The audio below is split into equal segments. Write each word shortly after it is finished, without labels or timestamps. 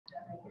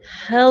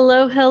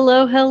Hello,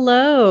 hello,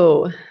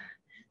 hello.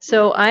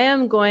 So I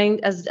am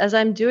going, as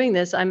I'm doing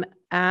this, I'm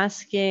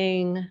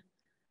asking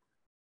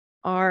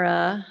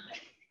Ara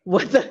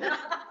what the,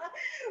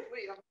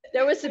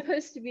 there was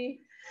supposed to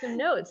be some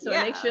notes, so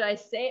I make sure I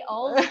say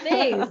all the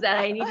things that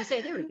I need to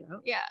say. There we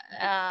go.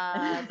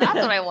 Yeah, that's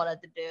what I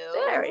wanted to do.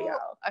 There we go.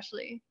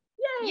 Actually,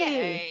 Yay.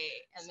 yay.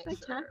 And make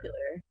sure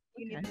Spectacular.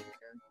 you need Okay.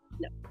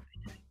 the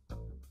picture.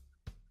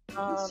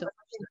 No. So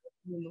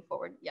we move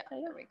forward. Yeah, Yeah,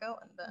 yeah. there we go.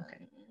 And then,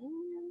 Okay.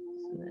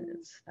 And then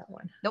it's that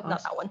one. nope,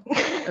 not that Awesome.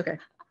 one. Okay.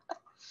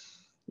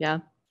 Yeah.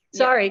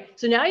 Sorry.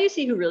 So now you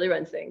see who really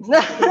runs things.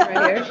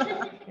 Right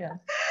here.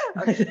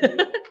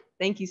 Yeah.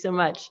 Thank you so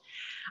much.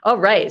 All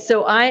right.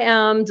 So I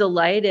am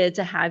delighted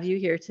to have you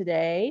here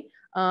today.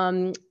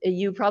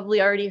 You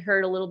probably already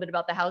heard a little bit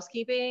about the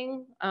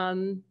housekeeping.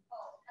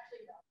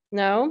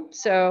 No?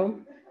 So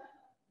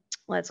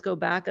let's go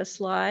back a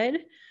slide.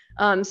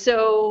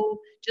 So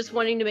just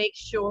wanting to make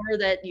sure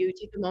that you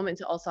take a moment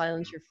to all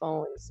silence your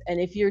phones. And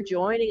if you're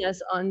joining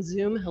us on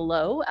Zoom,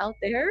 hello out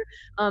there.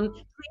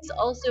 Please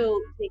also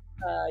take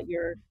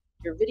your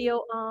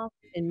video off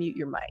and mute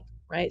your mic,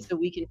 right? So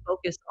we can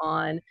focus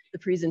on the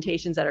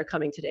presentations that are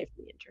coming today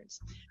from the interns.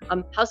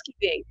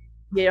 Housekeeping,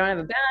 you don't have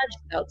a badge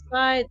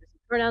outside.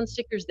 There's pronoun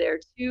stickers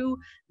there too.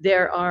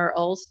 There are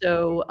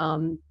also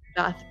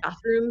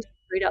bathrooms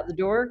right out the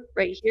door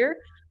right here.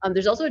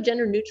 There's also a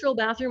gender neutral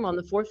bathroom on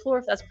the 4th floor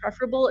if that's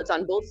preferable. It's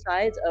on both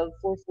sides of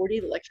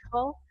 440, the lecture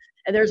hall.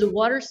 And there's a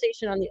water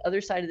station on the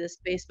other side of this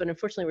space, but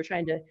unfortunately we're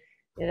trying to,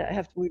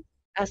 we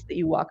ask that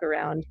you walk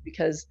around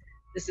because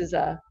this is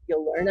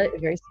you'll learn a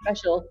very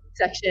special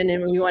section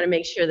and we want to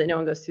make sure that no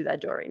one goes through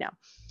that door right now.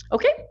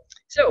 Okay,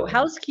 so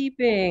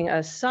housekeeping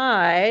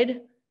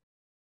aside,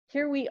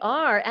 here we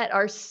are at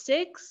our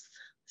 6th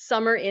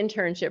summer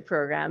internship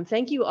program.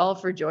 Thank you all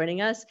for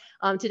joining us.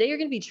 Today you're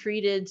going to be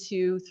treated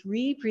to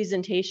 3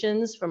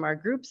 presentations from our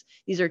groups.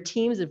 These are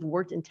teams that have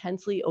worked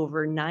intensely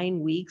over 9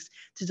 weeks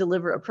to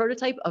deliver a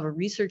prototype of a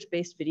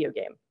research-based video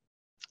game.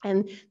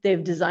 And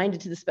they've designed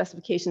it to the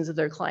specifications of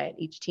their client,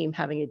 each team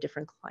having a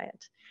different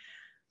client.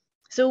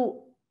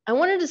 So I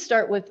wanted to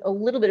start with a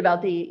little bit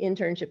about the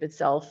internship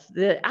itself.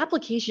 The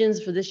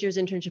applications for this year's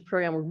internship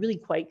program were really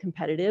quite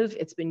competitive.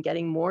 It's been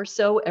getting more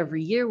so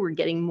every year. We're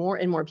getting more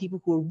and more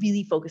people who are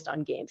really focused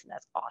on games, and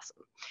that's awesome.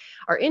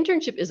 Our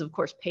internship is, of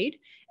course, paid,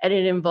 and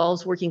it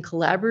involves working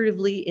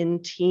collaboratively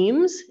in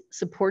teams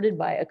supported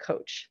by a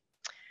coach.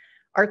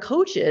 Our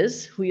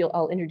coaches, who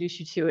I'll introduce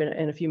you to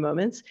in a few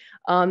moments,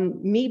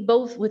 meet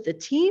both with the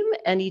team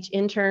and each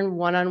intern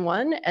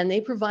one-on-one, and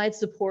they provide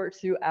support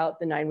throughout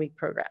the 9-week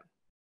program.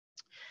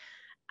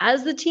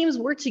 As the teams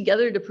worked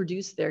together to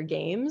produce their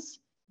games,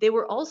 they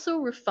were also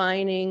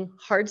refining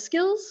hard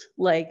skills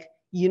like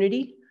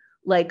Unity,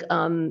 like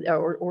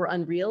or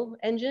Unreal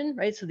Engine,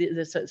 right? So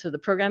the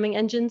programming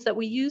engines that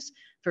we use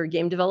for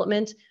game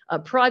development,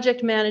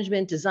 project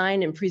management,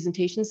 design, and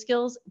presentation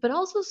skills, but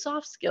also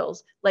soft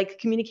skills like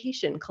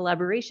communication,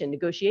 collaboration,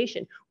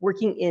 negotiation.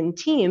 Working in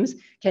teams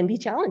can be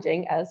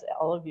challenging, as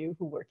all of you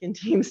who work in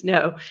teams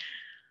know.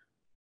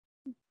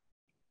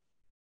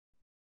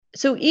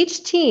 So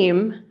each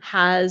team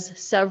has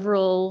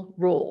several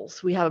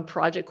roles. We have a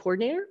project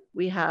coordinator,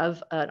 we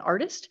have an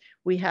artist,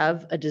 we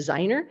have a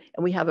designer,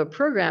 and we have a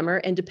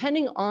programmer. And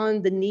depending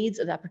on the needs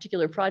of that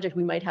particular project,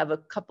 we might have a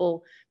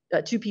couple,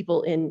 2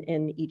 people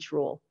in each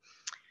role.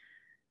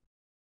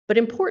 But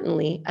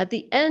importantly, at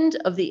the end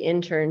of the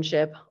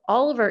internship,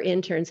 all of our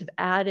interns have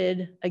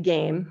added a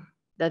game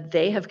that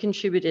they have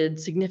contributed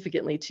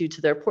significantly to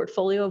their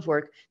portfolio of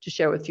work to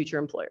share with future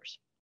employers.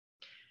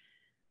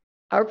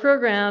 Our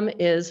program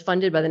is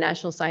funded by the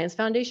National Science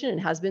Foundation and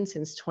has been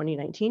since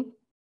 2019.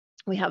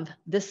 We have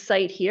this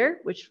site here,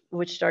 which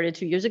started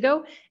 2 years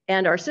ago,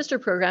 and our sister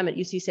program at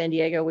UC San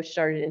Diego, which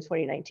started in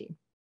 2019.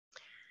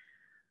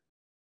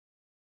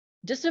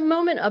 Just a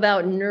moment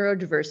about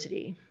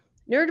neurodiversity.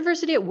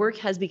 Neurodiversity at work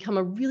has become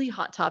a really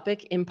hot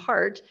topic, in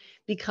part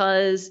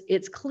because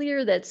it's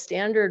clear that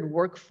standard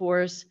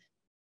workforce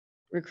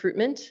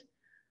recruitment,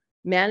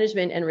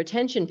 management, and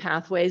retention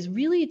pathways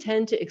really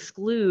tend to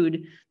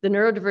exclude the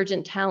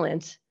neurodivergent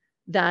talent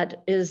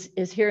that is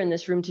here in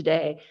this room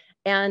today.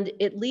 And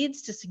it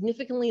leads to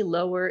significantly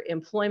lower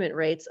employment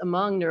rates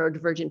among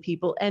neurodivergent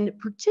people, and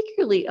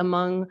particularly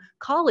among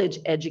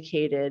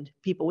college-educated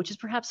people, which is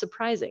perhaps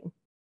surprising.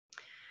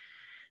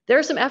 There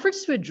are some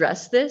efforts to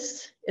address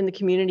this in the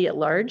community at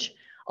large,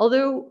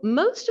 although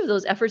most of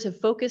those efforts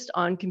have focused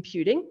on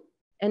computing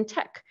and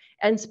tech.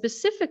 And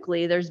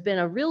specifically, there's been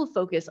a real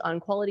focus on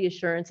quality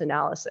assurance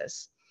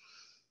analysis.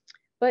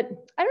 But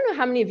I don't know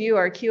how many of you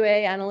are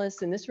QA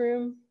analysts in this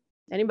room.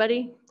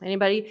 Anybody?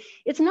 Anybody?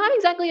 It's not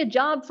exactly a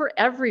job for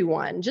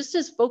everyone. Just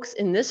as folks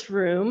in this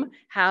room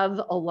have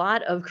a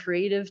lot of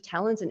creative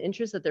talents and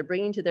interests that they're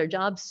bringing to their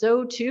job,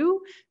 so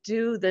too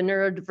do the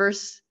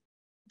neurodiverse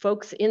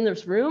folks in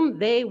this room.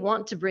 They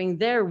want to bring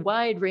their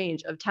wide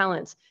range of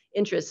talents,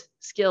 interests,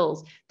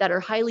 skills that are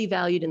highly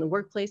valued in the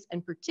workplace,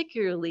 and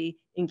particularly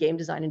in game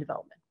design and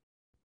development.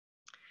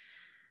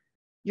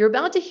 You're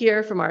about to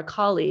hear from our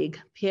colleague,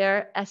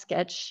 Pierre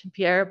Escaich.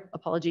 Pierre,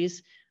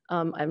 apologies,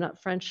 I'm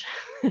not French.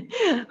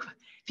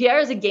 Pierre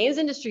is a games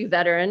industry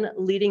veteran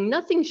leading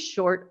nothing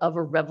short of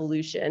a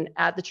revolution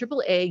at the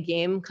AAA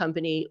game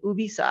company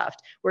Ubisoft,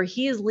 where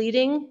he is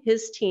leading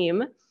his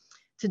team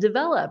to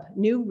develop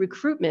new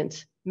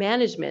recruitment,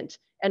 management,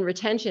 and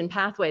retention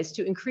pathways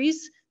to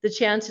increase the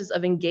chances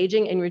of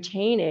engaging and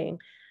retaining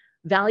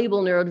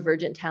valuable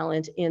neurodivergent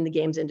talent in the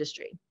games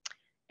industry.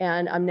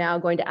 And I'm now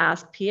going to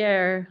ask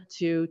Pierre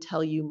to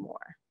tell you more.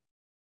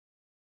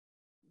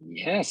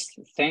 Yes,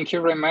 thank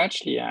you very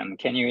much, Leanne.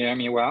 Can you hear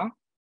me well?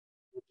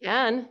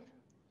 Can.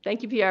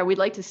 Thank you, Pierre. We'd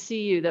like to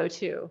see you though,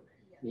 too.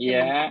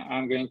 Yeah,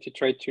 I'm going to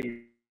try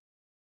to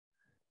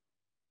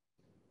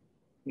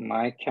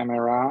my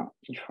camera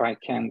if I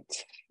can't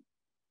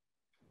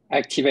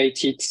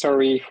activate it.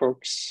 Sorry,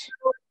 folks.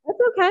 That's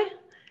okay.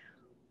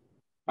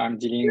 I'm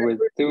dealing with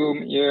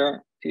Zoom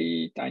here.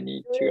 I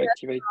need to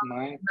activate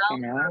my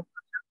camera.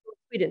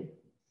 Sweden.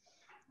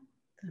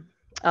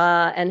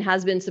 And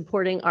has been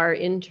supporting our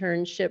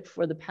internship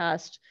for the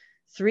past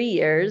 3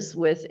 years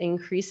with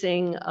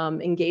increasing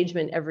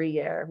engagement every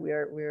year.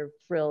 We're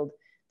thrilled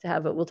to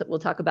have it. We'll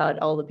talk about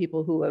all the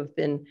people who have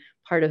been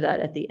part of that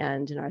at the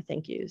end in our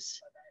thank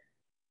yous.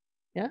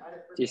 Yeah.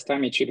 This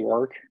time it should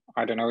work.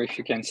 I don't know if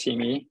you can see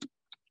me.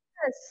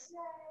 Yes.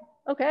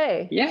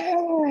 Okay. Yeah,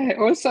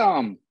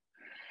 awesome.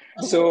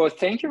 So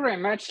thank you very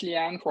much,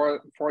 Leanne,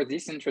 for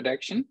this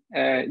introduction.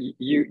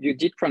 You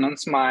did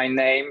pronounce my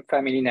name,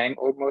 family name,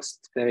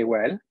 almost very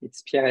well.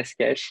 It's Pierre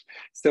Escaich.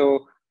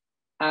 So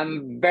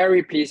I'm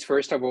very pleased,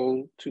 first of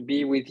all, to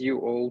be with you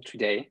all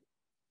today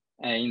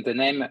in the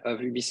name of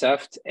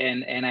Ubisoft.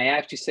 And I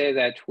have to say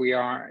that we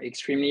are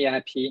extremely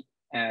happy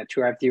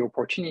to have the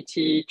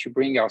opportunity to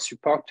bring our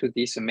support to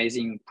this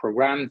amazing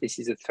program. This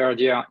is the 3rd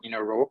year in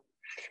a row.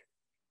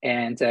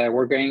 And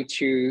we're going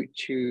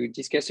to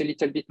discuss a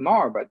little bit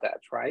more about that,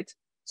 right?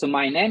 So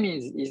my name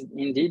is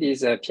indeed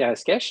Pierre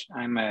Escaich.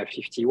 I'm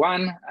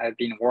 51. I've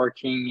been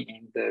working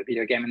in the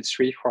video game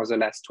industry for the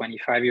last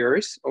 25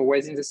 years,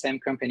 always in the same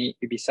company,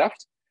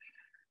 Ubisoft.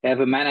 I have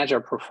a manager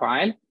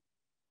profile.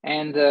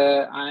 And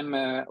I'm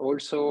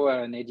also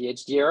an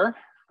ADHDer,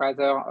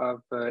 father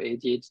of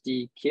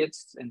ADHD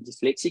kids and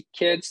dyslexic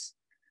kids.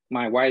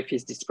 My wife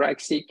is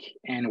dyspraxic,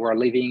 and we're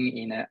living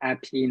in a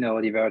happy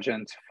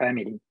neurodivergent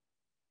family.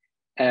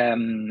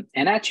 And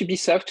at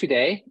Ubisoft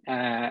today,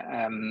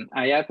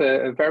 I have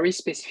a very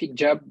specific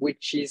job,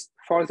 which is,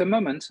 for the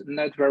moment,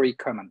 not very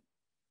common.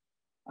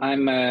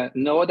 I'm a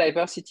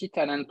Neurodiversity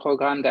Talent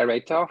Program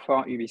Director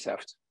for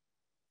Ubisoft.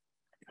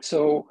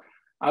 So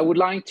I would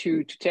like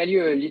to tell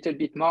you a little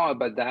bit more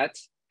about that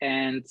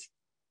and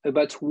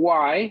about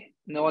why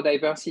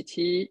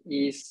neurodiversity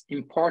is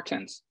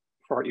important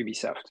for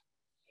Ubisoft.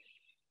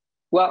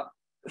 Well,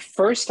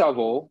 first of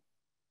all,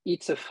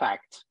 it's a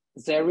fact.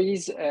 There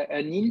is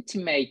an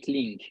intimate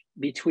link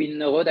between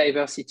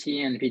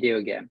neurodiversity and video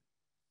game.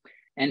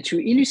 And to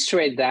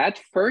illustrate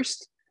that,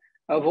 first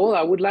of all,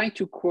 I would like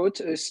to quote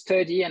a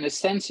study and a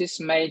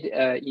census made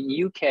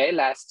in UK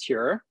last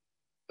year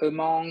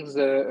among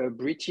the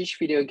British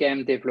video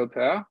game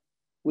developer,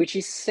 which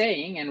is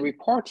saying and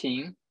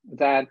reporting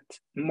that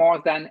more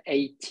than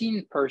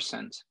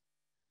 18%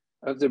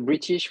 of the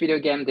British video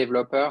game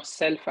developers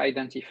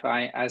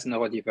self-identify as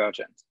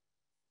neurodivergent.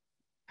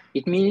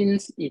 It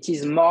means it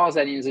is more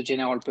than in the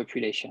general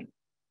population.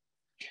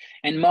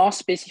 And more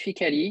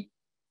specifically,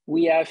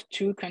 we have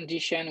 2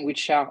 conditions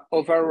which are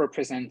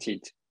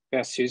overrepresented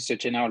versus the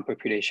general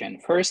population.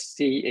 First,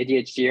 the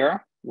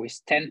ADHDer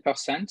with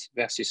 10%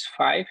 versus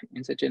 5%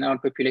 in the general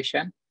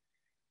population,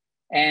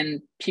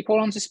 and people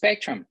on the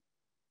spectrum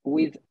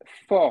with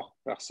 4%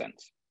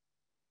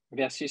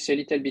 versus a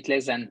little bit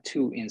less than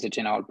 2% in the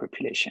general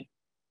population.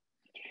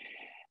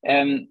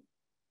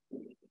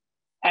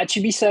 At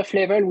Ubisoft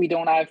level, we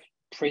don't have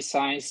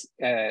precise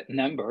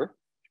number,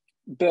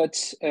 but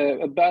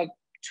about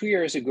 2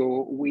 years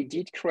ago, we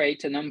did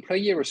create an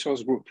employee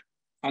resource group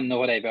on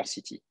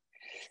neurodiversity.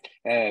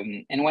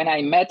 And when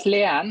I met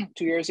Leanne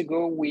 2 years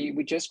ago,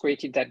 we just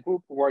created that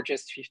group. We were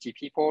just 50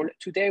 people.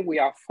 Today, we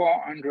are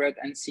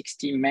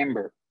 460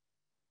 members.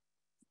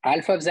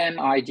 Half of them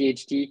are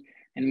ADHD,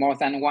 and more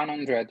than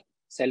 100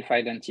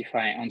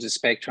 self-identify on the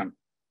spectrum.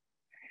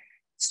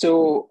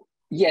 So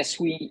yes,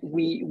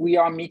 we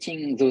are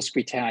meeting those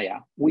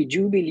criteria. We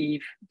do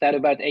believe that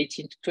about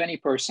 18 to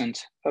 20%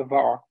 of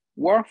our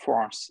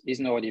workforce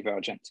is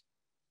neurodivergent.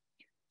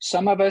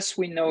 Some of us,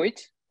 we know it.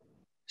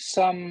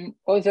 Some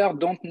others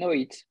don't know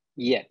it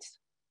yet.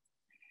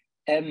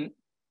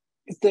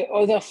 The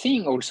other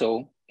thing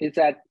also is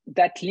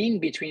that link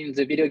between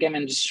the video game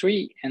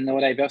industry and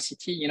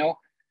neurodiversity,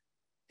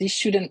 this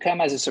shouldn't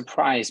come as a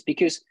surprise,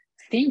 because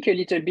think a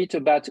little bit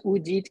about who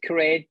did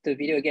create the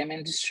video game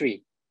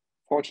industry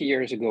 40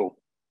 years ago.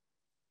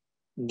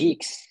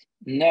 Geeks,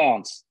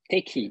 nerds,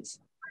 techies.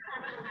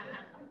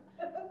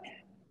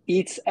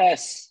 It's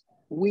us.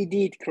 We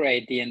did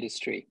create the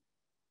industry.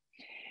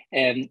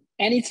 And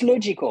it's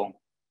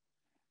logical,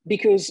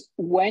 because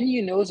when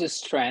you know the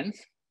strength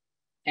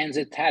and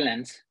the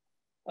talent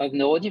of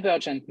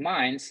neurodivergent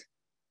minds,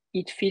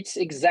 it fits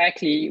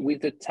exactly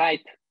with the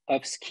type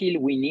of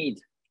skill we need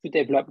to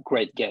develop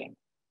great game.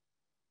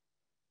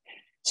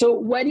 So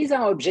what is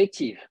our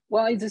objective?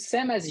 Well, it's the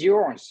same as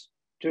yours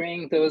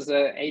during those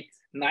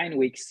 8-9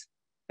 weeks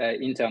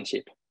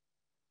internship.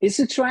 It's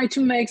to try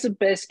to make the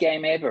best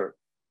game ever.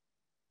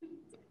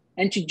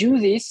 And to do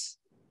this,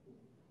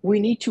 we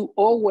need to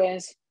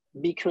always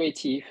be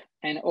creative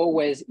and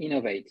always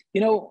innovate.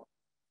 You know,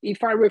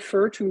 if I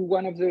refer to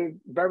one of the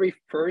very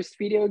first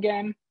video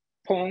game,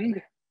 Pong,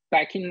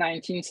 back in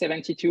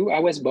 1972, I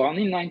was born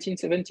in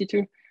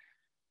 1972.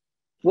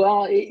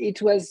 Well,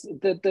 it was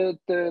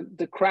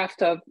the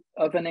craft of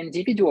an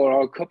individual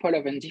or a couple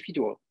of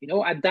individuals. You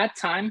know, at that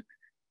time,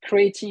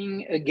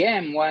 creating a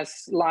game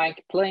was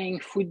like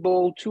playing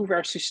football 2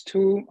 versus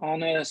 2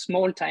 on a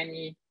small,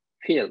 tiny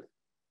field.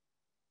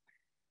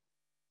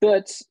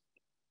 But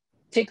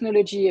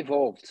technology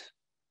evolved,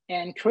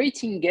 and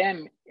creating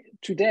game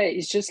today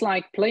is just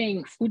like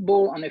playing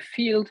football on a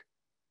field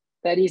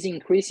that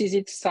increases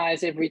its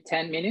size every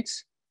 10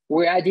 minutes.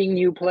 We're adding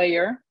new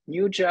player,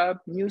 new job,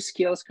 new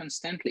skills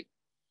constantly.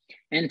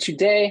 And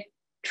today,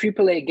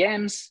 AAA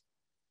games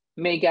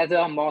may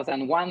gather more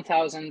than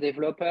 1,000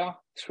 developers,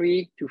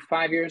 3 to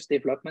 5 years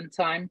development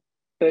time,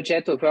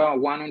 budget over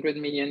 100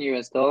 million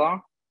US dollar.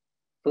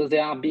 So they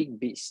are big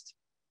beasts.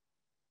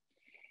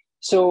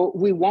 So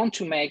we want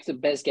to make the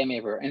best game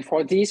ever. And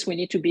for this, we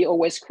need to be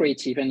always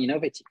creative and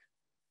innovative.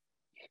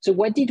 So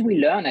what did we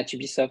learn at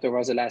Ubisoft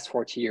over the last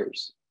 40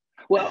 years?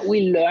 Well,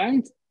 we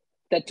learned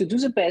that to do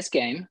the best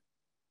game,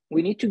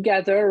 we need to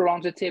gather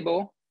around the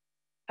table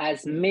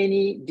as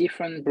many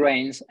different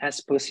brains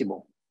as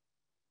possible.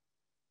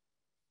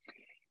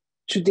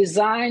 To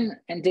design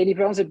and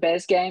deliver the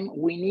best game,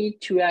 we need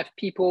to have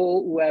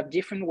people who have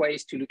different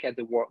ways to look at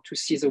the world, to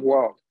see the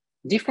world,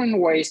 different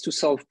ways to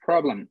solve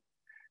problems,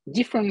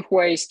 different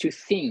ways to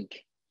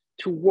think,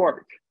 to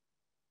work.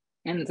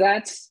 And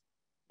that's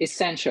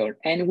essential.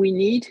 And we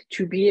need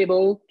to be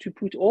able to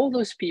put all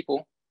those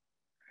people,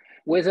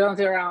 whether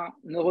they are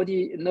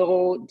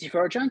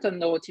neurodivergent or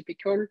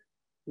neurotypical,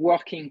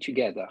 working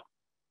together.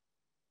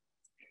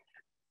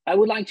 I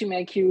would like to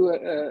make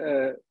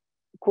you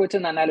quote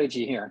an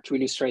analogy here to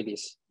illustrate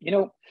this. You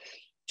know,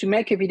 to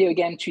make a video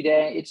game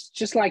today, it's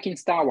just like in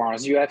Star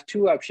Wars. You have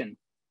 2 options.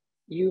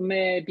 You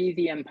may be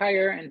the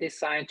Empire and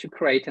decide to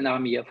create an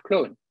army of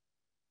clones.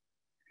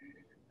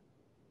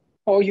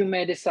 Or you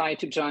may decide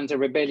to join the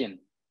rebellion.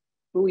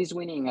 Who is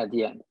winning at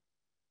the end?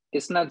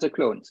 It's not the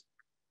clones.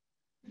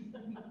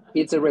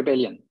 It's a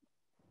rebellion.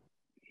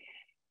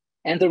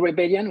 And the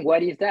rebellion,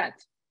 what is that?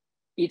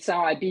 It's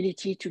our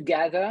ability to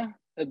gather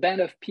a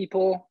band of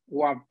people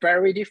who are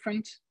very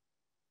different,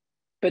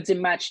 but they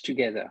match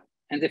together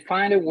and they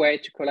find a way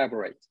to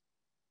collaborate.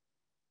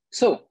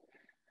 So,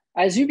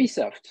 as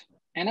Ubisoft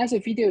and as a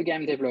video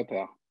game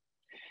developer,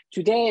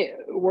 today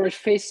we're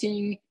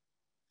facing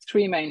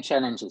 3 main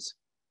challenges.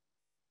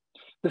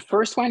 The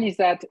first one is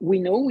that we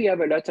know we have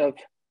a lot of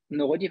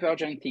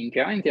neurodivergent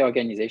thinkers in the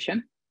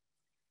organization,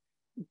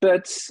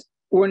 but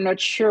we're not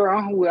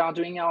sure we are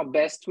doing our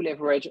best to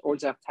leverage all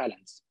their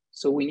talents.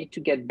 So we need to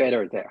get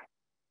better there.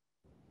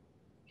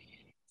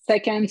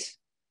 Second,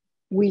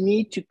 we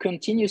need to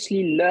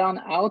continuously learn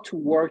how to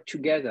work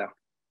together,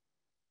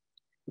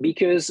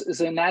 because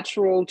the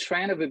natural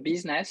trend of a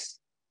business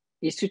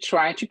is to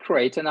try to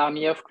create an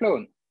army of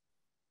clones.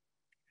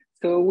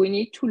 So we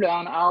need to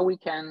learn how we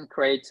can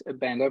create a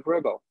band of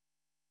rebels.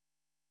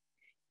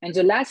 And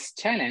the last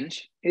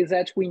challenge is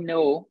that we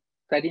know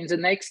that in the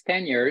next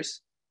 10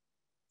 years,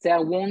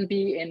 there won't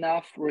be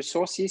enough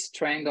resources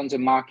trained on the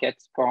market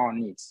for our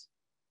needs.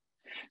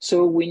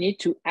 So we need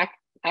to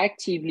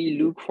actively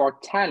look for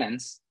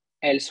talents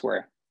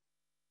elsewhere.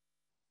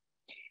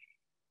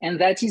 And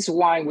that is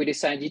why we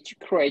decided to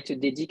create a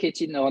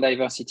dedicated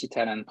neurodiversity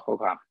talent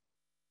program.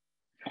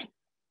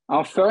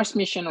 Our first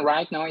mission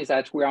right now is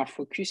that we are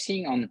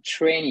focusing on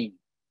training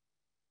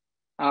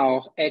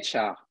our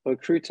HR,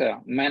 recruiter,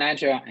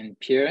 manager, and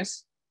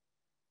peers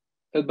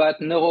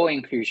about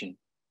neuro-inclusion.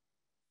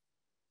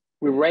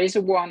 We raise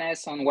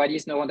awareness on what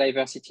is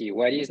neurodiversity,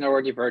 what is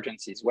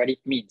neurodivergencies, what it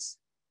means.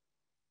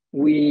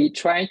 We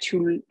try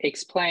to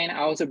explain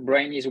how the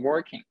brain is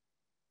working,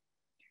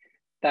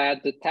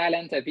 that the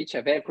talent of each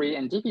of every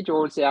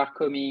individual, they are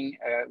coming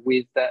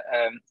with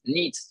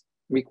needs,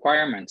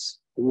 requirements,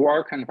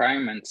 work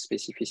environment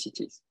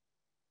specificities.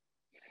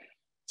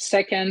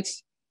 Second,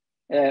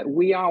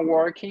 we are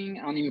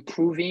working on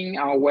improving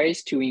our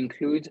ways to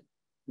include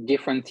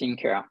different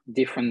thinker,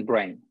 different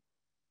brain.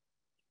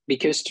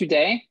 Because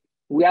today,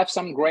 we have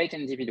some great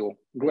individuals,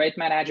 great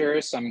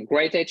managers, some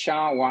great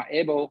HR who are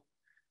able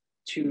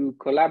to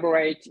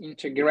collaborate,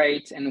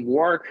 integrate, and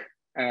work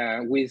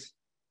with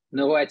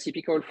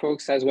neuroatypical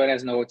folks as well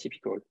as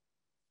neurotypical.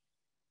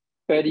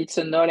 But it's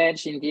a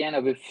knowledge in the end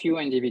of a few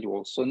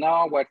individuals. So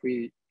now what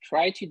we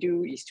try to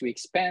do is to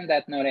expand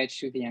that knowledge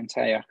to the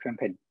entire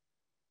company.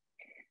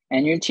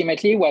 And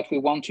ultimately, what we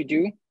want to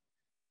do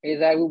is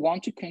that we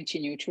want to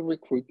continue to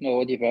recruit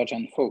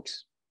neurodivergent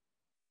folks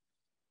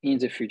in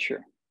the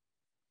future.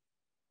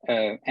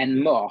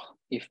 and more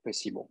if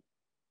possible.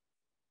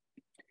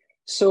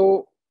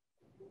 So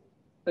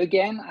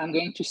again, I'm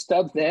going to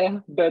stop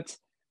there, but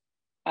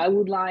I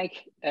would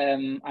like, I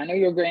know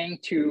you're going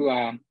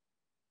to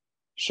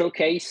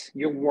showcase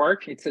your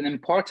work. It's an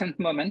important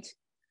moment.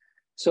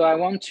 So I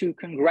want to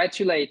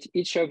congratulate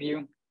each of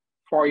you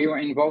for your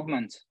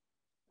involvement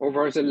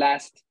over the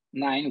last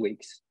 9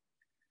 weeks.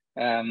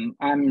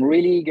 I'm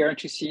really eager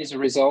to see the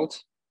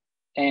result,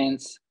 and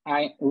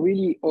I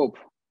really hope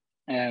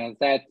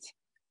that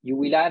you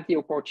will have the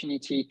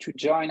opportunity to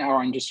join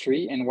our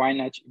industry, and why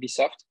not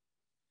Ubisoft.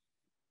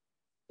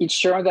 It's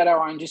sure that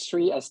our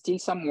industry has still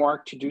some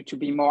work to do to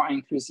be more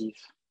inclusive,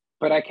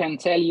 but I can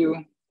tell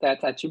you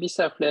that at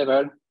Ubisoft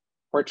level,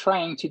 we're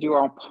trying to do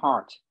our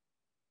part.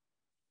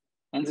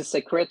 And the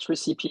secret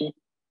recipe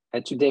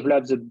to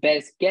develop the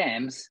best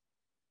games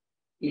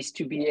is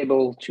to be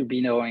able to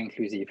be more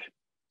inclusive.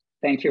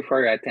 Thank you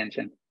for your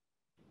attention.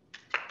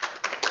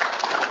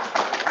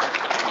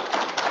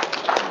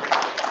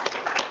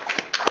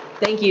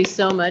 Thank you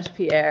so much,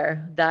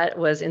 Pierre. That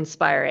was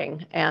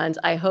inspiring. And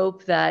I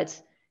hope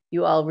that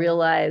you all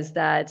realize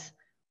that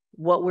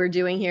what we're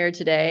doing here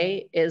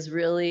today is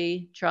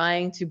really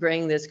trying to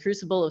bring this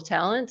crucible of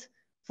talent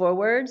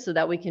forward so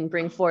that we can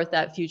bring forth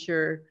that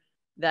future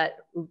that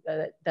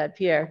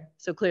Pierre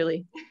so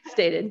clearly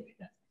stated.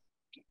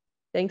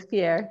 Thanks,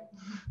 Pierre.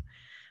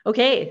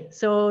 Okay,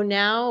 so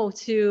now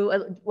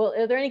to, well,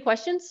 are there any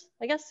questions,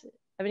 I guess?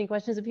 Have any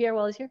questions of Pierre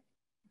while he's here?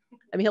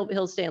 I mean,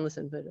 he'll stay and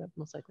listen, but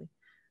most likely.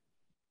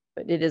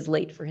 But it is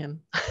late for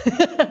him.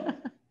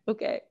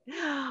 Okay,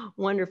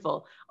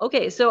 wonderful.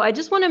 Okay, so I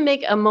just want to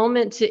make a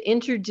moment to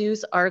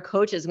introduce our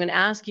coaches. I'm going to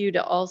ask you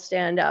to all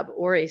stand up.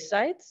 Ori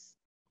Seitz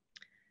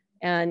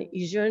and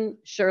Yijun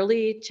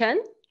Shirley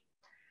Chen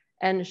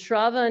and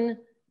Shravan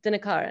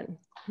Dinakaran.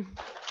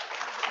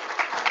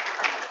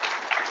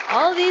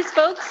 All of these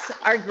folks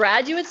are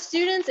graduate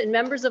students and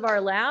members of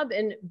our lab,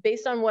 and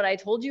based on what I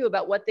told you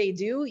about what they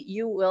do,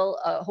 you will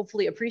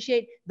hopefully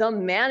appreciate the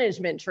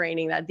management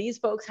training that these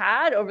folks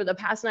had over the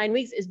past 9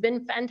 weeks. It's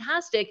been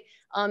fantastic,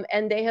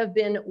 and they have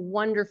been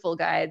wonderful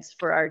guides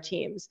for our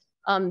teams.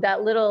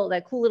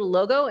 That cool little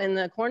logo in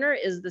the corner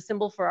is the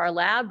symbol for our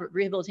lab,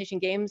 Rehabilitation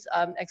Games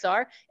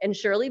XR, and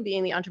Shirley,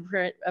 being the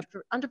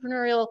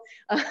entrepreneurial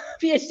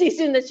PhD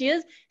student that she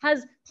is,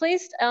 has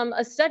placed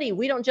a study.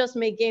 We don't just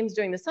make games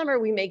during the summer,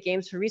 we make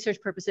games for research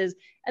purposes,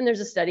 and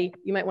there's a study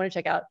you might want to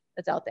check out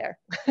that's out there,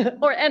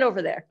 and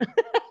over there.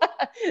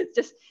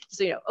 just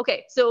so you know.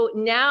 Okay, so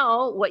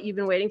now what you've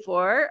been waiting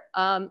for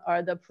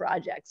are the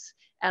projects.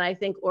 And I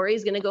think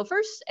Ori's gonna go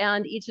first,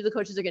 and each of the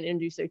coaches are gonna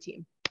introduce their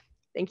team.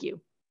 Thank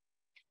you.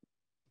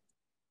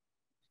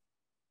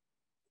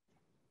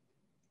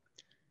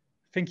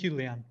 Thank you,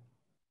 Leanne.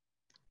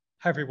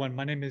 Hi, everyone.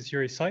 My name is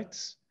Yuri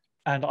Seitz,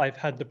 and I've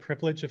had the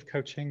privilege of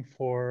coaching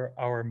for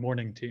our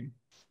morning team.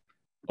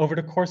 Over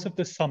the course of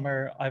this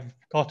summer, I've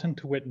gotten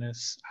to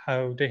witness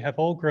how they have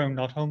all grown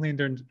not only in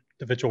their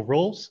individual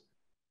roles,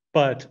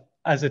 but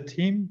as a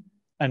team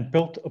and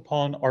built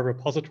upon our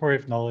repository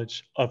of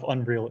knowledge of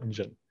Unreal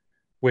Engine,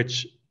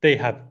 which they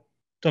have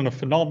done a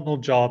phenomenal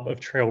job of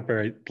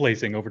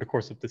trailblazing over the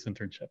course of this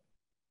internship.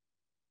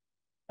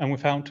 And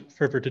without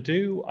further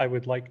ado, I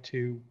would like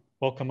to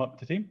welcome up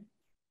the team.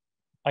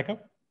 Aiko.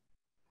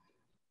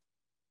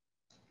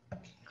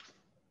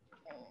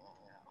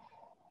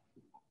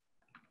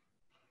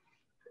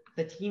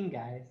 The team,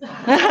 guys.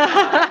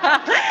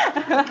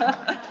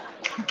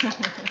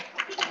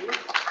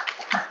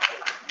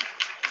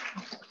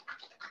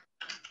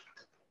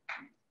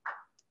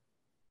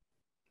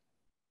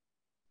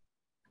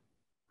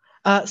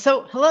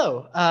 So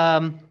hello.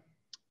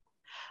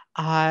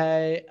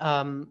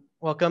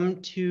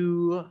 Welcome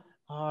to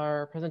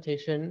our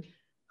presentation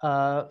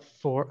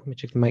let me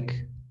check the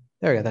mic.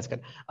 There we go, that's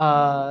good.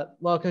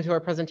 Welcome to our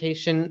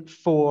presentation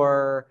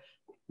for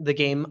the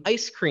game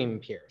Ice Cream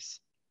Pierce.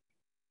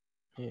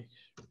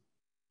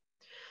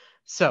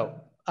 So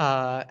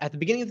at the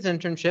beginning of this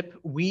internship,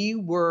 we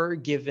were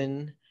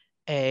given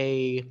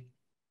the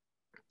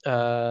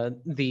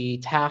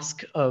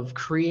task of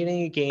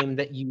creating a game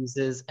that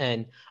uses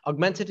an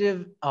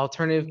augmentative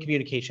alternative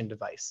communication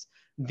device.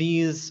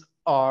 These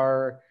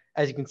are,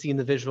 as you can see in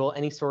the visual,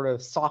 any sort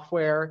of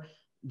software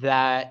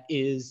that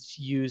is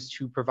used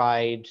to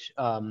provide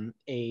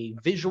a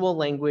visual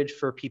language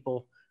for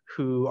people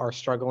who are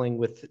struggling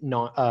with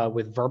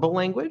verbal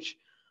language.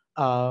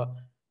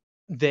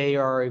 They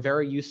are a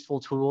very useful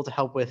tool to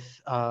help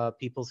with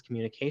people's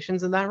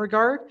communications in that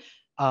regard.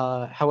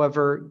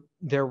 However,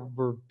 there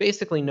were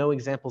basically no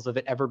examples of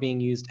it ever being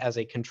used as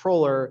a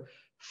controller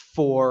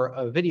for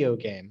a video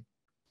game.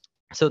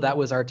 So that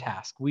was our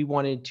task. We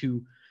wanted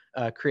to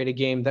create a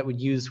game that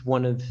would use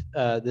one of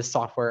this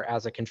software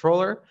as a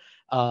controller.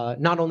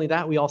 Not only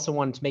that, we also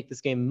wanted to make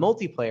this game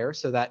multiplayer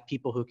so that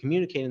people who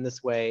communicate in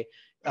this way,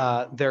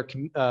 their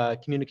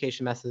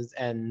communication methods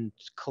and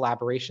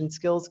collaboration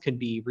skills could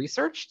be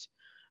researched.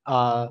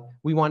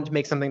 We wanted to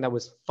make something that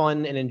was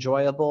fun and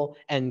enjoyable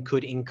and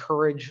could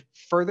encourage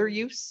further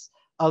use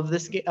of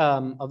this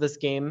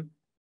game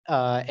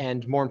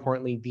and more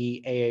importantly,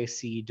 the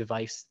AAC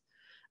device,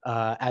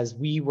 as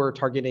we were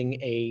targeting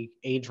a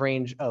age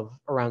range of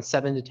around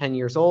 7 to 10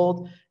 years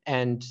old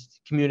and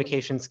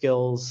communication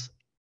skills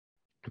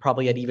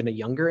probably at even a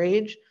younger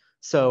age.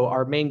 So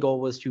our main goal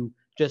was to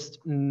just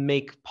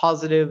make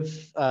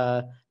positive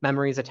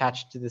memories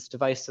attached to this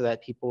device so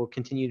that people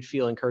continue to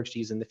feel encouraged to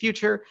use in the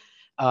future.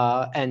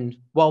 And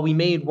while we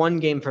made one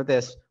game for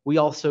this, we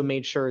also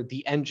made sure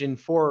the engine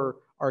for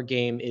our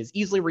game is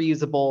easily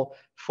reusable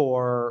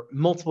for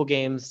multiple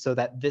games so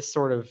that this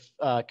sort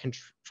of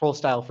control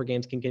style for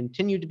games can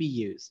continue to be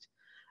used.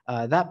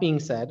 That being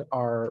said,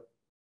 our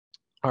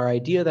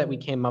idea that we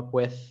came up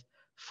with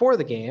for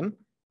the game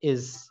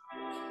is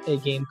a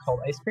game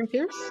called Ice Cream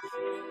Pierce.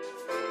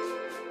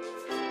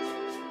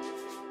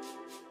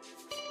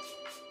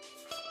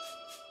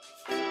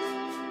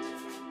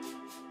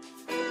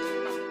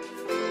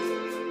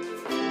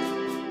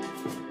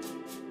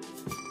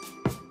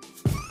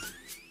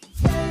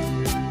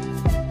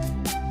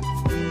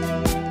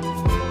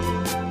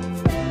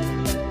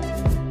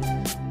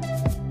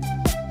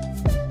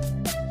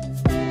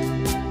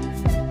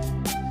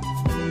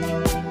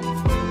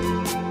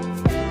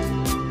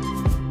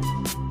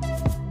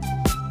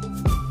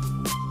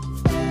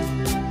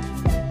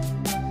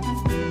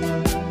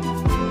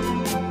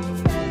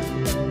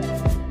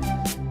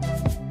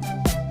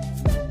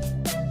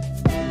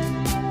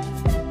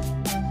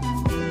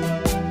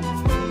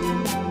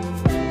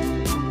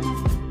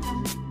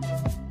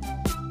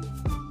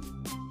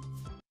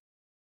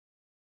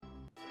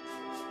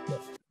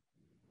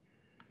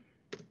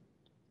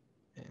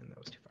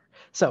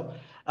 So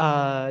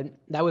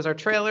that was our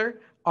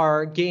trailer.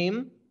 Our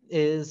game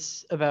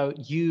is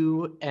about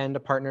you and a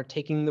partner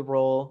taking the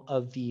role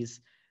of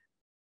these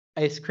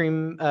ice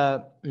cream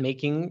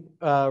making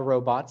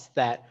robots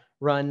that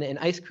run an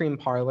ice cream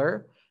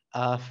parlor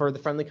for the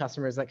friendly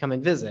customers that come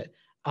and visit.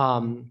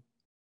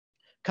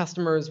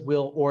 Customers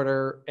will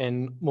order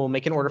and will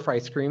make an order for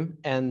ice cream,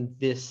 and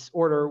this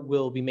order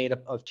will be made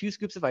up of 2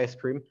 scoops of ice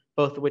cream,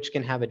 both of which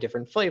can have a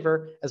different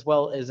flavor, as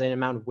well as an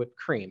amount of whipped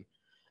cream.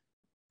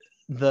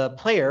 The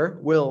player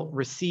will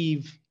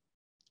receive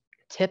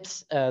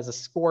tips as a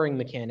scoring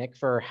mechanic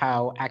for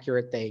how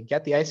accurate they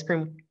get the ice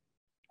cream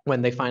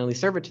when they finally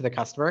serve it to the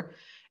customer.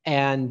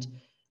 And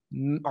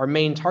our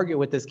main target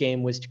with this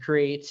game was to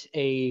create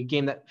a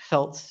game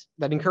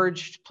that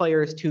encouraged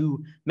players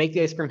to make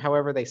the ice cream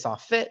however they saw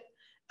fit,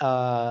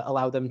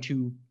 allow them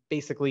to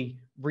basically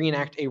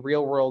reenact a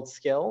real world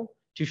skill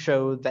to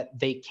show that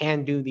they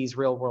can do these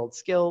real world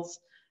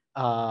skills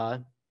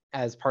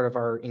as part of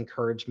our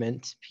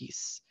encouragement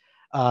piece.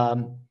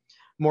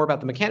 More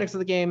about the mechanics of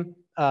the game.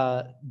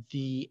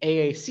 The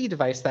AAC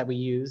device that we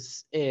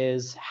use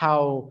is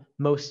how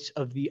most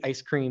of the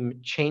ice cream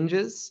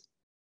changes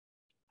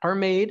are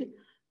made.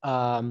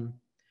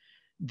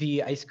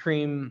 The ice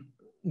cream,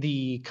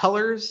 the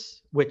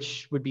colors,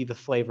 which would be the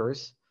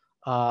flavors,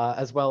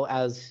 as well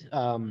as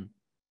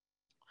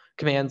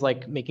commands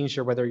like making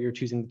sure whether you're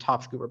choosing the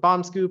top scoop or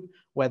bottom scoop,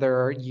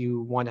 whether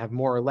you want to have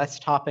more or less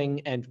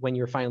topping, and when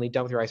you're finally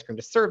done with your ice cream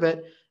to serve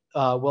it,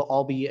 will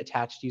all be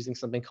attached using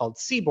something called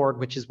Seaboard,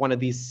 which is one of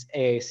these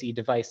AAC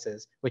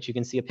devices, which you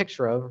can see a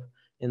picture of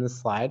in the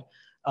slide.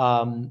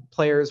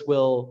 Players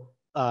will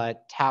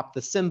tap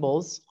the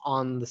symbols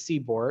on the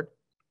Seaboard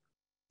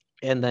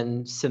and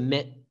then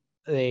submit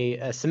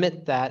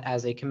that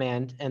as a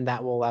command, and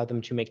that will allow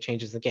them to make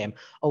changes in the game.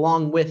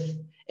 Along with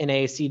an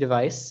AAC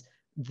device,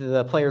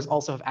 the players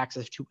also have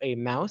access to a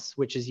mouse,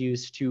 which is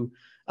used to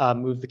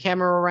move the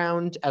camera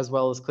around, as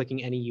well as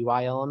clicking any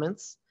UI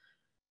elements.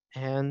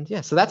 And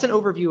yeah, so that's an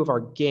overview of our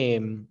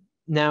game.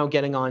 Now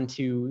getting on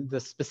to the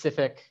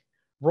specific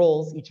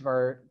roles each of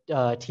our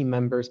team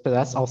members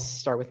possess. I'll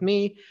start with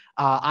me.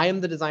 I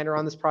am the designer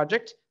on this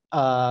project.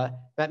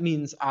 That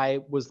means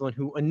I was the one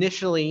who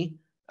initially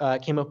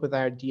came up with the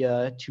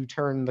idea to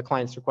turn the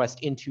client's request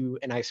into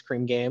an ice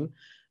cream game,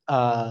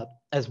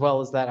 as well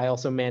as that I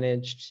also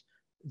managed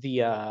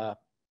the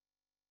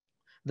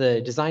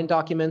design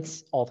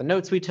documents, all the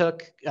notes we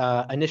took,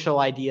 initial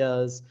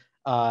ideas,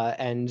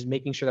 and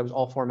making sure that was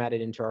all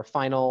formatted into our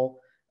final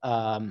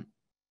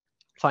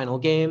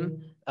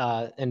game,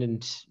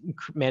 and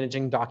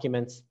managing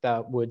documents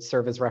that would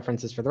serve as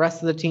references for the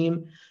rest of the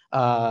team.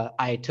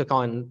 I took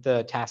on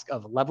the task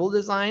of level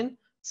design.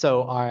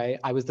 So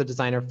I was the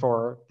designer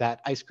for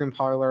that ice cream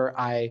parlor.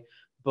 I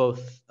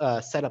both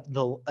set up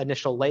the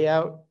initial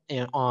layout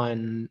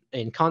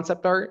in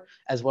concept art,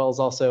 as well as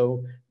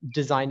also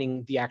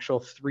designing the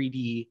actual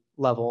 3D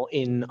level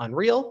in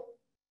Unreal.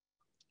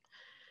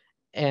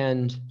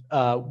 And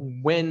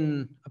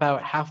when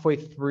about halfway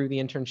through the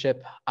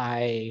internship,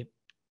 I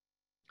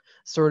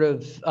sort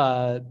of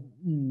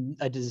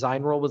a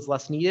design role was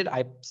less needed.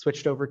 I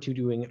switched over to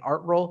doing an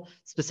art role,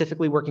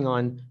 specifically working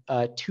on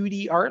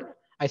 2D art.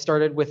 I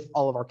started with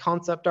all of our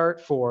concept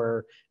art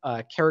for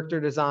character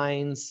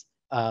designs,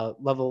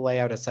 level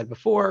layout, as said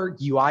before,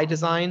 UI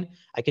design.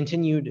 I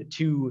continued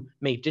to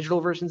make digital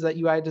versions of that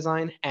UI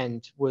design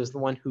and was the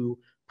one who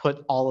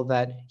put all of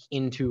that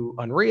into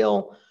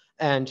Unreal.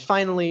 And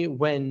finally,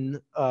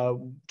 when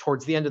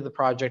towards the end of the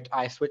project,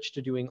 I switched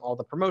to doing all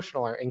the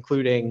promotional art,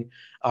 including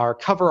our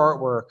cover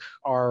artwork,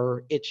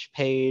 our itch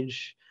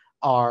page,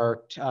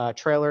 our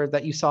trailer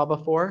that you saw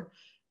before.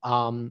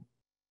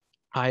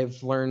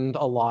 I've learned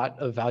a lot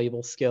of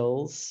valuable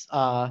skills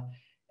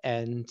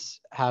and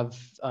have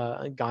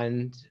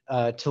gotten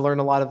to learn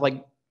a lot of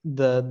like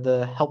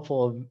the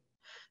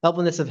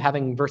helpfulness of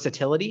having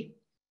versatility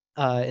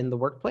in the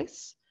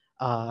workplace.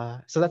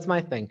 So that's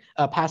my thing.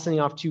 Passing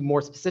off to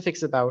more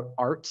specifics about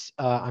art,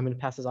 I'm going to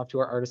pass this off to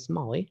our artist,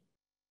 Molly.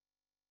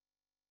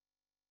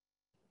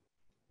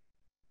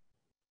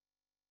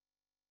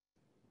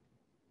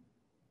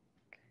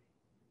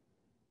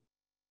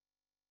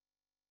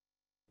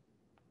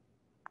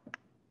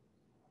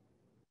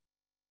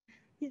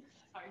 Yes.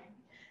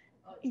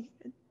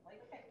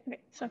 Okay,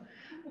 so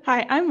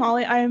hi, I'm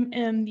Molly. I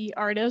am the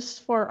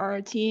artist for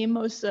our team.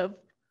 Most of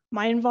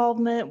my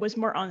involvement was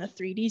more on the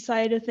 3D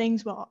side of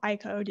things, while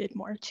Aiko did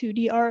more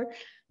 2D art.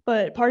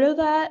 But part of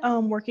that,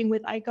 working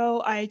with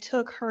Aiko, I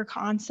took her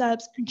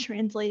concepts and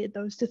translated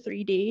those to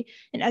 3D.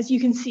 And as you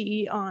can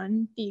see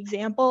on the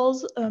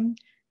examples,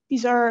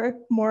 these are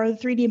more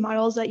 3D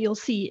models that you'll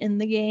see in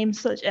the game,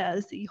 such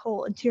as the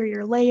whole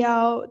interior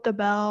layout, the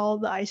bell,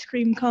 the ice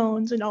cream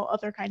cones, and all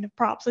other kind of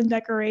props and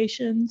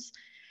decorations.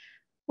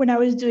 When I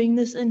was doing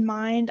this in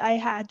mind, I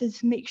had to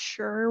make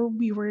sure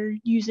we were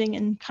using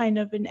in kind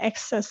of an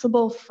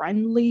accessible,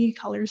 friendly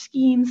color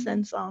scheme,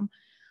 since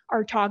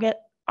our target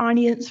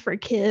audience for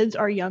kids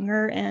are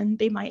younger and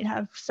they might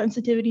have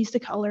sensitivities to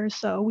color.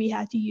 So we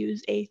had to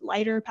use a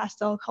lighter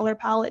pastel color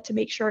palette to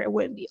make sure it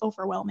wouldn't be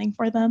overwhelming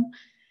for them.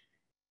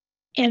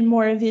 And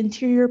more of the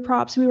interior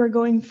props, we were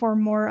going for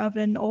more of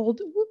an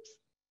old,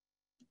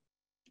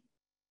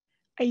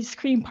 ice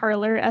cream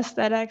parlor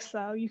aesthetic.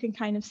 So you can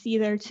kind of see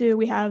there too.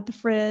 We have the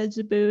fridge,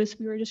 the booths.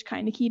 We were just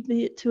kind of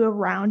keeping it to a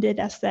rounded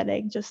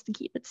aesthetic just to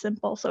keep it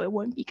simple so it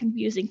wouldn't be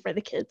confusing for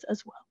the kids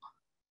as well.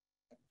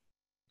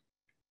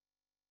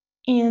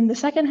 And the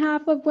second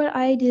half of what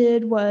I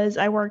did was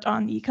I worked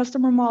on the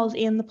customer models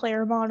and the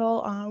player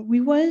model.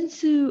 We wanted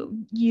to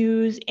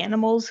use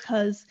animals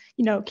because,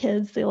 you know,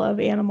 kids, they love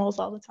animals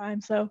all the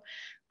time. So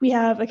we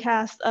have a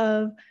cast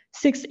of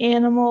 6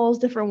 animals,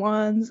 different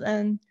ones,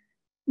 and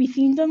we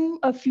themed them,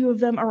 a few of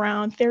them,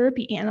 around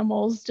therapy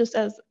animals, just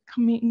as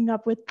coming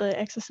up with the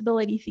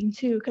accessibility thing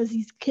too, because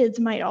these kids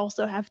might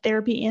also have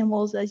therapy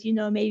animals, as you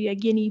know, maybe a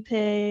guinea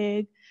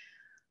pig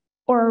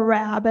or a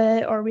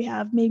rabbit, or we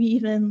have maybe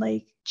even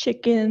like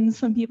chickens.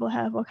 Some people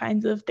have all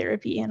kinds of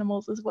therapy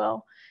animals as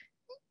well.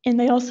 And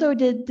they also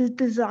did the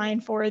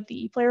design for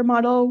the player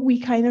model. We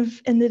kind of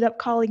ended up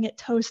calling it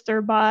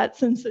Toaster Bot,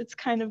 since it's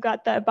kind of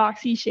got that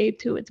boxy shape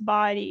to its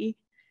body.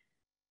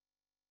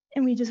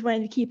 And we just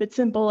wanted to keep it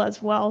simple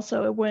as well,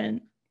 so it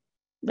wouldn't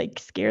like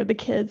scare the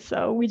kids.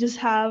 So we just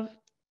have,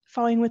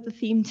 following with the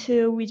theme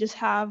too, we just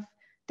have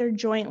their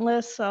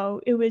jointless,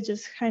 so it would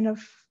just kind of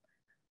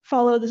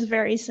follow this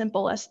very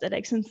simple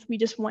aesthetic, since we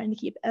just wanted to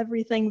keep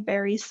everything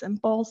very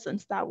simple,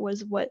 since that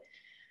was what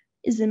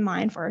is in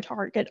mind for our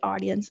target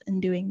audience in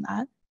doing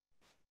that.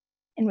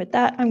 And with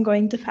that, I'm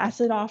going to pass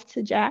it off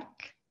to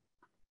Jack.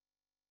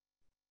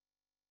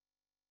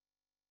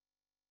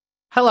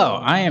 Hello,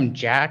 I am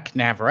Jack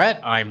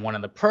Navarrete. I'm one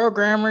of the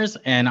programmers,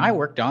 and I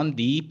worked on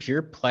the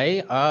Pure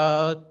Play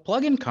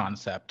plugin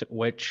concept,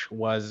 which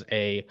was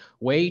a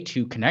way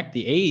to connect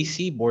the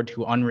AEC board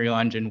to Unreal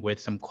Engine with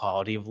some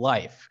quality of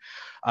life.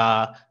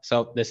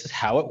 So this is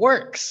how it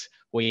works.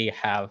 We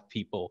have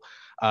people,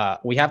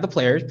 we have the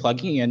players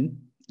plugging in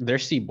their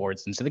C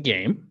boards into the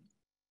game,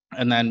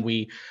 and then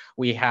we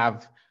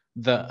have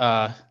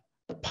the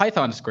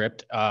Python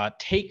script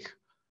take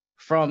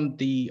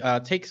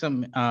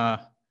some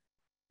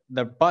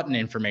the button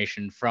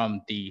information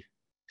from the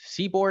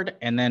C board,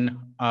 and then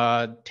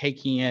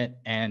taking it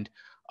and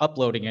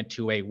uploading it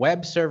to a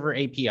web server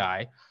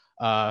API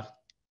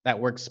that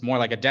works more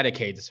like a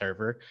dedicated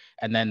server.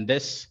 And then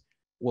this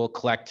will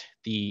collect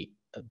the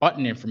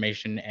button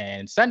information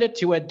and send it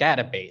to a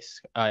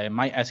database,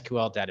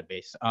 MySQL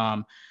database.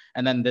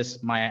 And then this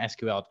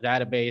MySQL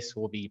database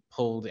will be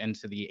pulled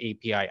into the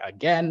API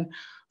again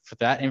for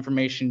that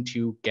information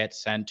to get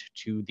sent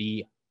to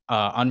the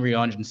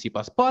Unreal Engine C++,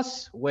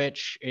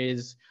 which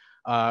is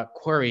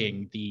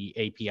querying the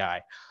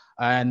API.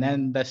 And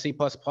then the C++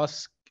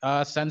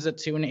 sends it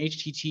to an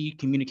HTTP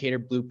communicator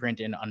blueprint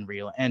in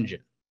Unreal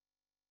Engine.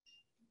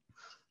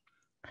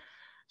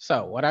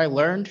 So what I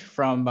learned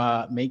from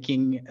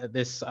making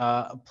this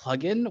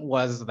plugin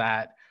was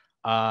that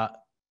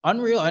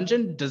Unreal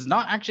Engine does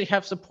not actually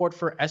have support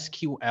for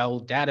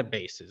SQL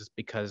databases,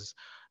 because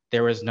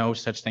there is no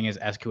such thing as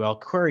SQL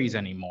queries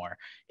anymore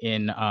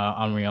in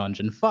Unreal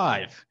Engine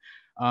 5.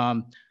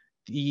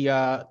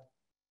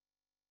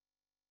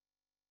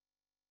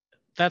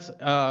 That's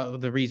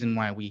the reason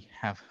why we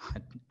have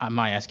a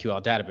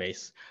MySQL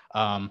database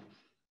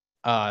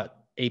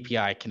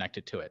API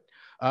connected to it.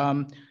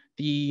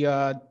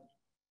 The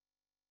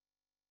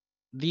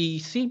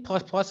C++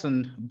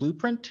 and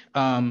Blueprint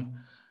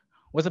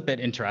was a bit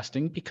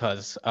interesting,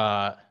 because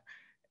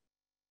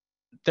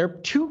they're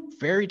two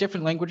very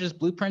different languages.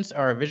 Blueprints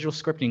are a visual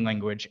scripting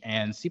language,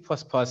 and C++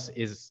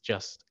 is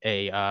just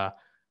a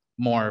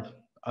more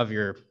of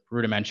your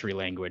rudimentary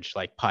language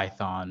like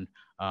Python.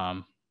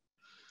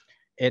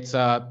 It's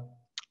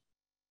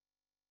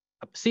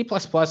C++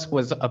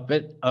 was a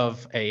bit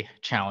of a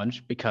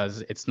challenge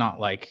because it's not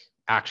like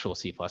actual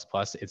C++.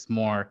 It's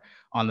more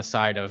on the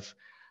side of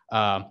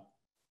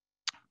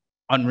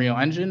Unreal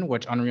Engine,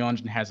 which Unreal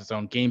Engine has its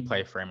own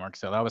gameplay framework.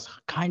 So that was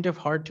kind of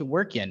hard to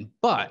work in,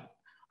 but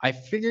I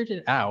figured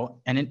it out,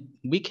 and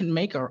we can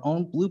make our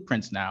own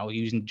blueprints now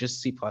using just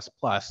C++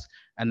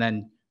 and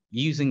then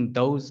using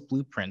those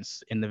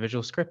blueprints in the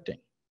visual scripting.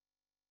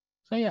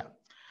 So yeah,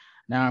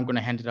 now I'm going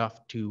to hand it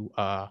off to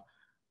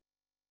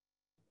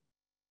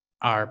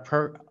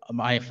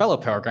my fellow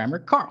programmer,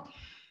 Carl.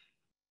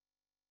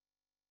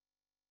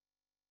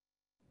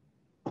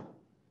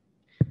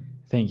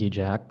 Thank you,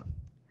 Jack.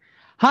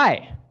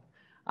 Hi,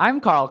 I'm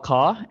Carl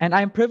Kaw, and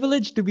I'm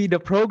privileged to be the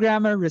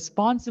programmer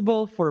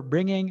responsible for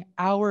bringing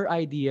our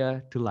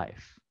idea to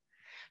life.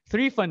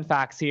 3 fun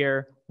facts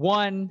here.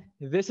 1,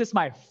 this is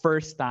my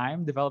first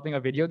time developing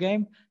a video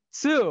game.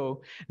 2,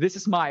 this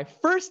is my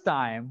first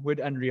time with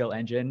Unreal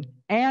Engine.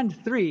 And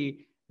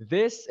 3,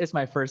 this is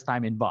my first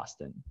time in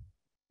Boston.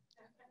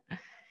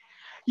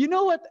 You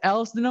know what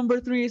else the number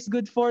 3 is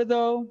good for,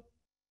 though?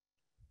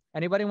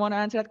 Anybody want to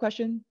answer that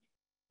question?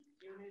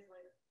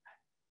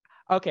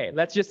 Okay,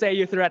 let's just say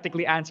you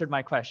theoretically answered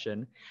my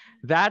question.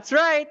 That's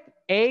right,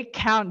 a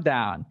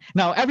countdown.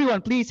 Now,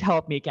 everyone, please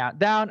help me count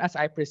down as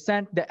I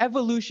present the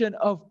evolution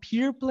of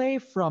peer play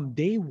from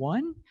day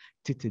 1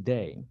 to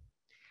today.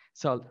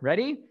 So,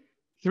 ready?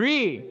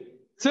 3,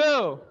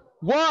 2,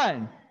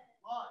 1.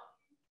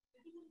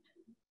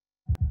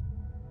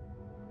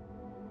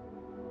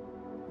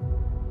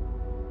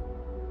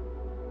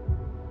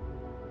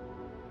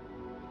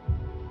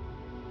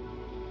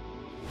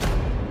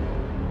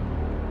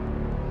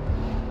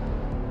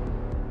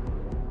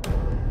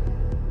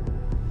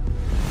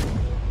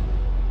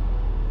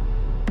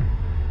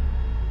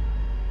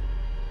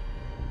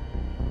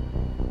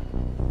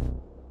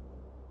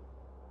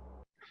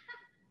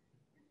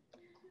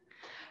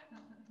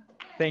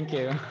 Thank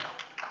you.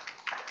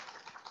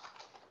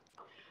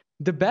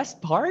 The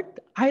best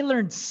part, I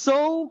learned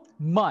so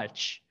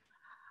much.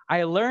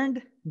 I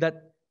learned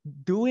that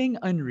doing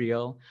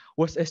Unreal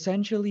was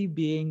essentially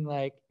being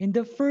like in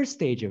the first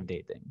stage of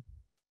dating.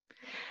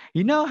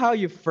 You know how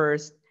you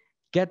first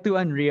get to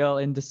Unreal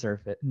in the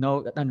surface,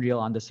 know Unreal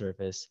on the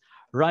surface,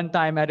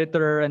 runtime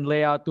editor and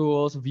layout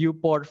tools,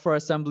 viewport for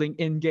assembling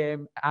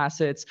in-game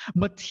assets,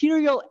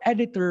 material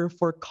editor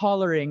for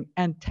coloring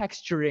and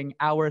texturing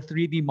our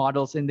 3D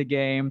models in the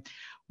game,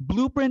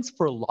 blueprints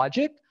for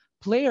logic,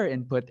 player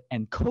input,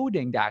 and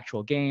coding the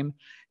actual game,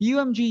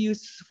 UMG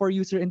used for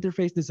user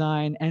interface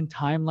design, and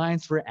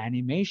timelines for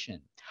animation.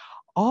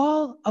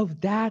 All of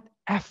that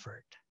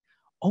effort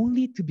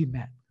only to be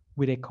met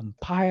with a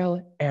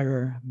compile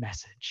error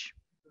message.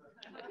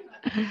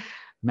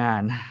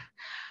 Man.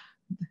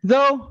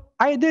 Though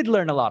I did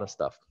learn a lot of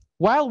stuff.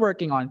 While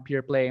working on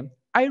peer play,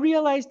 I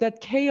realized that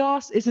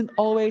chaos isn't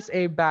always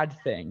a bad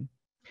thing.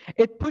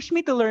 It pushed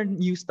me to learn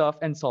new stuff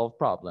and solve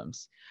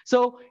problems.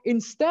 So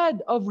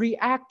instead of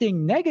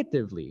reacting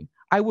negatively,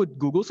 I would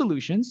Google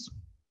solutions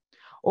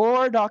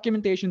or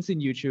documentations in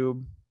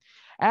YouTube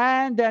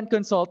and then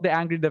consult the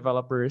angry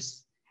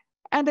developers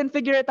and then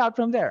figure it out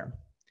from there.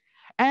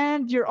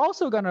 And you're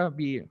also gonna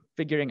be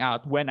figuring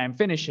out when I'm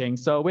finishing.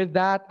 So with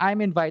that,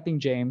 I'm inviting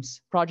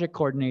James, project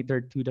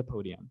coordinator, to the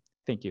podium.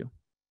 Thank you.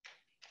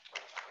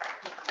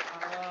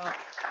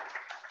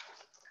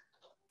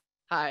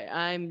 Hi,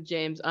 I'm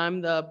James.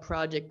 I'm the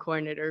project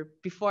coordinator.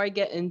 Before I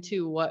get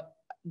into what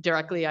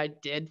directly I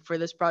did for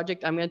this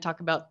project, I'm going to talk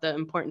about the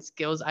important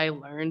skills I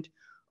learned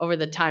over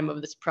the time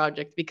of this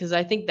project, because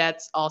I think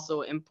that's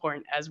also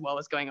important as well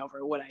as going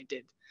over what I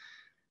did.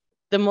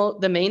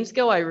 The main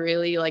skill I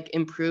really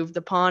improved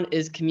upon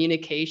is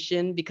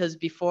communication, because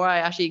before I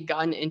actually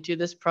gotten into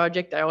this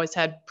project, I always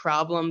had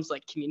problems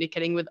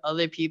communicating with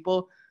other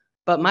people,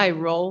 but my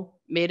role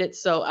made it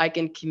so I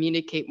can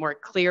communicate more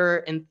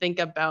clearer and think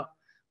about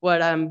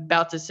what I'm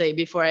about to say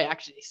before I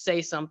actually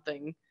say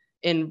something.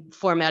 In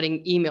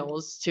formatting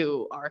emails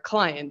to our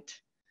client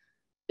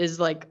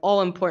is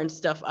all important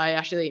stuff I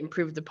actually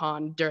improved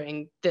upon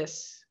during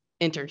this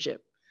internship.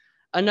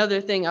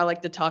 Another thing I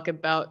like to talk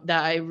about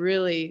that I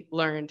really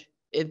learned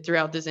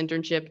throughout this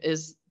internship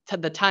is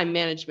the time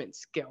management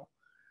skill,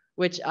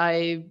 which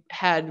I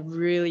had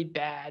really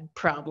bad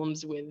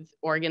problems with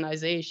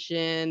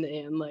organization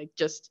and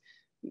just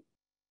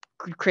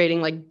creating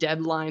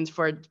deadlines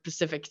for a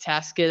specific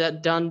task to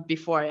get done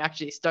before I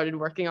actually started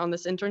working on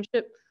this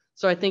internship.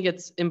 So I think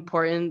it's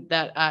important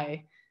that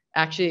I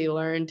actually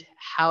learned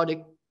how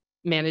to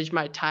manage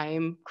my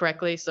time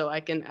correctly so I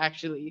can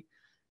actually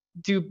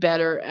do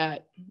better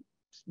at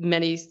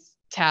many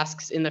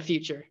tasks in the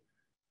future.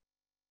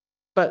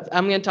 But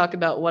I'm going to talk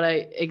about what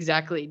I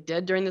exactly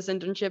did during this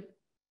internship.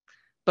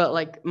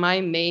 But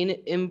my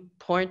main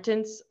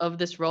importance of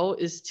this role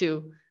is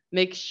to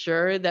make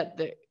sure that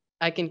the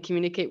I can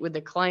communicate with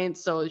the client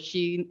so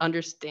she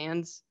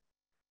understands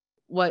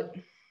what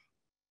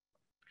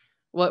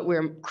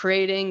we're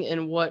creating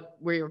and what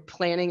we're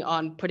planning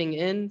on putting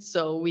in,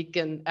 so we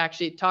can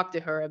actually talk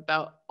to her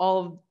about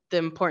all the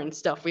important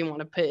stuff we want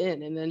to put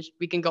in, and then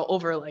we can go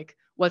over like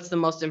what's the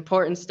most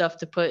important stuff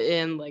to put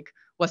in, like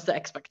what's the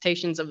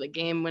expectations of the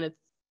game when it's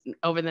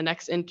over the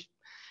next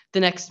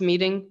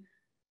meeting.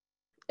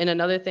 And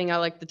another thing I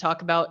like to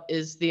talk about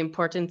is the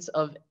importance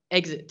of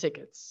exit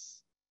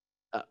tickets.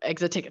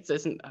 Exit tickets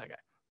isn't okay.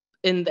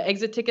 And the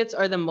exit tickets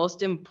are the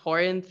most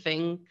important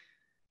thing,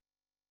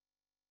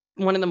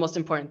 one of the most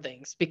important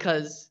things,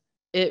 because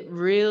it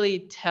really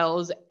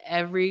tells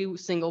every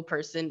single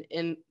person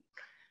in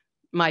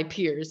my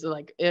peers,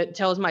 like it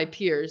tells my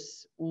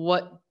peers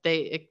what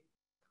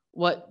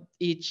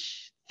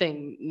each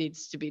thing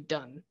needs to be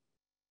done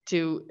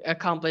to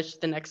accomplish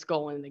the next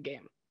goal in the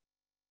game.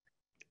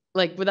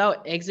 Like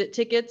without exit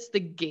tickets, the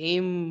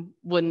game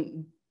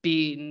wouldn't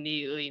be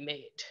neatly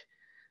made.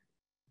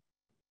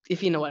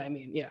 If you know what I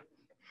mean, yeah.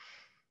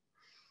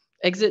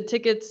 Exit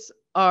tickets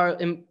are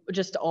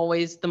just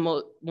always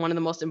one of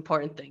the most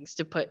important things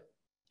to put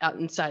out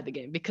inside the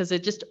game, because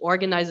it just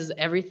organizes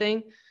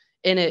everything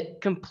and it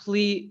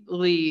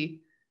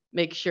completely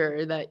makes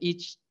sure that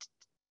each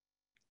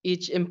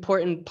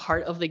important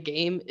part of the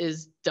game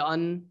is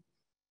done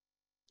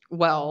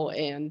well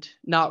and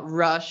not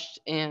rushed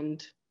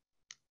and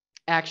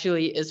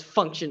actually is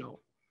functional.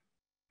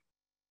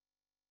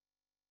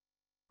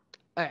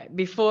 All right,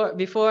 before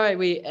this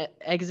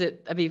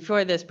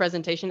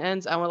presentation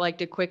ends, I would like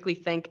to quickly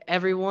thank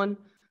everyone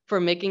for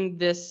making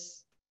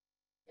this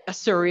a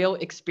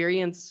surreal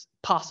experience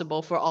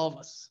possible for all of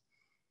us.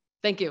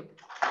 Thank you.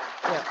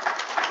 Yeah.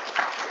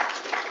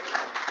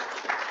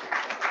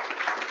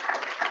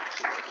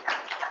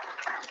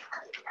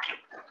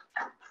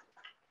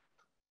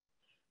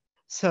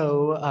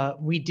 So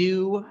we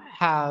do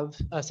have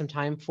some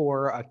time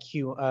for a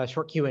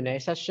short Q&A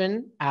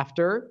session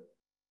after.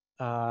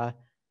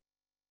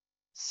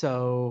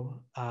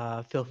 So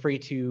feel free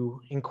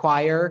to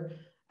inquire,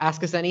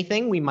 ask us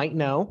anything we might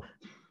know.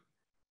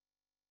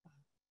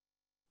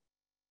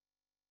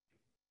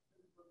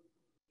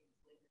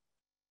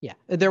 Yeah,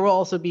 there will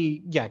also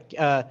be,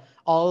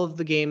 all of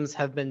the games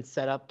have been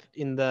set up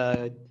in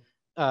the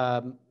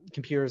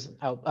computers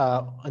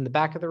out in the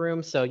back of the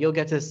room, so you'll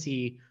get to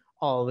see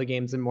all of the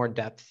games in more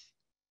depth.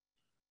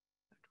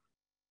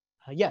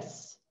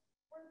 Yes.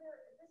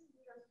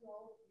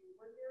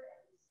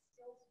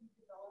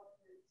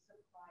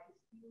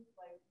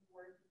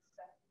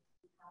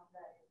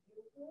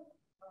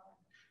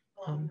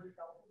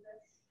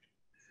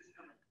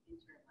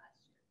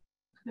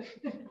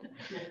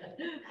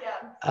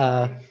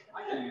 I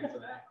can answer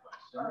that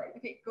question.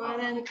 Okay, go ahead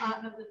and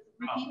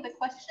repeat the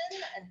question,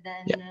 and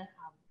then.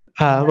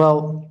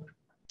 Well,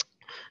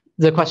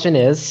 the question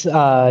is,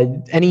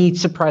 any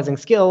surprising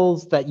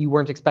skills that you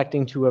weren't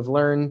expecting to have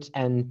learned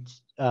and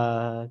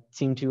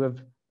seem to have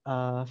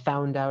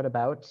found out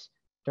about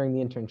during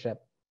the internship?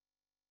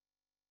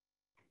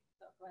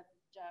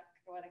 Jack,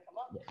 go ahead and come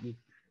up.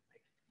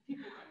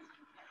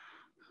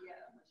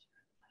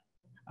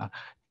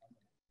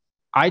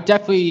 I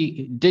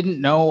definitely didn't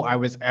know I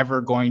was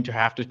ever going to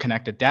have to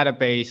connect a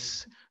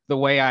database the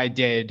way I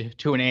did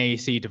to an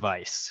AAC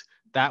device.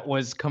 That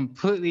was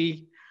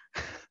completely,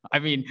 I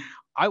mean,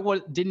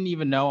 didn't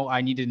even know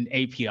I needed an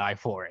API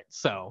for it.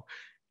 So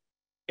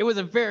it was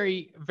a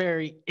very,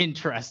 very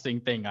interesting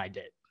thing I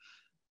did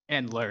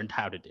and learned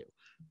how to do.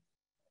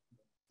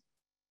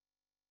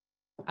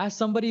 As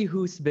somebody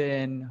who's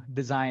been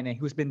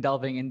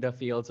delving in the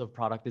fields of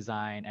product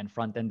design and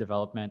front-end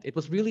development, it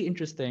was really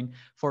interesting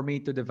for me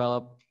to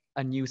develop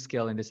a new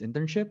skill in this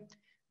internship.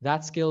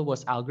 That skill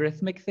was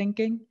algorithmic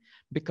thinking,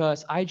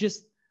 because I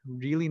just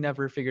really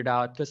never figured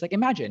out, because like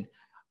imagine,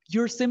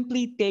 you're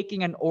simply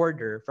taking an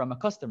order from a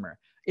customer.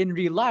 In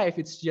real life,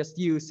 it's just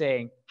you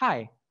saying,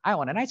 "Hi, I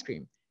want an ice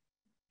cream."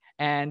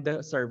 And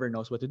the server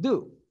knows what to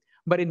do.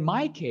 But in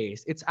my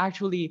case, it's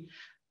actually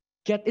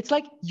it's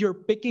like you're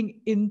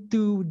picking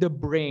into the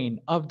brain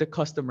of the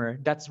customer.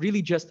 That's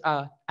really just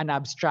an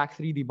abstract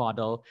 3D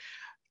model,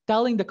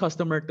 telling the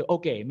customer to,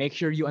 okay, make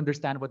sure you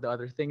understand what the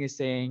other thing is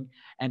saying,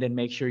 and then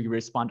make sure you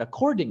respond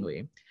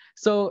accordingly.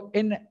 So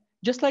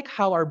just like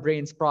how our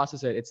brains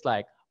process it, it's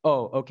like,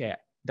 oh, okay,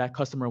 that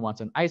customer wants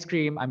an ice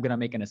cream. I'm going to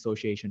make an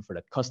association for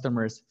that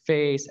customer's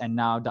face. And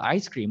now the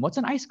ice cream, what's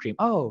an ice cream?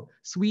 Oh,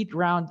 sweet,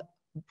 round,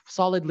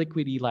 solid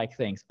liquidy like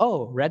things.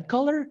 Oh, red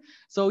color.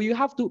 So you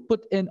have to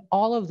put in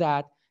all of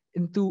that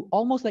into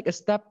almost like a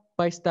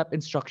step-by-step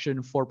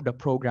instruction for the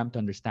program to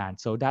understand.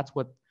 So that's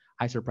what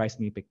I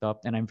surprisingly picked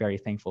up, and I'm very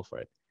thankful for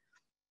it.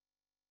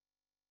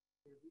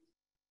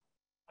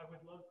 I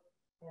would love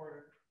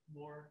for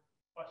more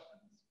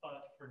questions,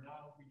 but for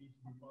now we need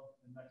to move on to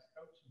the next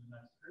coach and the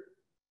next group.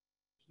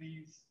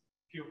 Please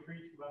feel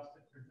free to ask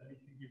if there's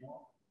anything you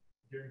want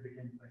during the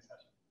gameplay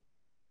session.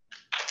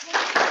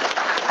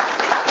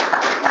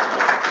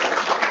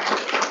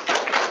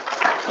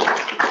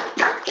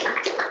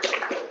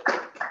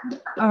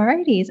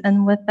 Alrighties,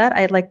 and with that,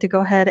 I'd like to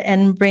go ahead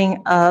and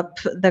bring up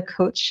the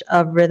coach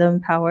of Rhythm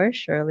Power,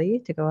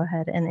 Shirley, to go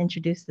ahead and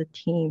introduce the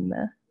team.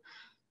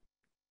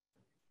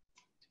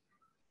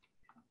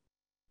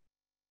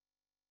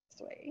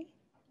 This way.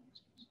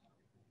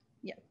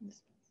 Yeah.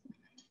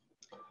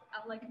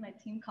 I like my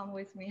team come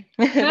with me.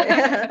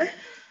 Okay.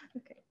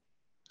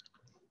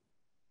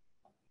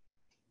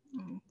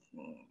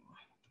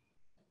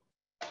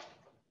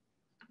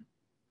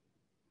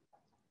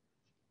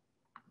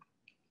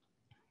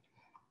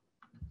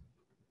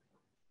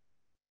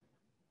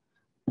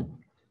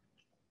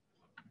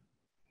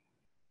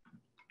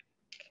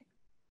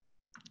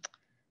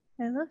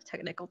 I love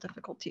technical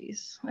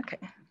difficulties. Okay,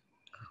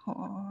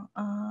 cool.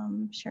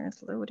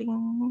 Sharon's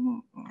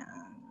loading.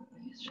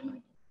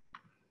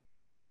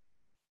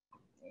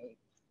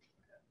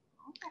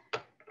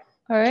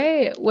 All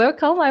right,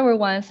 welcome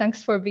everyone.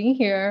 Thanks for being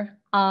here.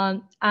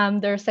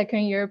 I'm their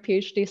second year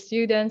PhD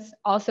students,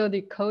 also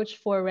the coach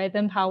for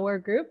Rhythm Power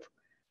Group.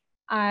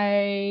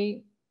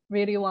 I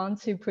really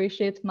want to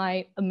appreciate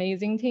my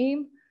amazing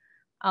team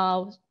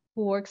who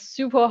works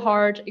super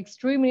hard,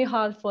 extremely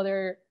hard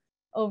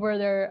over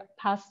their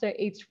past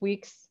 8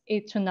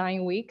 to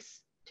 9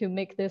 weeks to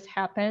make this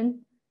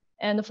happen.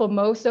 And for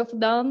most of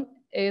them,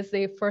 it's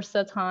the first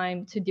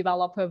time to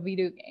develop a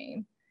video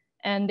game.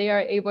 And they are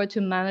able to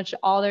manage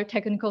all their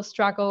technical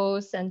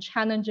struggles and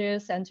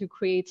challenges and to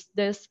create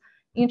this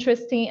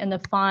interesting and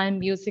fun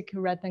music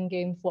rhythm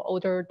game for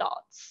older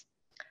adults.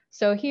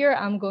 So here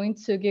I'm going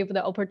to give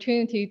the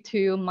opportunity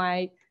to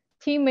my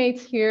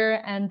teammates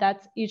here, and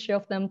that's each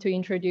of them to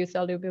introduce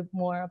a little bit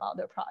more about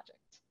their project.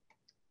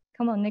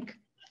 Come on, Nick.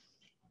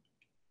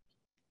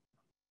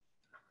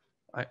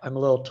 I'm a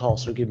little tall,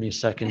 so give me a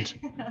second.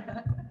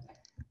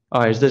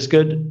 All right, is this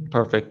good?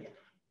 Perfect.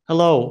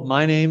 Hello,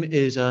 my name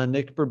is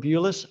Nick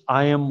Berbulis.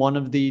 I am one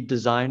of the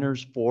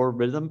designers for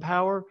Rhythm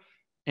Power,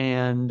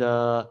 and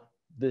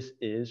this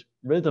is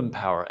Rhythm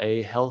Power,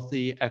 a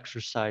healthy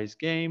exercise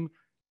game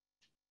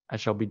as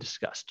shall be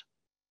discussed.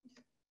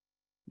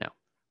 Now,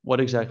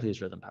 what exactly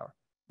is Rhythm Power?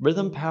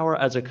 Rhythm Power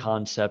as a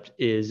concept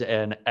is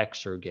an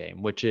XR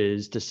game, which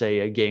is to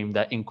say a game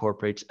that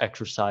incorporates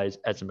exercise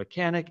as a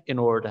mechanic in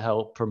order to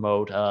help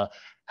promote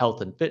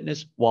health and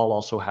fitness while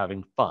also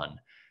having fun.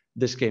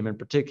 This game in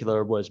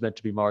particular was meant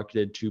to be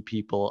marketed to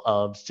people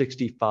of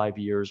 65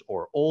 years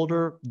or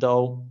older,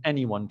 though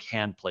anyone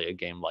can play a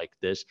game like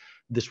this.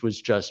 This was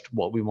just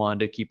what we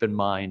wanted to keep in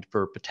mind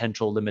for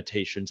potential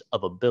limitations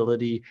of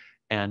ability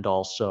and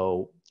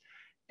also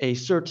a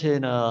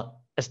certain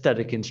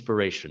aesthetic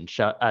inspiration,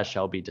 as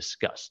shall be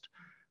discussed.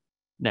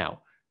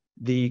 Now,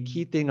 the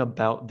key thing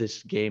about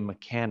this game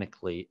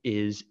mechanically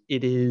is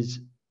it is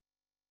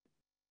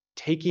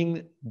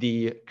taking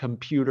the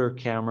computer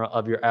camera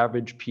of your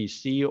average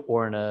PC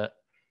or in a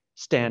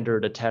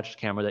standard attached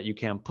camera that you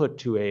can put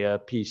to a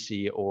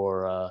PC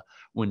or a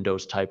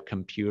Windows type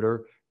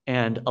computer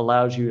and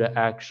allows you to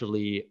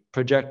actually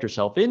project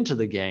yourself into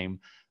the game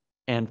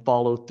and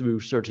follow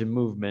through certain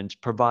movements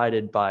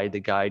provided by the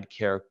guide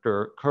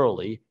character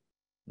Curly.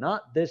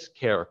 Not this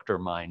character,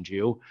 mind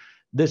you.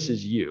 This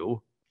is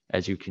you.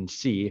 As you can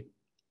see,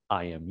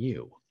 I am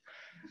you.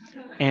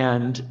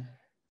 And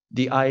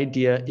the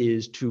idea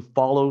is to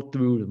follow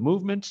through the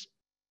movements,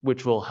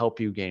 which will help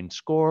you gain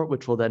score,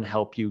 which will then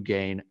help you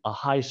gain a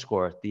high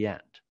score at the end.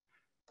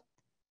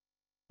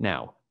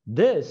 Now,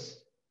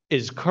 this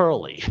is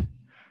Curly.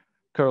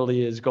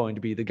 Curly is going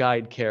to be the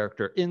guide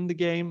character in the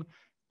game.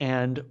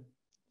 And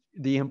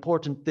the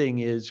important thing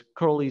is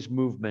Curly's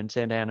movements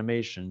and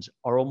animations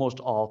are almost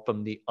all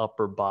from the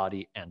upper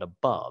body and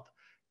above.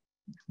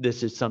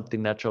 This is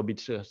something that shall be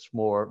discussed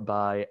more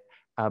by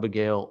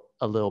Abigail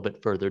a little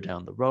bit further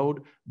down the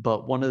road.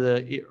 But one of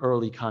the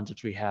early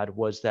concepts we had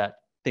was that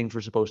things were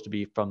supposed to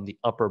be from the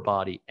upper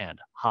body and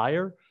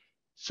higher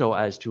so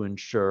as to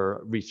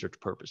ensure research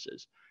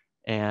purposes.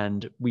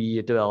 And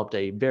we developed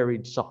a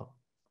varied song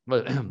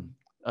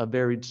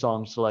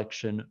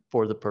selection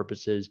for the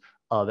purposes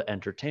of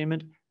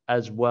entertainment,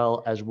 as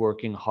well as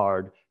working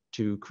hard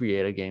to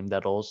create a game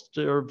that'll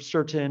serve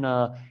certain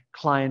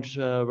client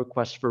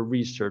requests for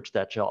research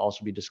that shall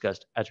also be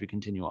discussed as we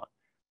continue on.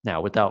 Now,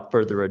 without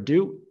further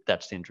ado,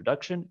 that's the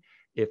introduction.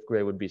 If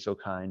Gray would be so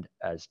kind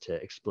as to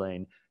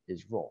explain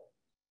his role.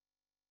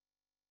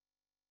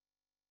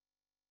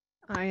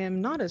 I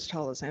am not as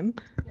tall as him.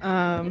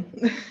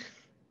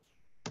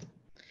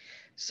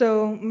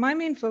 So my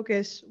main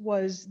focus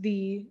was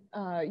the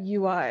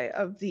UI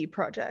of the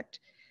project.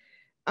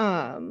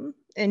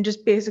 And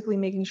just basically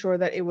making sure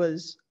that it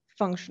was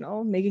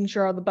functional, making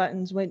sure all the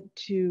buttons went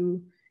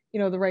to,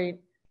 the right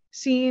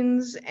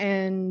scenes,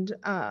 and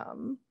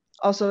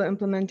also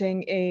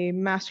implementing a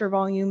master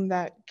volume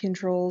that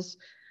controls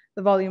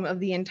the volume of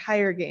the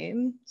entire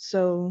game.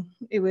 So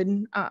it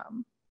would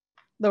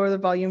lower the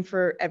volume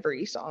for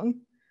every song.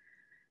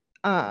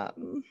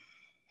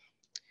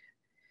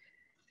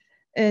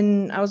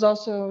 And I was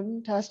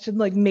also tasked to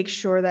make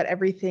sure that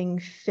everything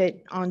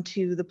fit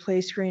onto the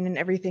play screen and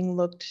everything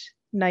looked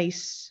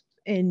nice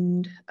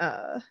and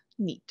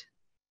neat.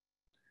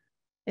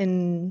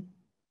 And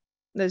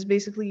that's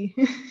basically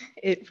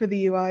it for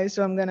the UI.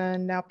 So I'm gonna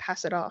now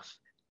pass it off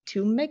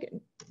to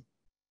Megan.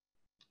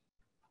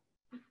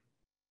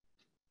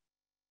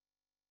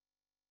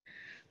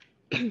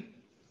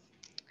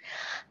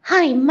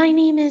 Hi, my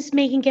name is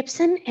Megan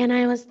Gibson, and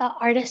I was the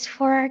artist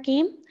for our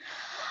game.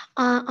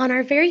 On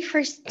our very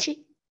first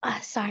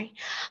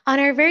on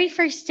our very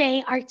first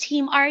day, our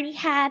team already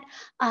had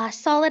a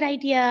solid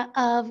idea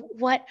of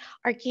what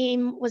our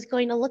game was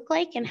going to look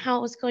like and how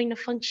it was going to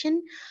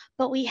function,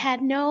 but we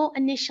had no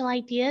initial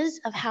ideas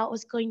of how it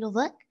was going to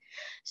look.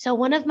 So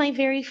one of my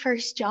very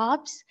first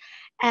jobs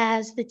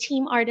as the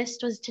team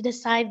artist was to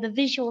decide the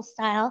visual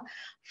style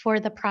for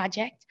the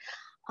project.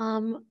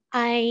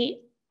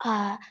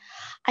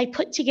 I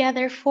put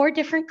together 4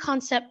 different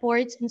concept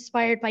boards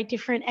inspired by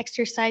different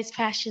exercise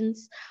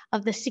fashions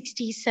of the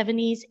 60s,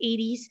 70s,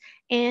 80s,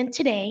 and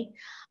today.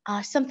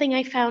 Something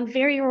I found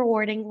very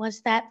rewarding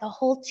was that the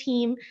whole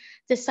team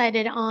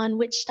decided on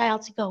which style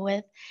to go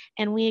with,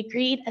 and we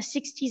agreed a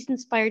 60s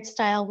inspired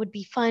style would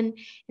be fun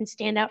and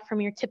stand out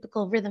from your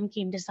typical rhythm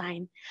game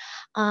design.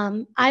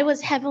 I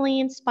was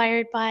heavily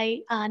inspired by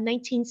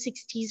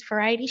 1960s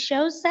variety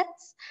show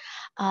sets,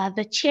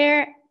 the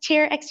chair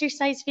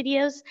exercise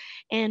videos,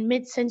 and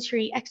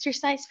mid-century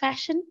exercise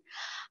fashion.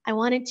 I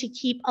wanted to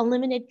keep a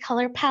limited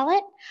color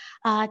palette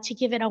to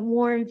give it a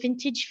warm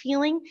vintage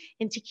feeling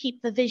and to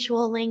keep the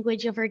visual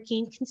language of our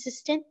game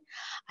consistent.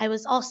 I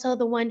was also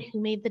the one who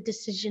made the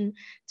decision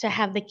to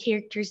have the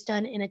characters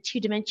done in a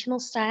 2-dimensional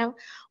style,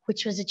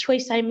 which was a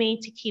choice I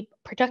made to keep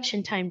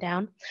production time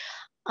down.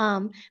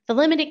 The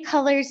limited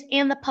colors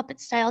and the puppet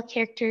style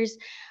characters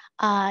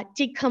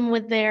did come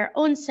with their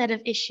own set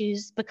of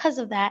issues because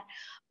of that,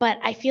 but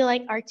I feel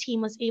like our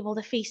team was able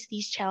to face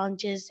these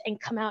challenges and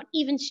come out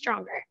even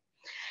stronger.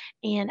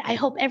 And I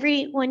hope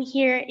everyone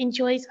here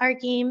enjoys our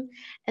game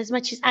as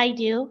much as I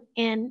do.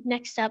 And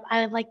next up,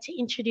 I would like to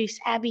introduce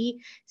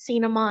Abby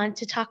St. Amand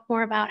to talk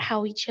more about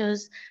how we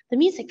chose the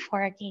music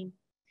for our game.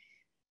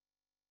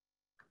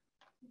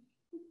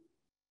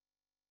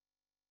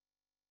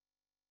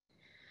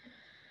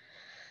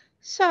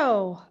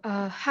 So,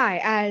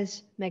 hi,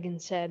 as Megan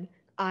said,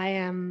 I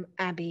am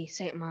Abby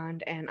St.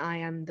 Amand, and I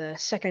am the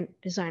second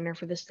designer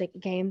for this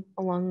game,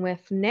 along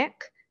with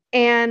Nick.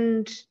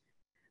 And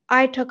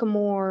I took a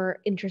more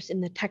interest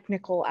in the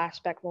technical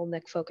aspect while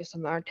Nick focused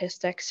on the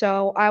artistic.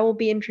 So I will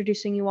be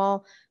introducing you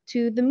all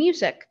to the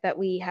music that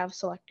we have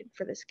selected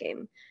for this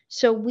game.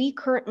 So we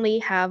currently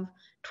have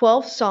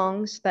 12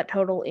 songs that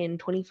total in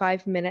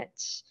 25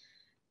 minutes,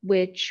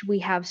 which we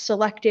have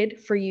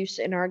selected for use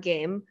in our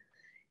game.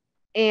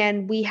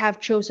 And we have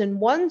chosen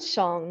one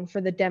song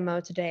for the demo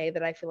today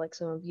that I feel like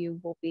some of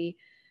you will be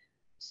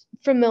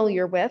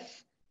familiar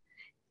with.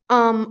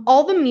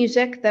 All the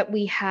music that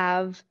we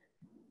have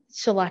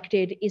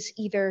selected is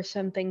either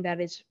something that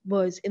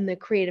was in the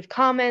Creative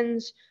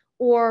Commons,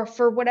 or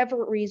for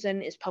whatever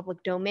reason is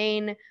public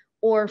domain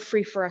or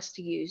free for us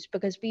to use,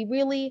 because we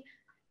really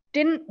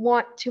didn't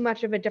want too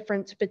much of a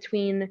difference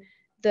between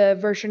the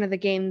version of the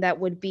game that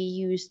would be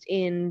used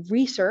in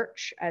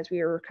research, as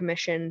we were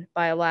commissioned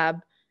by a lab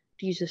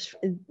to use this,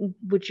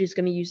 which is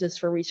going to use this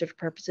for research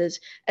purposes,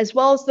 as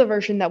well as the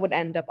version that would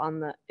end up on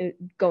the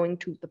going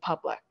to the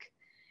public.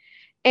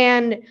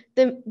 And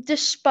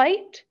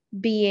despite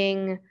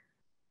being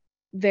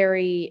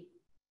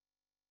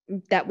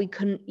that we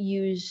couldn't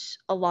use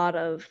a lot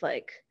of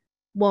like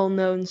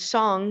well-known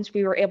songs,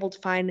 we were able to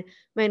find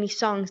many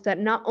songs that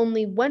not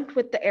only went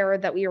with the era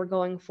that we were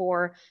going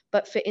for,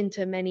 but fit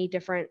into many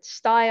different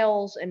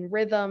styles and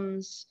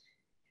rhythms.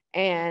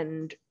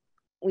 And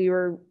we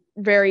were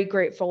very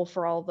grateful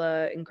for all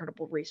the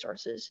incredible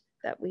resources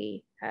that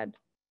we had.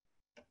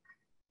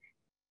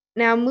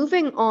 Now,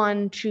 moving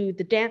on to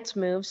the dance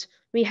moves,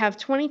 we have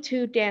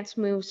 22 dance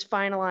moves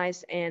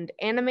finalized and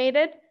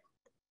animated.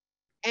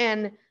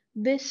 And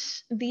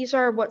these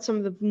are what some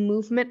of the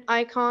movement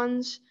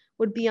icons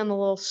would be on the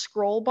little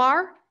scroll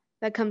bar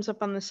that comes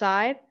up on the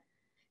side.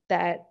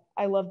 That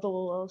I love the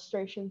little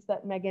illustrations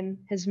that Megan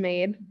has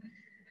made.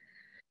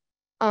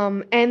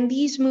 And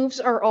these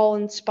moves are all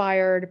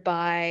inspired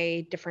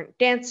by different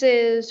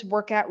dances,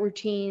 workout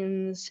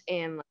routines,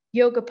 and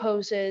yoga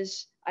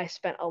poses. I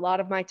spent a lot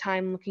of my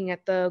time looking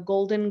at the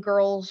Golden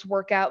Girls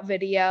workout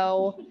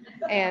video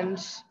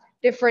and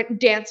different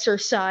dancer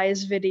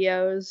size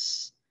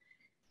videos,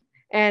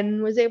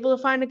 and was able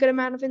to find a good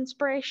amount of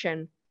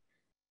inspiration.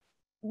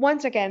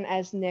 Once again,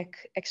 as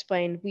Nick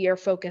explained, we are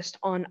focused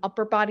on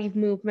upper body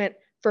movement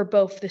for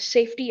both the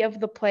safety of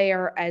the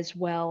player as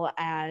well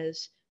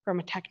as from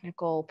a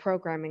technical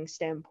programming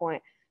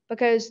standpoint,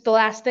 because the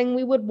last thing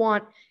we would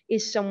want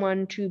is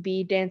someone to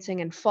be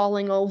dancing and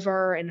falling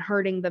over and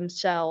hurting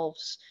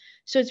themselves.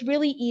 So it's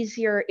really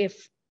easier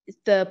if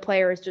the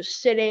player is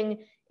just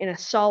sitting in a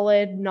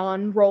solid,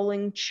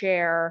 non-rolling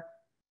chair.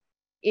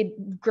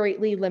 It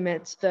greatly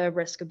limits the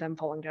risk of them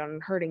falling down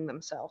and hurting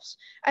themselves,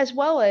 as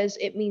well as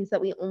it means that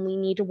we only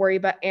need to worry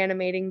about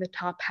animating the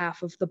top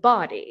half of the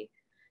body.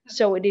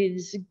 So it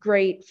is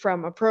great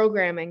from a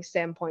programming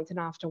standpoint to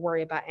not have to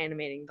worry about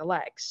animating the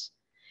legs.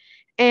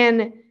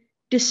 And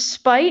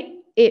despite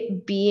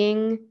it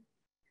being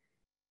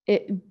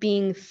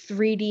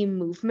 3D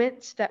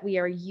movements that we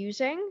are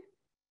using,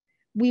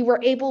 we were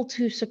able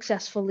to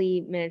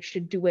successfully manage to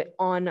do it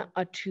on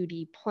a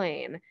 2D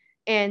plane.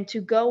 And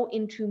to go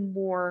into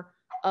more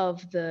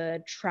of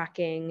the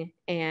tracking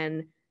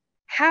and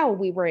how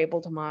we were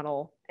able to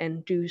model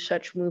and do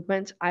such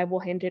movements, I will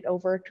hand it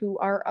over to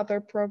our other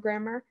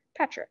programmer,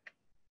 Patrick.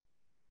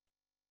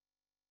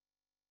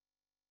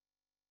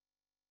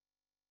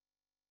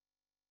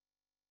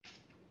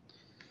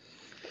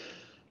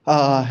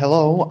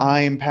 Hello,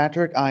 I'm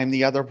Patrick. I'm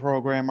the other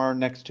programmer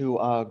next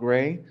to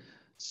Gray.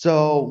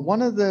 So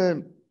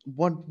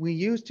what we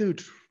used to,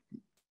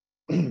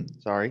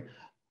 sorry,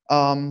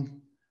 the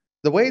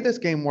way this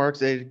game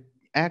works, it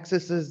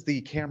accesses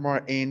the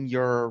camera in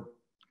your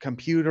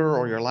computer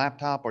or your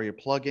laptop or your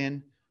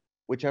plug-in,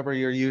 whichever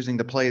you're using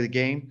to play the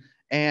game.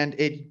 And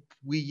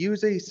we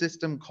use a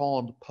system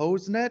called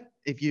PoseNet.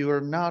 If you are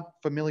not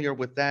familiar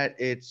with that,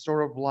 it's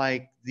sort of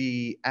like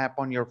the app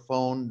on your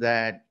phone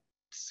that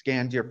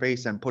scans your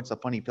face and puts a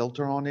funny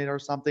filter on it or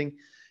something.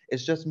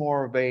 It's just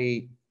more of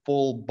a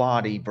full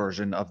body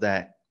version of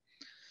that.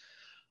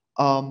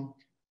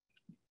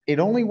 It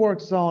only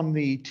works on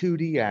the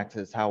 2D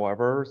axis,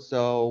 however,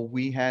 so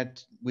we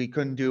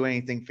couldn't do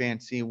anything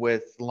fancy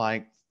with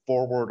like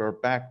forward or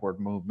backward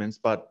movements,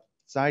 but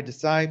side to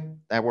side,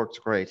 that works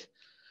great.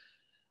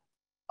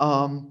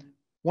 One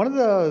of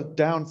the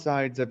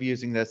downsides of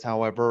using this,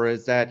 however,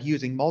 is that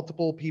using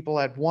multiple people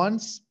at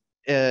once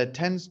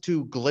tends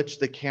to glitch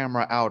the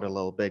camera out a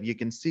little bit. You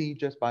can see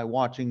just by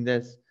watching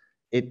this,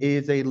 it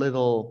is a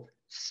little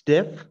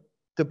stiff,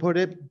 to put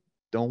it.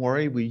 Don't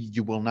worry,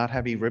 you will not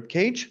have a rib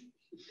cage.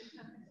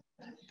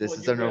 This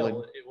is an early.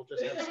 It will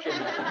just have skin.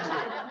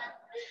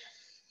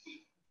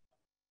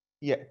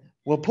 Yeah,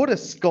 we'll put a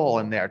skull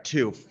in there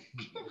too.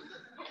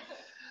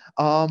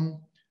 And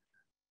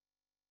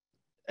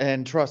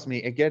trust me,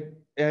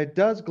 it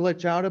does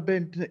glitch out a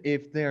bit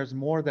if there's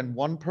more than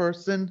one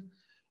person,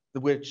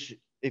 which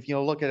if you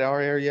look at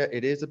our area,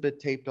 it is a bit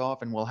taped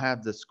off and we'll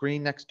have the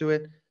screen next to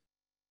it.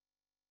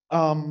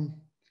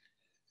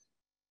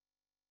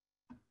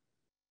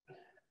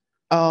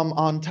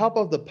 On top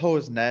of the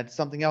PoseNet,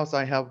 something else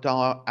I helped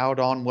out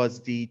on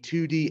was the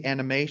 2D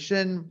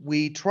animation.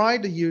 We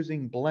tried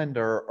using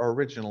Blender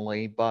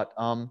originally, but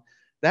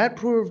that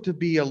proved to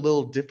be a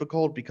little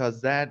difficult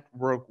because that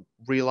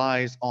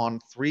relies on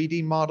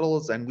 3D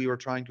models, and we were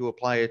trying to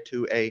apply it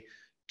to a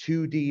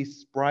 2D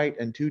sprite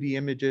and 2D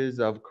images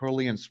of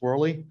Curly and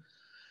Swirly.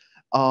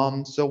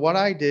 So what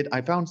I did, I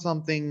found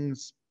something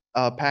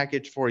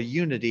package for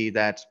Unity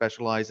that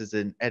specializes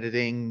in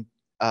editing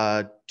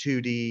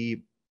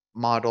 2D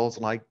models,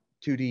 like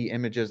 2D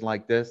images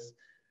like this.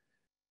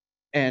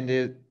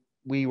 And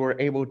we were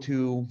able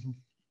to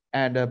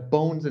add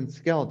bones and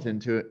skeleton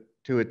to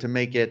it to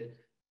make it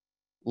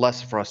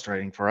less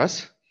frustrating for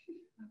us.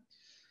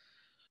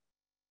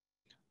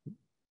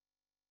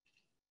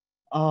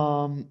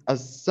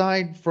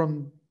 Aside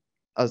from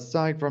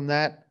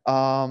that,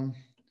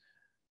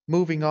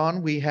 moving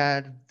on, we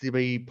had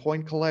the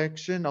point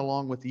collection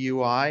along with the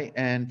UI,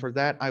 and for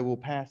that, I will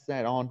pass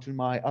that on to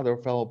my other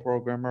fellow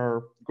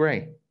programmer,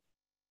 Gray.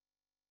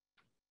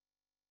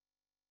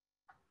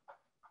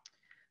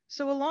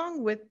 So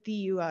along with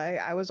the UI,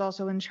 I was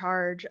also in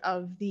charge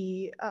of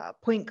the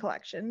point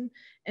collection.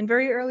 And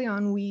very early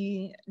on,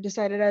 we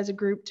decided as a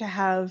group to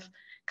have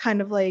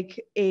kind of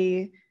like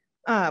a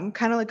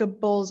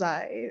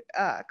bullseye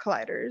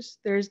colliders.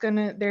 There's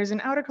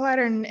an outer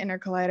collider and an inner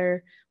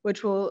collider,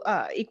 which will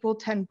equal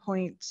 10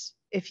 points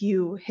if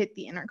you hit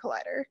the inner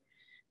collider.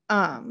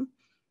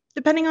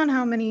 Depending on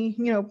how many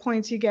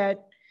points you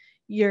get,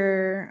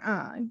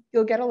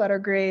 you'll get a letter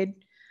grade.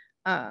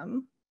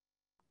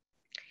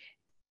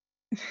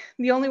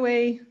 The only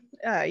way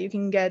you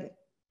can get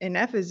an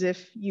F is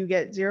if you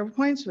get 0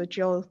 points, which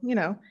you'll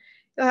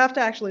have to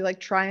actually like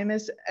try and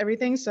miss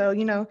everything. So,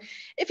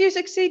 if you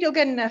succeed, you'll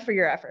get an F for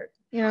your effort,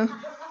 And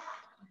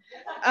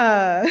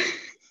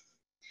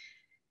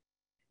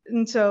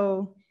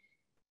so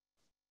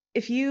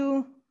if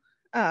you,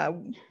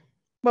 what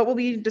will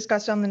be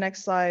discussed on the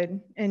next slide,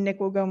 and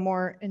Nick will go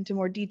into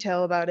more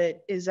detail about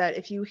it, is that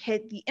if you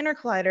hit the inner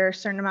collider a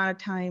certain amount of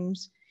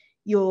times,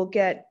 you'll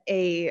get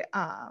a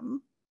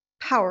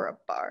power-up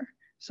bar.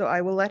 So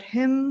I will let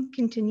him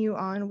continue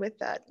on with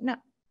that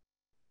now.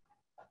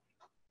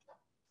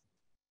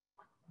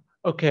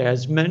 Okay,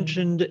 as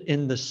mentioned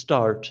in the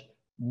start,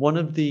 one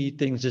of the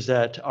things is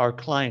that our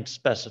client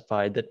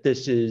specified that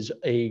this is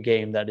a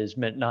game that is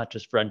meant not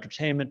just for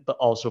entertainment, but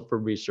also for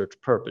research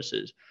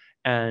purposes.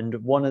 And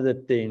one of the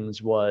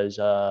things was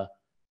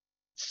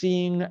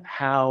seeing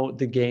how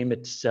the game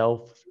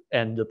itself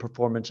and the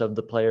performance of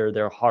the player,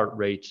 their heart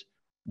rates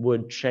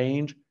would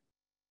change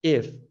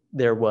if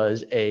there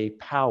was a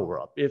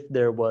power-up, if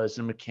there was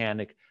a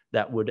mechanic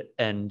that would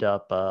end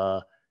up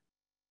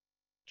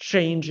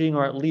changing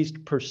or at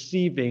least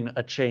perceiving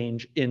a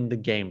change in the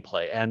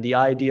gameplay. And the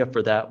idea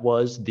for that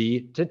was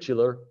the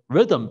titular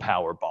rhythm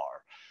power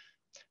bar.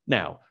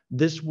 Now,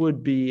 this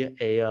would be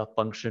a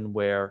function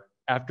where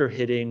after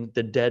hitting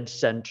the dead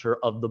center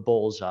of the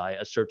bullseye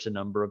a certain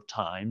number of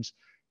times,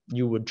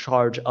 you would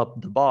charge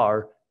up the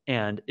bar,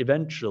 and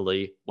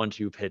eventually, once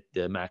you've hit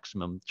the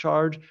maximum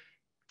charge,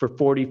 for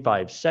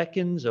 45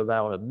 seconds,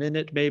 about a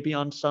minute maybe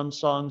on some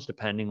songs,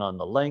 depending on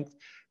the length,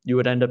 you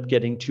would end up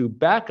getting 2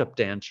 backup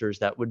dancers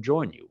that would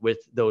join you, with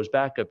those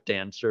backup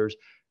dancers,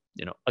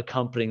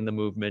 accompanying the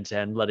movements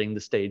and letting the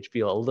stage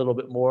feel a little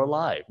bit more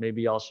alive,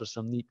 maybe also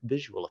some neat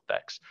visual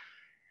effects.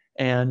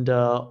 And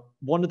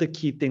one of the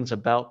key things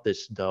about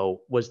this,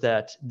 though, was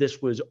that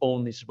this was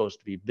only supposed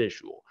to be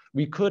visual.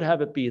 We could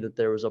have it be that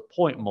there was a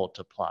point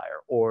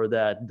multiplier or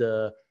that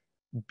the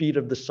beat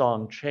of the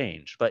song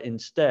changed, but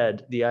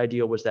instead the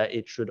idea was that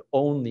it should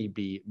only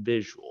be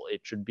visual.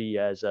 It should be,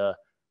 as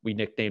we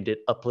nicknamed it,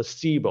 a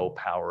placebo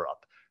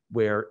power-up,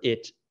 where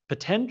it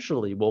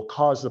potentially will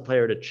cause the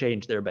player to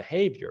change their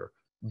behavior,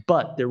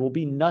 but there will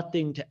be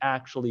nothing to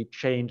actually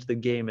change the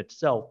game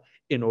itself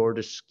in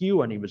order to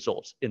skew any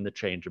results in the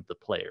change of the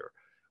player,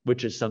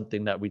 which is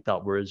something that we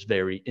thought was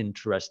very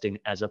interesting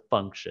as a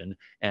function,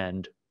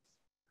 and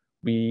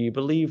we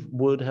believe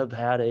would have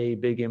had a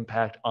big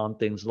impact on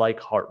things like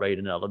heart rate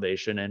and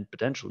elevation and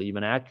potentially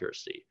even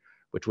accuracy,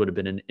 which would have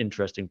been an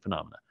interesting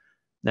phenomenon.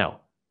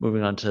 Now,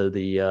 moving on to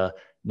the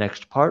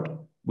next part,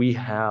 we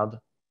have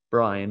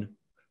Brian,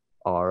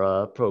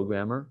 our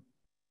programmer.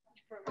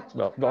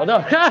 Well,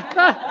 no.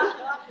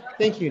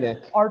 Thank you,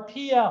 Nick. Our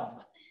PM.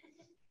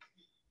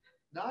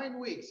 9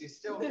 weeks, you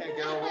still can't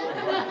get over.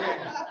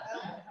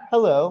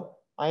 Hello,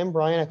 I am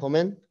Brian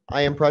Eckelman.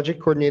 I am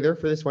project coordinator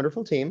for this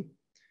wonderful team.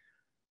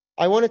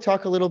 I want to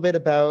talk a little bit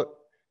about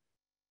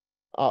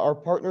our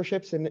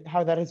partnerships and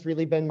how that has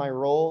really been my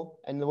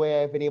role and the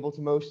way I've been able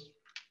to most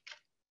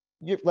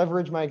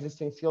leverage my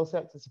existing skill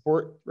set to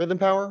support Rhythm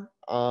Power.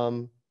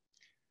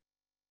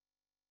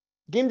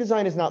 Game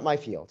design is not my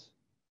field.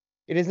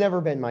 It has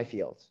never been my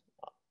field.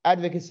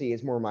 Advocacy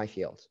is more my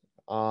field.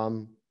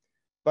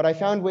 But I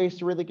found ways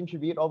to really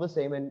contribute all the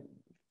same. And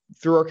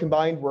through our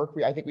combined work,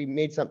 I think we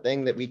made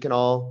something that we can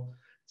all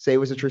say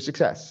was a true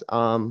success.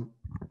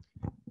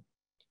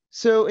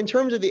 So in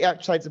terms of the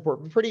outside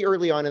support, pretty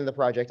early on in the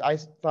project, I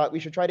thought we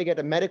should try to get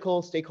a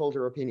medical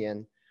stakeholder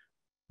opinion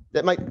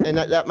that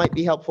might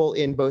be helpful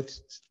in both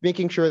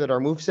making sure that our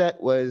moveset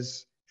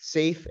was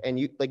safe and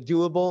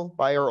doable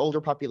by our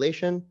older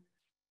population,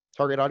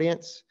 target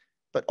audience,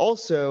 but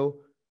also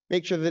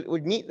make sure that it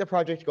would meet the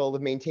project goal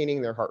of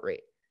maintaining their heart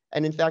rate.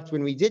 And in fact,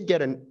 when we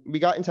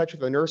got in touch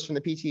with a nurse from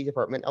the PT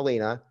department,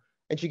 Elena,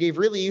 and she gave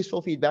really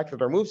useful feedback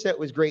that our moveset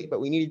was great, but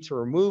we needed to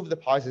remove the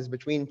pauses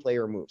between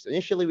player moves.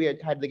 Initially, we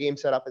had the game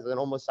set up as an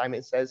almost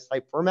Simon Says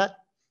type format,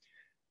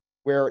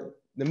 where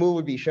the move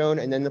would be shown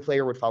and then the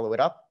player would follow it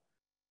up.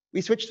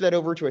 We switched that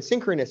over to a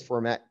synchronous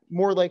format,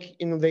 more like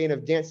in the vein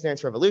of Dance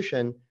Dance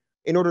Revolution,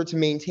 in order to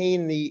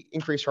maintain the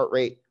increased heart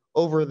rate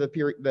over the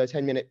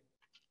 10-minute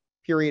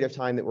period of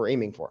time that we're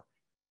aiming for.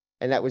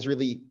 And that was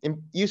really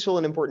useful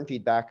and important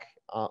feedback.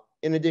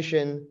 In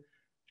addition,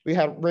 we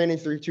ran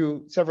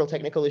through several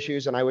technical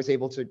issues, and I was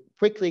able to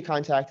quickly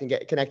contact and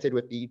get connected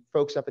with the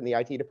folks up in the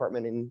IT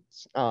department in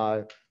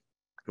the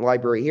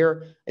library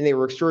here, and they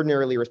were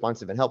extraordinarily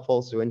responsive and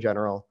helpful. So in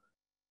general,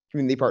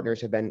 community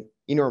partners have been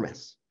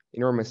enormous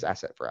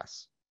asset for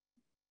us.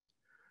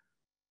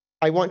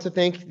 I want to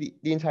thank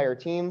the entire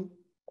team.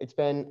 It's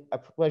been a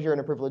pleasure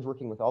and a privilege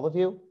working with all of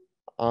you.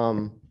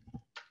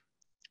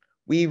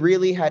 We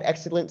really had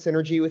excellent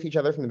synergy with each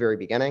other from the very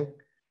beginning,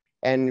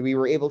 and we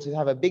were able to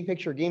have a big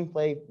picture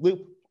gameplay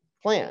loop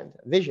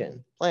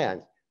vision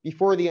planned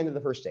before the end of the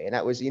first day, and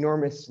that was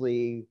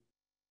enormously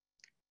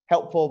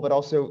helpful, but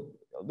also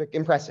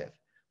impressive.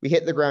 We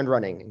hit the ground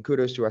running, and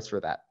kudos to us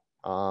for that.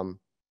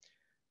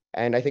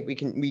 And I think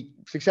we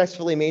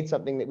successfully made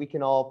something that we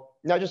can all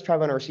not just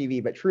have on our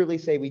CV, but truly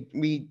say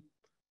we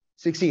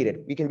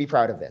succeeded. We can be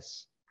proud of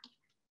this.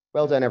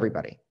 Well done,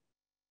 everybody.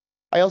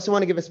 I also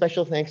want to give a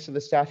special thanks to the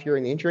staff here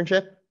in the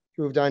internship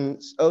who have done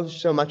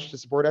so much to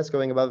support us,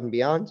 going above and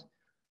beyond.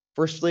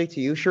 Firstly, to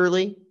you,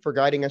 Shirley, for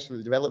guiding us through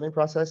the development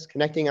process,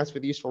 connecting us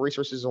with useful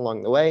resources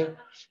along the way,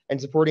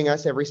 and supporting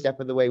us every step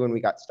of the way when we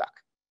got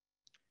stuck.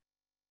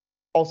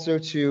 Also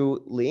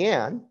to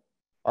Leanne,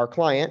 our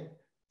client,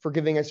 for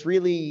giving us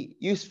really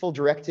useful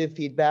directive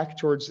feedback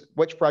towards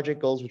which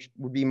project goals which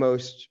would be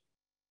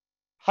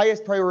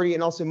highest priority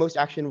and also most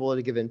actionable at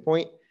a given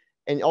point,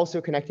 and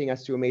also connecting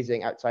us to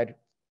amazing outside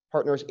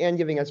partners and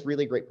giving us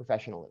really great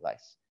professional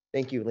advice.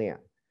 Thank you, Leanne.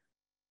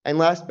 And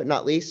last but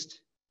not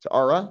least, to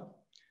Ara,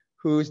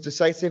 whose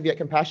decisive yet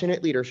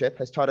compassionate leadership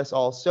has taught us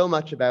all so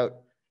much about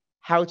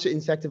how to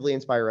effectively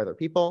inspire other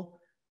people.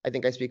 I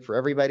think I speak for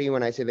everybody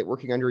when I say that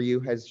working under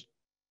you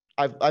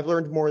I've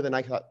learned more than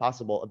I thought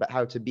possible about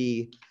how to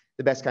be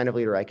the best kind of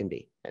leader I can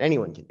be, and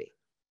anyone can be.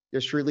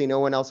 There's truly no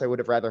one else I would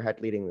have rather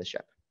had leading the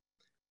ship.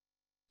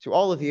 To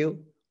all of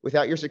you,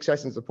 without your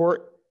success and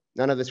support,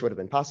 none of this would have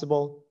been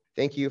possible.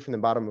 Thank you from the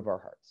bottom of our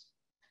hearts.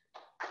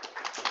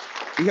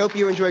 We hope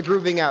you enjoy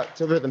grooving out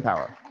to Rhythm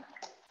Power.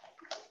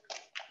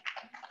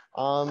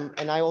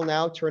 And I will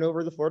now turn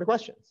over the floor to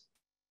questions.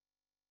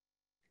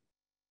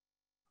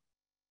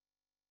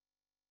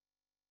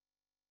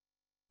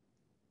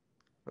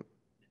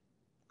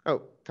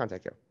 Oh,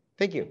 contact you.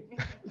 Thank you.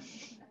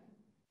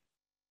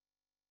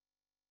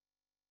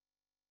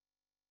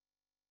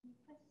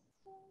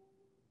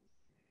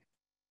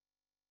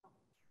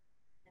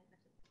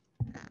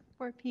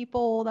 For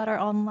people that are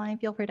online,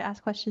 feel free to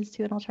ask questions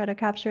too, and I'll try to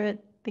capture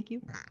it. Thank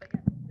you.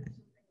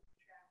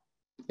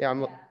 Yeah,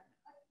 I'm.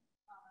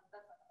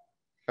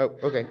 Oh,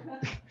 okay.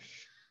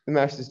 The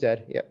mouse is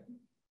dead. Yep.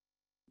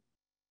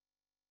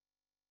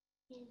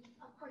 And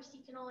of course,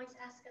 you can always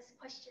ask us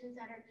questions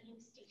at our game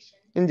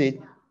station.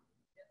 Indeed.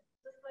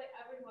 Just like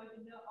everyone,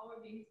 you know, our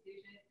game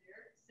station is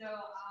here. So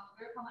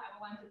welcome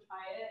everyone to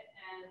try it,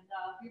 and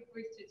feel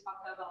free to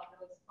talk about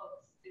those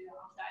folks to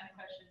answer any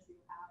questions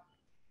you have.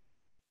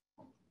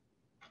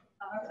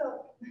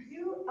 So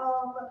you,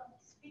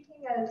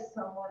 speaking as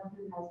someone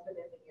who has been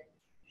in the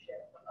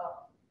internship,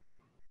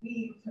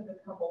 we took a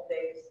couple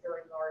days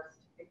during ours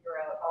to figure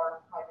out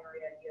our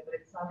primary idea, but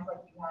it sounds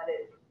like you had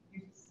it,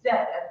 you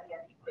said at the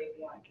end of day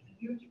one. Do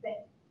you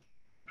think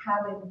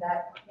having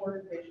that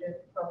core vision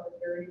from the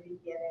very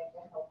beginning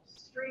helped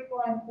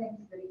streamline things,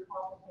 did it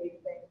complicate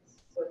things?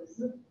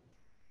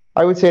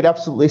 I would say it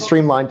absolutely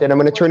streamlined, and I'm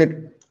going to turn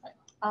it.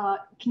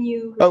 Can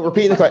you? Oh,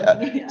 repeat the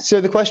question.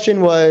 So the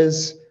question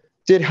was,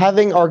 did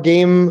having our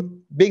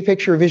game big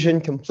picture vision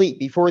complete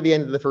before the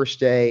end of the first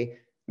day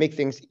make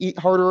things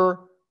harder,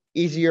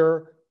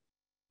 easier,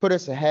 put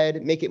us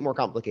ahead, make it more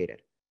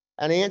complicated?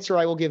 And the answer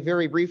I will give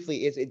very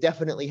briefly is it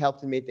definitely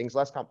helped and made things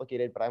less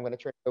complicated, but I'm going to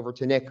turn it over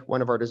to Nick,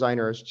 one of our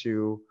designers,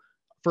 to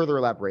further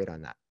elaborate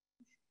on that.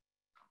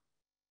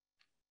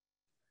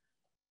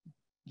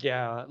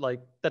 Yeah,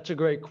 like that's a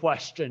great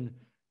question.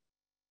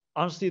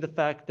 Honestly, the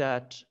fact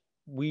that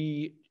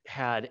we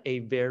had a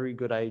very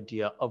good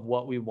idea of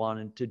what we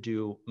wanted to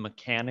do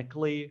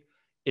mechanically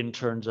in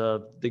terms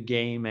of the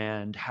game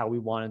and how we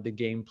wanted the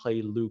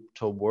gameplay loop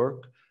to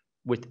work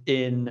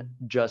within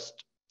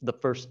just the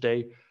first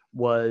day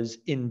was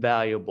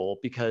invaluable,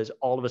 because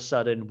all of a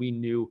sudden we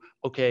knew,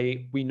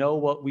 okay, we know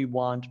what we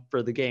want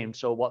for the game.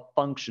 So what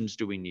functions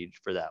do we need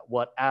for that?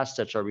 What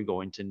assets are we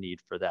going to need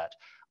for that?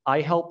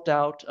 I helped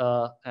out,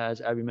 as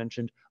Abby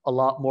mentioned, a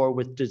lot more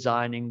with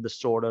designing the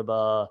sort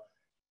of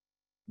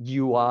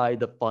UI,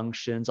 the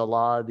functions, a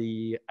lot of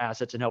the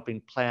assets, and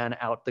helping plan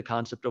out the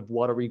concept of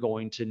what are we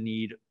going to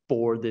need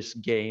for this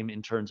game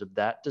in terms of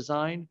that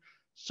design.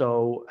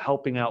 So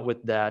helping out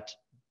with that,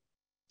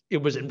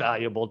 it was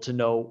invaluable to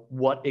know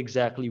what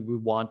exactly we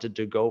wanted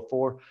to go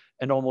for,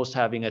 and almost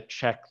having a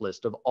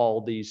checklist of all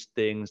these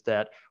things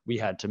that we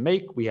had to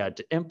make, we had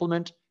to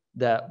implement,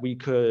 that we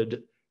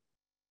could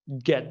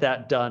get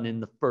that done in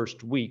the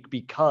first week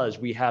because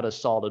we had a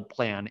solid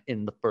plan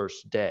in the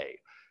first day.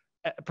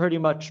 Pretty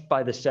much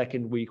by the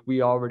second week,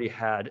 we already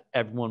had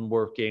everyone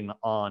working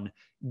on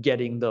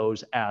getting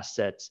those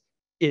assets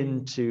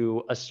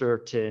into a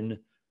certain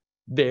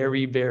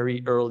very,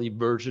 very early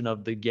version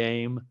of the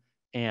game.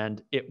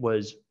 And it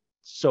was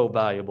so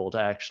valuable to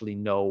actually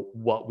know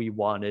what we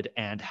wanted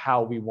and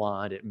how we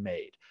wanted it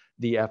made.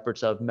 The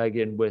efforts of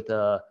Megan with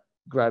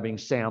grabbing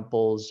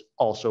samples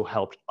also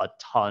helped a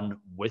ton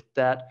with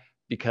that,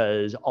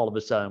 because all of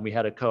a sudden we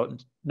had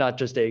not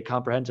just a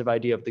comprehensive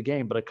idea of the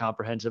game, but a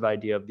comprehensive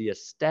idea of the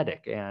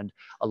aesthetic and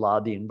a lot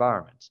of the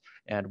environments.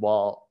 And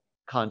while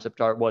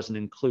concept art wasn't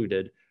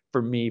included,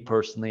 for me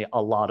personally,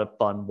 a lot of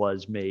fun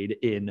was made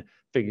in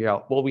figuring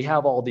out, well, we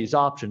have all these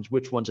options.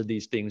 Which ones of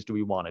these things do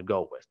we want to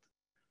go with?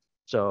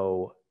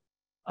 So,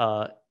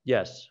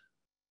 yes.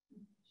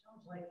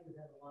 Sounds like you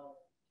had a lot of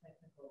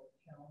technical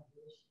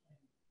challenges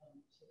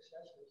and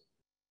successes.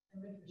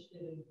 I'm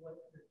interested in what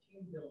your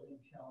team building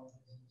challenges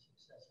and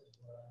successes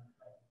were.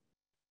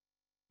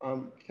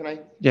 Can I?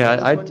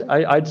 Yeah,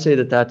 I'd say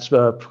that that's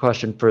a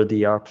question for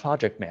our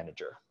project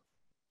manager.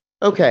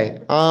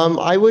 Okay,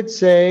 I would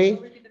say,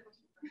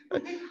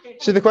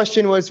 so the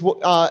question was,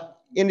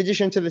 in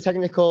addition to the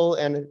technical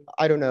and,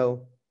 I don't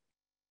know,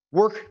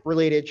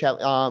 work-related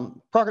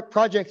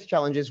project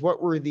challenges,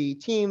 what were the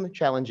team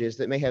challenges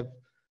that may have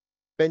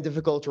been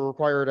difficult or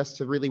required us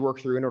to really work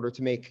through in order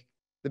to make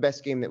the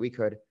best game that we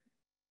could?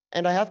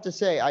 And I have to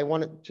say, I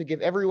wanted to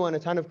give everyone a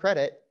ton of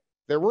credit.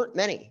 There weren't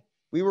many.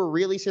 We were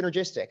really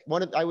synergistic.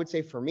 I would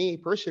say for me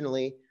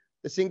personally,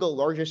 the single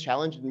largest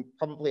challenge, and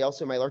probably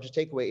also my largest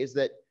takeaway, is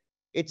that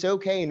it's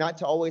okay not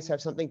to always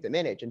have something to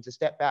manage and to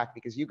step back,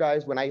 because you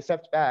guys, when I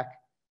stepped back,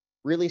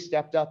 really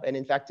stepped up and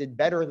in fact did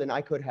better than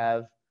I could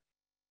have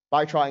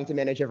by trying to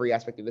manage every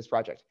aspect of this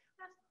project.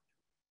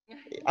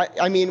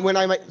 I mean, when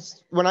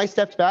I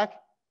stepped back,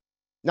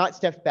 not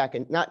stepped back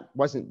and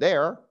wasn't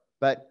there,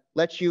 but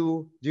let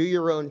you do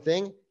your own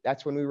thing,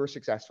 that's when we were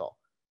successful.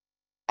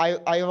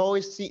 I've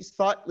always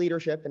thought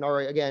leadership, and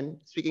again,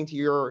 speaking to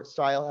your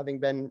style, having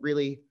been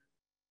really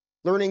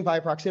learning by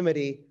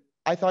proximity,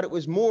 I thought it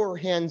was more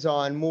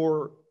hands-on,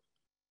 more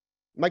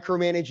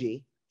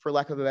micromanagey, for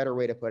lack of a better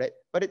way to put it,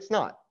 but it's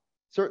not.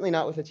 Certainly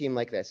not with a team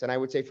like this. And I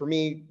would say for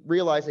me,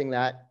 realizing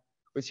that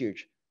was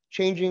huge.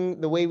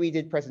 Changing the way we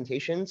did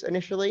presentations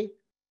initially,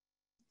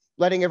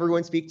 letting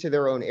everyone speak to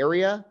their own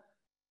area,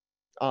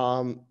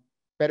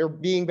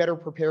 being better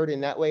prepared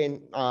in that way,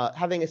 and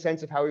having a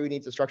sense of how we would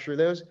need to structure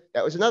those,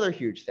 that was another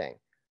huge thing.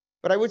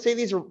 But I would say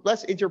these are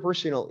less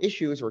interpersonal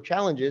issues or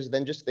challenges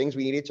than just things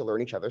we needed to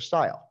learn each other's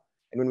style.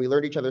 And when we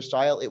learned each other's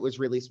style, it was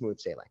really smooth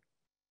sailing.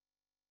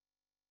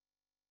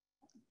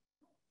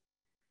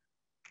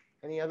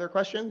 Any other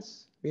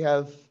questions? We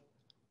have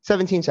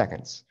 17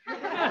 seconds.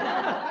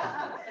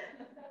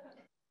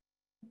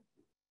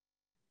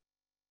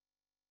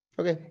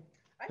 Okay.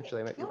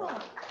 Actually, I might be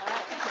wrong.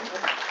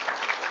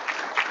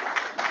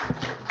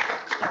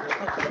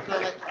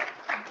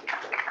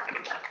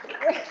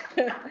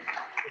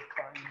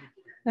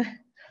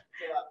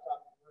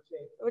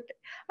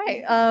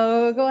 Okay.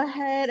 All right, go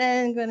ahead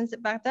and go and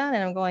sit back down,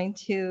 and I'm going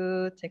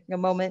to take a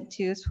moment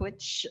to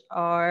switch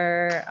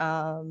our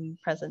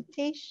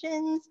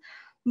presentations.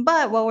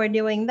 But while we're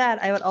doing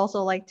that, I would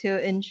also like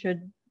to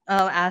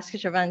ask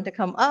Siobhan to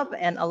come up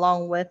and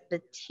along with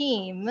the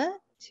team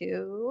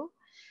to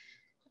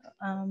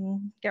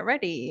get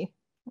ready.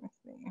 Let's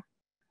see.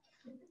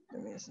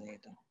 Let me see.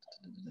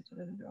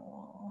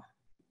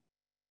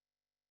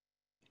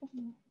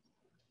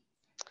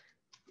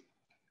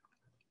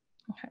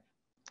 Okay.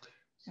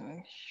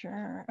 Make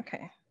sure.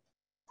 Okay.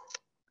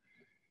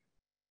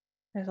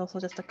 There's also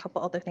just a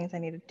couple other things I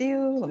need to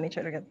do. Let me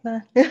try to get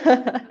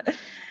that.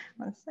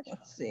 1 second.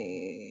 Let's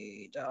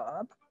see.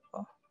 Job.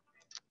 Oh.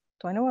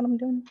 Do I know what I'm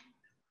doing?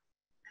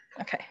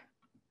 Okay.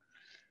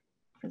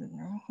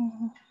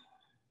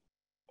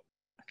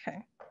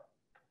 Okay.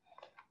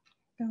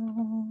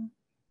 Go.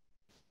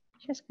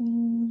 Share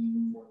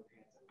screen.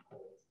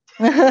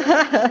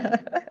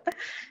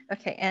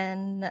 Okay,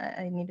 and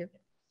I need to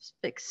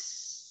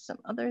fix some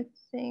other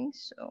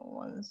things. So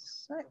 1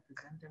 sec.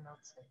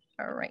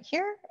 All right,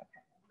 here.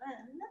 Okay,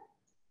 then.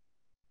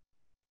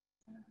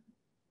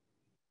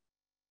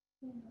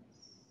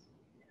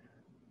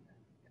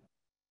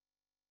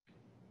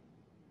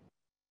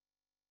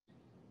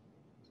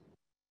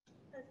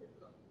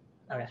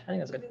 Okay, I think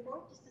that's good.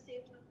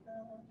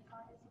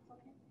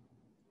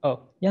 Oh,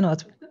 yeah, no,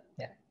 that's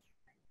yeah.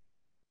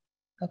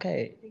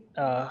 Okay.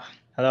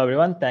 Hello,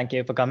 everyone. Thank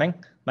you for coming.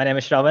 My name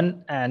is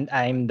Shravan, and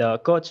I'm the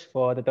coach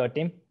for the third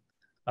team.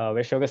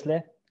 We're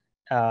Chukoskie.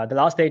 The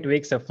last 8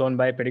 weeks have flown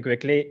by pretty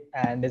quickly,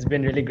 and it's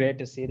been really great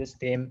to see this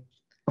team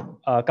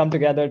come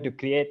together to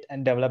create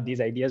and develop these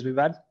ideas we've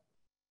had.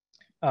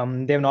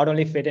 They've not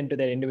only fit into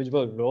their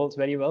individual roles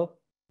very well,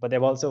 but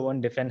they've also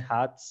worn different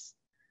hats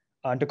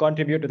to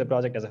contribute to the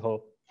project as a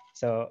whole.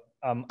 So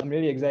I'm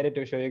really excited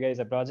to show you guys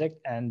a project,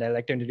 and I'd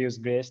like to introduce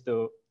Grace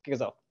to kick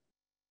us off.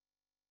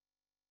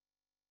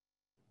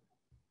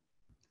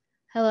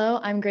 Hello,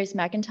 I'm Grace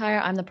McIntyre.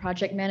 I'm the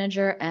project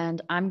manager,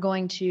 and I'm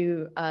going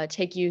to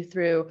take you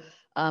through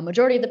a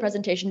majority of the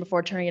presentation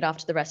before turning it off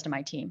to the rest of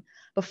my team.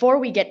 Before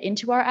we get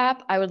into our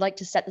app, I would like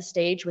to set the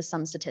stage with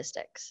some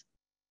statistics.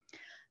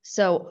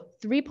 So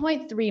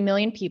 3.3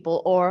 million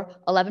people, or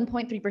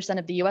 11.3%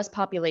 of the US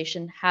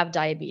population, have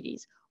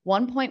diabetes.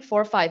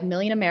 1.45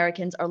 million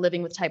Americans are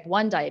living with type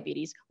 1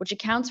 diabetes, which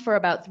accounts for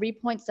about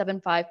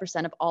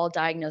 3.75% of all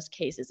diagnosed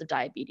cases of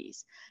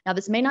diabetes. Now,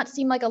 this may not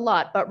seem like a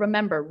lot, but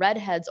remember,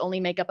 redheads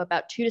only make up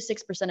about 2 to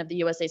 6% of the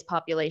USA's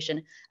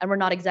population, and we're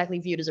not exactly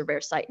viewed as a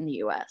rare sight in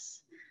the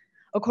US.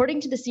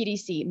 According to the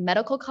CDC,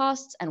 medical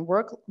costs and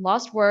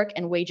lost work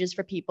and wages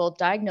for people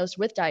diagnosed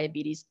with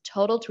diabetes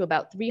total to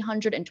about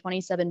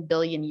 $327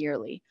 billion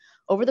yearly.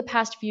 Over the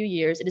past few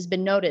years, it has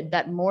been noted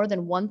that more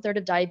than 1/3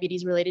 of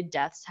diabetes-related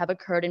deaths have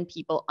occurred in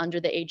people under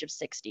the age of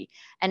 60.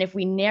 And if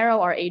we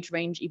narrow our age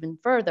range even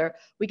further,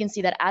 we can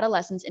see that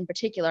adolescents in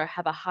particular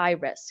have a high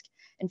risk.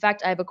 In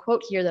fact, I have a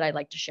quote here that I'd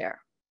like to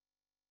share.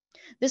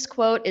 This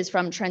quote is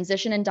from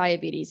Transition in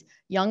Diabetes,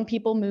 Young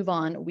People Move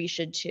On, We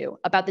Should Too,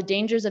 about the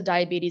dangers of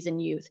diabetes in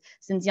youth,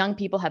 since young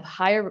people have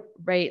higher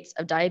rates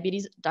of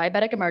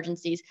diabetic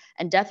emergencies,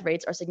 and death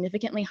rates are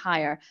significantly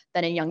higher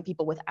than in young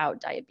people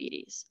without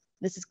diabetes.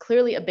 This is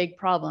clearly a big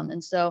problem,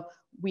 and so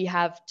we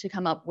have to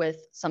come up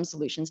with some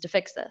solutions to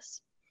fix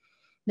this.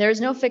 There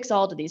is no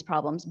fix-all to these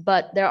problems,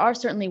 but there are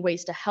certainly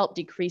ways to help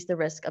decrease the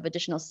risk of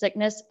additional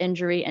sickness,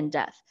 injury, and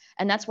death.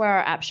 And that's where our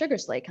app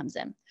Sugarsleigh comes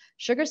in.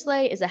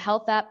 Sugarsleigh is a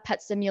health app,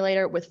 pet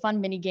simulator with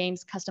fun mini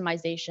games,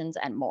 customizations,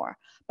 and more.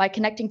 By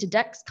connecting to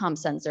Dexcom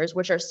sensors,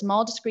 which are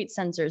small discrete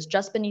sensors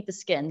just beneath the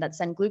skin that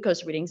send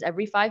glucose readings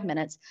every 5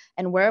 minutes,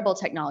 and wearable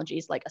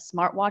technologies like a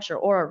smartwatch or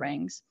Oura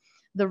rings,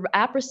 the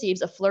app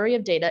receives a flurry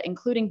of data,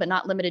 including but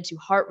not limited to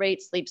heart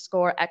rate, sleep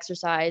score,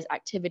 exercise,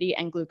 activity,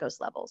 and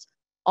glucose levels.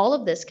 All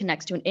of this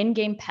connects to an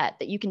in-game pet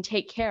that you can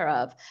take care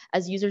of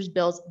as users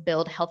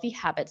build healthy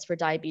habits for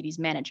diabetes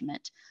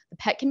management. The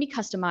pet can be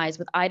customized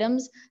with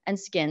items and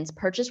skins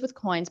purchased with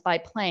coins by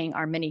playing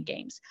our mini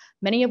games,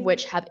 many of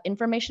which have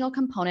informational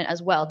component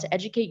as well to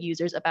educate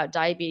users about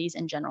diabetes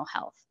and general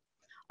health.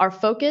 Our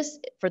focus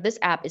for this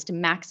app is to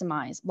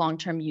maximize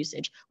long-term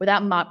usage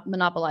without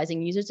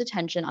monopolizing users'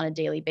 attention on a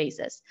daily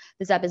basis.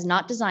 This app is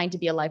not designed to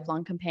be a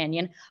lifelong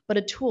companion, but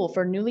a tool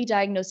for newly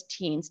diagnosed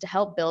teens to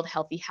help build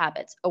healthy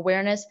habits,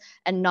 awareness,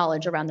 and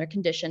knowledge around their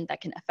condition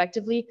that they can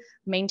effectively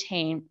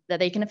maintain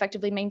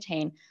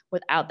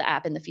without the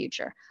app in the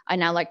future. I'd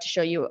now like to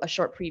show you a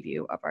short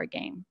preview of our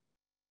game.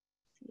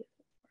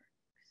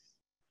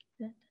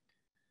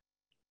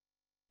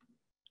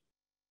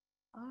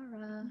 All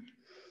right.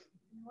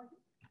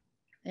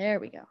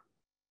 There we go.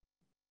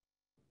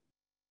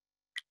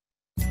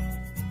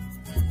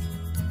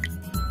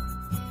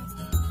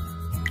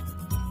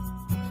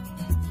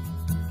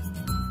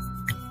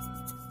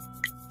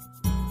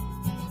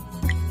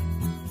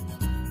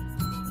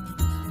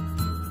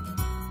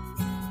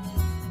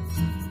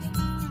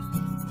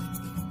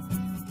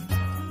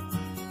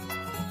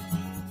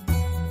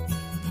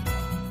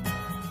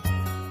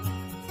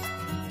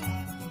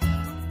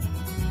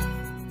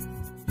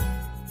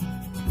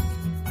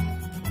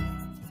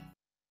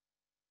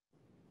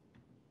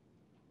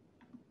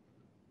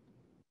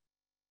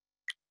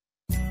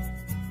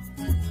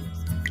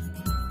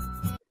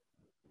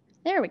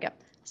 There we go.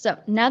 So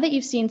now that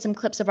you've seen some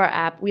clips of our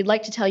app, we'd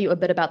like to tell you a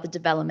bit about the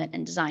development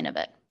and design of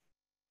it.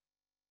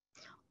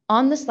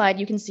 On the slide,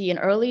 you can see an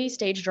early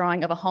stage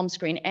drawing of a home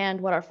screen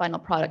and what our final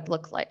product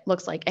looks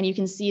like. And you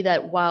can see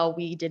that while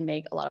we did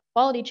make a lot of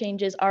quality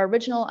changes, our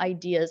original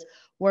ideas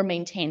were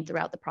maintained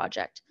throughout the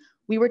project.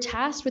 We were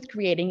tasked with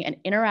creating an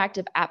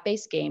interactive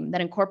app-based game that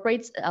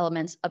incorporates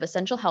elements of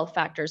essential health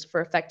factors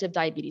for effective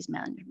diabetes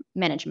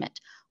management.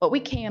 What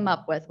we came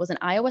up with was an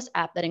iOS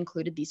app that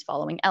included these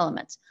following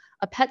elements: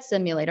 a pet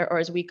simulator, or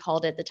as we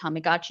called it, the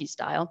Tamagotchi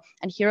style,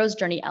 and hero's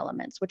journey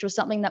elements, which was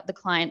something that the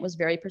client was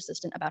very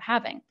persistent about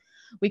having.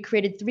 We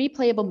created 3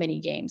 playable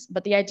mini games,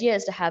 but the idea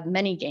is to have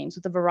many games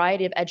with a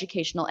variety of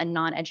educational and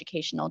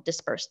non-educational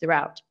dispersed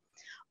throughout.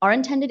 Our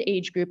intended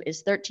age group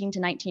is 13 to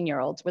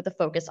 19-year-olds with a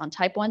focus on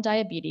type 1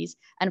 diabetes,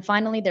 and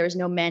finally, there is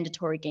no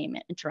mandatory game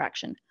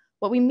interaction.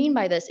 What we mean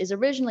by this is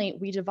originally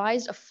we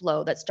devised a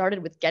flow that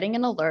started with getting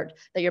an alert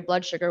that your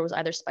blood sugar was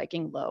either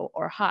spiking low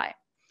or high.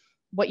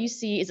 What you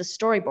see is a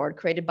storyboard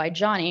created by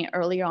Johnny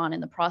earlier on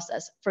in the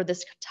process for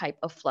this type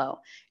of flow.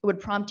 It would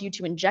prompt you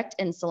to inject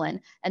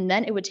insulin, and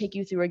then it would take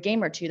you through a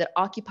game or two that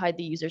occupied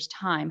the user's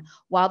time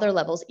while their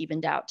levels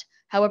evened out.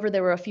 However,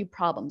 there were a few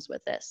problems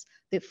with this.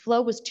 The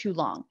flow was too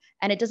long,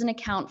 and it doesn't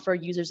account for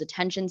users'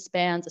 attention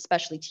spans,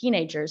 especially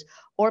teenagers,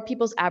 or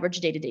people's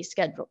average day-to-day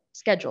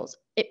schedules.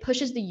 It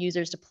pushes the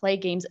users to play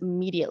games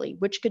immediately,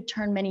 which could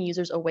turn many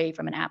users away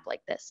from an app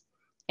like this.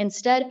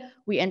 Instead,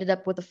 we ended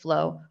up with a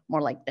flow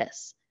more like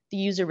this. The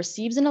user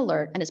receives an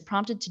alert and is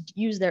prompted to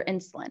use their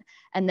insulin,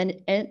 and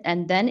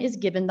then is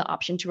given the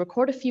option to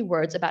record a few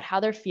words about how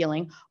they're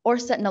feeling or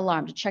set an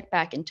alarm to check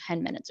back in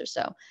 10 minutes or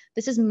so.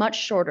 This is much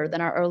shorter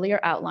than our earlier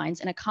outlines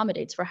and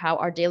accommodates for how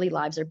our daily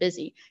lives are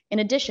busy. In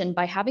addition,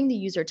 by having the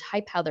user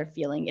type how they're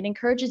feeling, it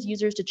encourages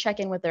users to check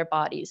in with their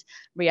body's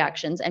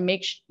reactions and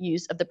make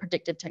use of the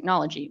predictive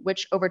technology,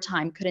 which over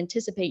time could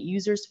anticipate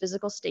users'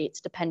 physical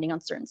states depending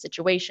on certain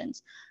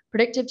situations.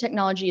 Predictive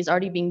technology is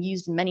already being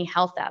used in many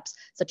health apps,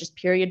 such as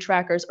period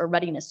trackers or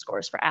readiness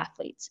scores for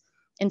athletes.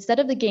 Instead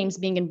of the games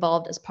being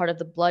involved as part of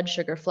the blood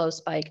sugar flow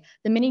spike,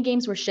 the mini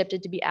games were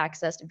shifted to be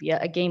accessed via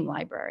a game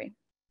library.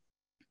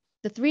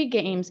 The 3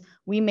 games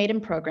we made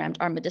and programmed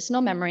are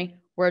Medicinal Memory,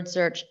 Word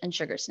Search, and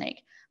Sugar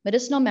Snake.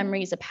 Medicinal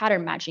Memory is a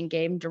pattern matching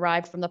game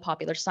derived from the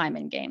popular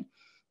Simon game.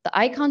 The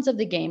icons of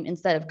the game,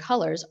 instead of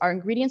colors, are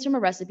ingredients from a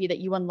recipe that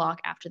you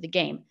unlock after the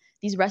game.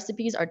 These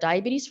recipes are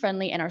diabetes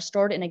friendly and are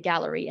stored in a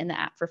gallery in the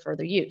app for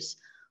further use.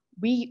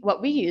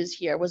 What we used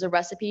here was a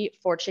recipe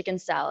for chicken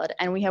salad,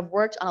 and we have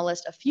worked on a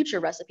list of future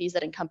recipes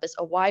that encompass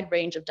a wide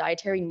range of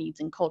dietary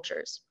needs and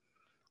cultures.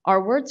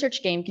 Our word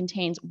search game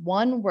contains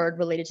 1 word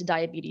related to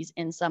diabetes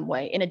in some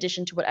way, in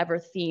addition to whatever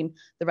theme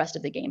the rest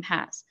of the game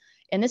has.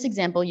 In this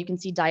example, you can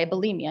see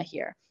diabulimia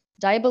here.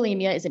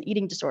 Diabulimia is an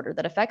eating disorder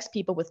that affects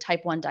people with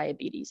type 1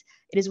 diabetes.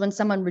 It is when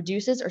someone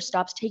reduces or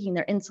stops taking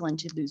their insulin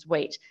to lose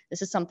weight.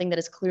 This is something that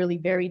is clearly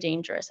very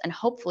dangerous, and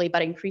hopefully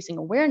by increasing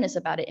awareness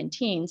about it in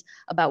teens,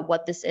 about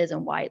what this is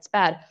and why it's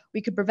bad,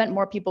 we could prevent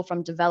more people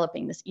from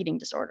developing this eating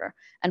disorder.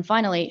 And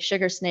finally,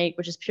 Sugar Snake,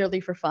 which is purely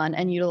for fun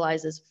and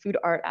utilizes food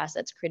art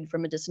assets created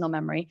from Medicinal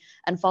Memory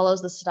and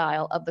follows the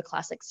style of the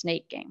classic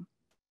Snake game.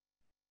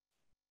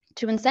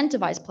 To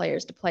incentivize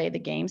players to play the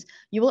games,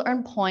 you will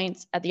earn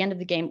points at the end of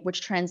the game, which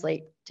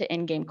translate to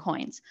in-game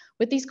coins.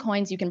 With these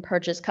coins, you can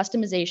purchase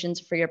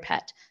customizations for your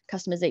pet,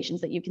 customizations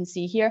that you can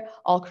see here,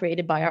 all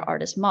created by our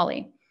artist,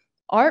 Molly.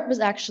 Art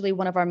was actually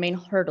one of our main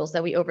hurdles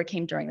that we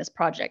overcame during this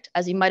project.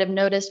 As you might have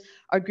noticed,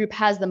 our group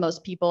has the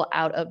most people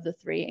out of the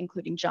 3,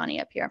 including Johnny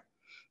up here.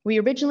 We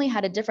originally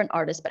had a different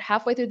artist, but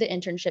halfway through the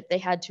internship, they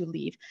had to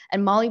leave,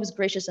 and Molly was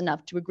gracious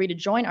enough to agree to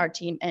join our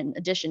team in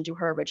addition to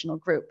her original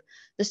group.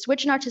 The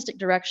switch in artistic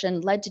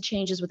direction led to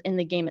changes within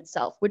the game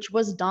itself, which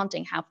was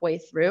daunting halfway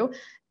through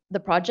the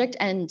project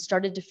and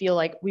started to feel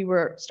like we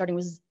were starting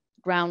with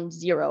ground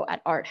zero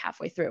at art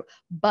halfway through.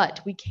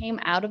 But we came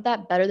out of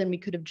that better than we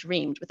could have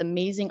dreamed, with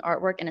amazing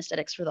artwork and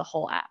aesthetics for the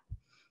whole app.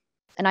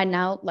 And I'd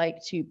now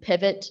like to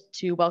pivot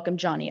to welcome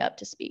Johnny up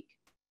to speak.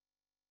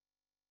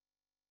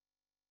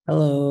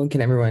 Hello,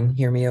 can everyone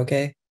hear me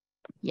okay?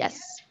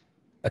 Yes.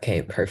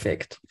 Okay,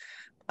 perfect.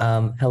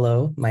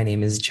 Hello, my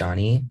name is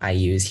Johnny. I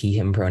use he,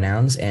 him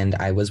pronouns, and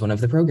I was one of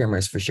the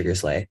programmers for Sugar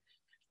Slay.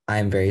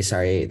 I'm very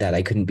sorry that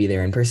I couldn't be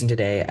there in person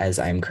today as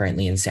I'm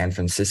currently in San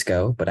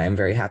Francisco, but I'm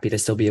very happy to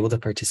still be able to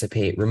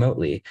participate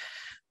remotely.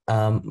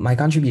 My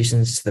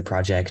contributions to the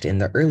project in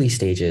the early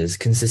stages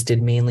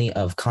consisted mainly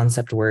of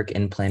concept work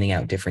and planning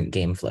out different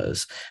game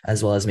flows,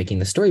 as well as making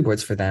the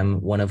storyboards for them,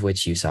 one of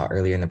which you saw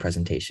earlier in the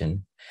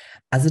presentation.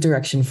 As the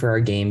direction for our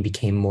game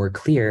became more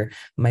clear,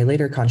 my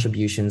later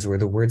contributions were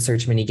the word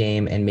search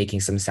minigame and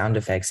making some sound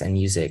effects and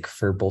music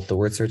for both the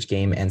word search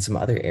game and some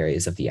other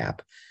areas of the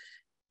app.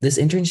 This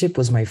internship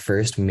was my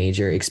first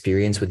major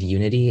experience with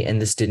Unity,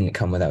 and this didn't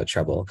come without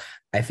trouble.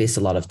 I faced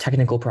a lot of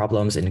technical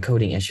problems and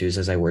coding issues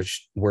as I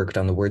worked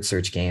on the word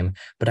search game,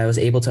 but I was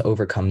able to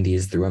overcome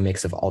these through a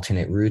mix of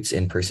alternate routes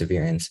and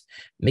perseverance.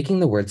 Making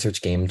the word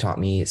search game taught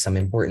me some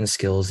important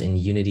skills in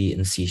Unity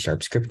and C#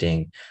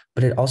 scripting,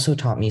 but it also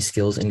taught me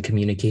skills in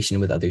communication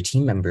with other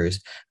team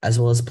members, as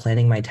well as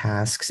planning my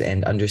tasks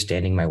and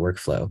understanding my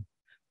workflow.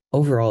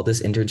 Overall,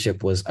 this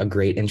internship was a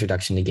great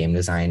introduction to game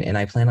design, and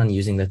I plan on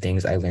using the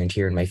things I learned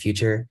here in my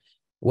future,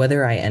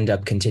 whether I end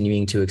up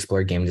continuing to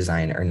explore game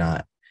design or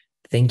not.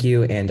 Thank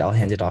you, and I'll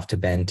hand it off to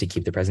Ben to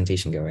keep the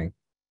presentation going.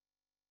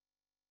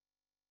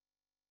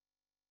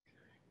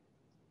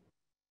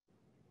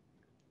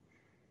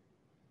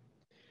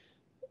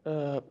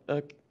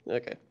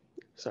 Okay,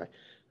 sorry.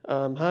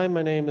 Hi,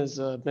 my name is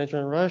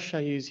Benjamin Rush. I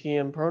use he,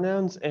 him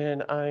pronouns,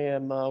 and I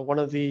am one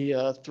of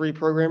the 3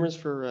 programmers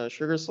for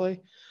Sugar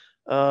Slay.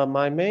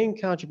 My main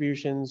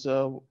contributions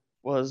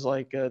was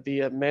like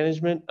the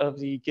management of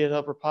the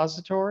GitHub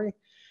repository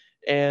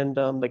and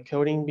the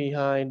coding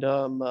behind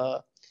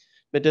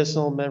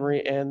medicinal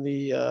memory and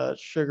the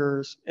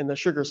sugar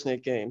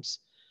snake games.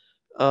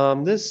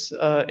 This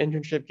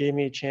internship gave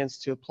me a chance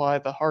to apply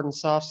the hard and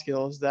soft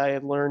skills that I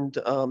had learned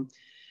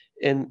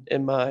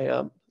in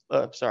my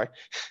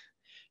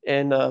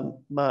in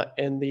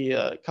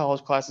the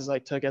college classes I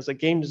took as a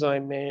game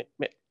design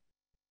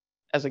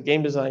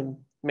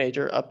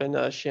major up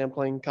in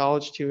Champlain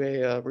College to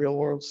a real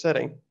world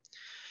setting.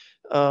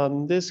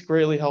 This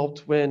greatly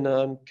helped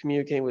when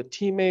communicating with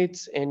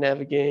teammates and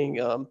navigating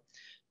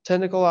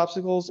technical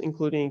obstacles,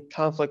 including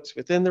conflicts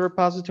within the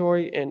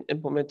repository and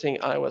implementing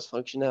iOS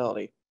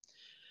functionality.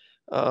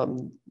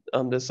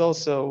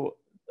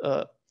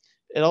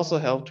 It also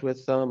helped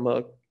with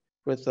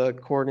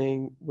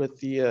coordinating with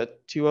the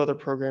 2 other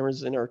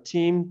programmers in our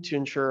team to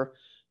ensure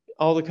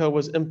all the code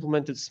was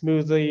implemented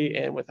smoothly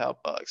and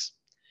without bugs.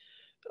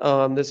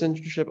 This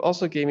internship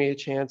also gave me a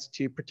chance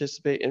to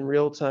participate in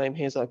real-time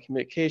hands-on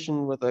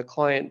communication with a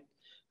client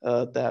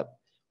that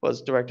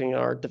was directing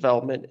our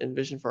development and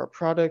vision for our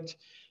product,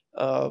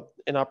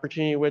 an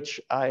opportunity which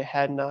I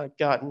had not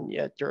gotten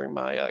yet during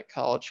my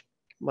college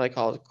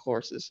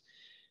courses.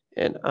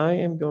 And I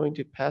am going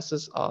to pass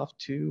this off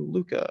to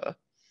Luca.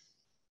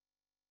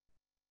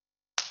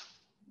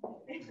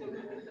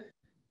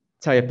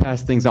 That's how you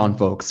pass things on,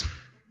 folks.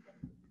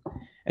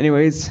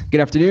 Anyways,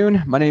 good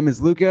afternoon. My name is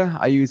Luca.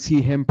 I use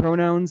he, him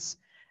pronouns,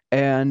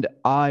 and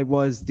I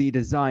was the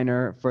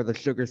designer for the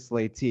Sugar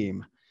Slay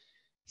team.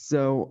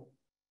 So,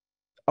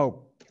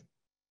 oh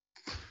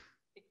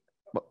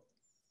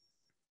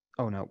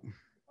no.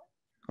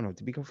 Oh no,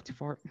 did we go too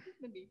far?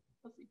 Maybe.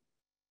 We'll see.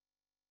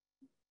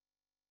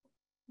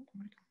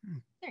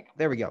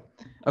 There we go.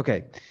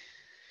 Okay.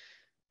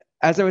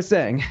 As I was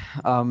saying,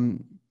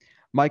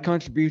 my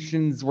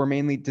contributions were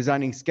mainly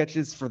designing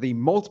sketches for the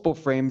multiple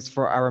frames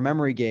for our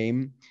memory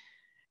game.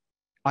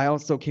 I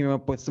also came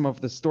up with some of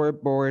the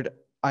storyboard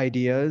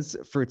ideas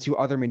for 2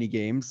 other mini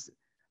games.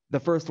 The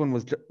first one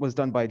was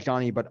done by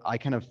Johnny, but I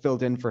kind of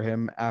filled in for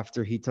him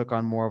after he took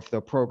on more of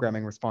the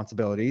programming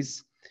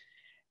responsibilities.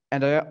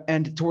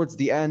 And towards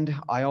the end,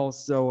 I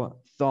also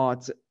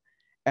thought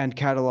and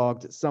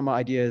cataloged some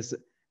ideas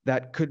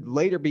that could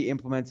later be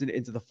implemented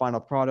into the final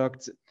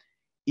product,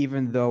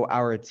 even though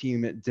our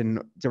team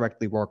didn't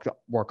directly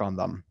work on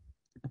them.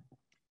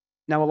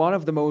 Now, a lot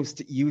of the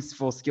most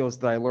useful skills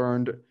that I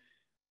learned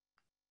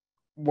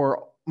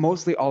were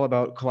mostly all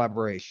about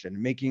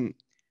collaboration, making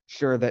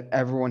sure that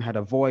everyone had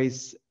a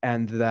voice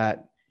and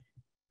that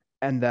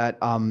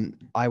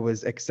I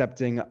was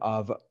accepting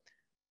of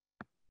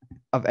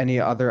any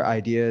other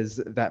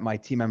ideas that my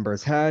team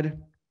members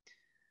had.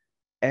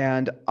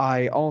 And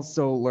I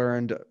also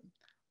learned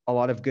a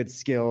lot of good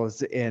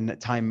skills in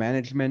time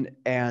management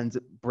and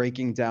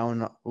breaking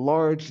down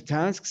large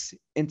tasks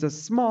into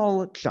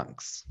small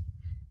chunks.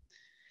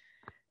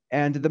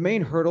 And the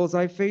main hurdles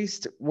I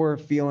faced were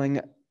feeling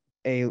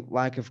a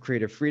lack of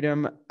creative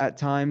freedom at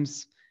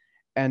times,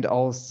 and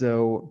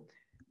also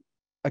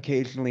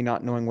occasionally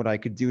not knowing what I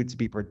could do to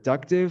be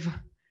productive.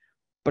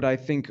 But I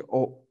think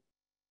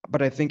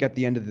at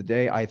the end of the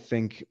day, I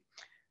think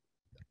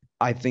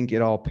I think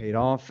it all paid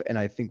off, and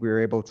I think we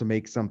were able to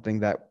make something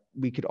that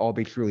we could all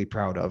be truly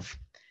proud of.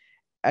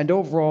 And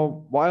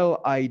overall,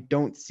 while I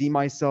don't see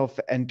myself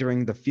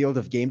entering the field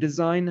of game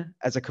design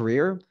as a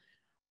career,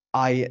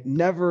 I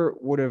never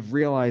would have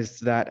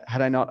realized that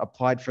had I not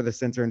applied for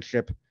this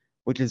internship,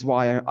 which is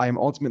why I am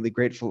ultimately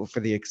grateful for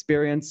the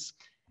experience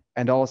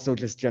and also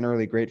just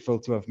generally grateful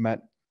to have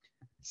met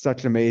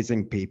such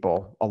amazing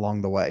people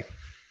along the way.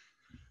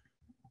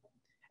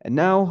 And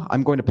now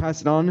I'm going to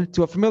pass it on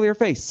to a familiar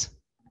face.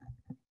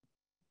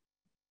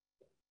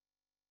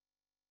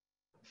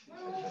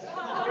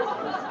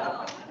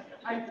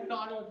 I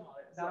thought it was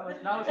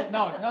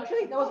no,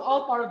 actually, that was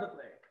all part of the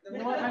play. You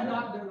know what? I'm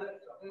not doing that.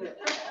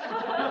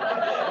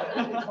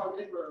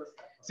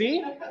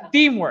 See?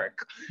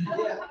 Teamwork.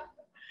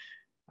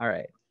 All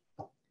right.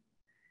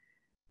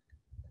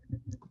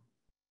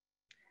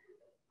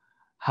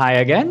 Hi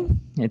again,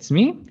 it's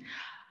me.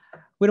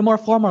 With a more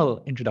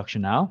formal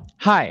introduction now.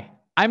 Hi,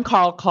 I'm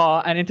Carl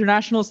Kaw, an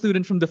international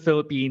student from the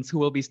Philippines who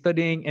will be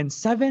studying in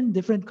 7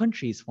 different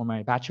countries for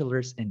my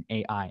bachelor's in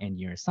AI and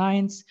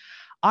neuroscience.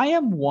 I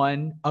am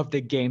one of the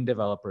game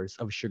developers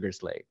of Sugar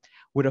Slay,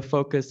 with a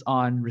focus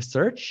on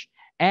research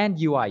and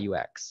UI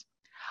UX.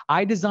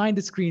 I designed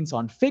the screens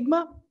on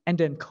Figma and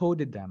then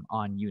coded them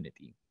on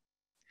Unity.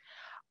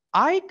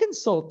 I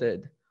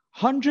consulted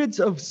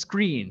hundreds of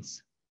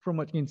screens, from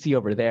what you can see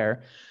over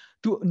there,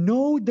 to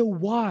know the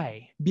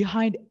why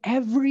behind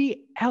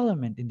every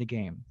element in the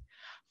game.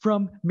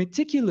 From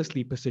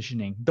meticulously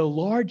positioning the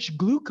large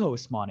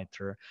glucose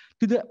monitor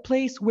to the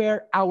place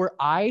where our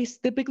eyes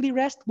typically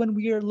rest when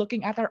we are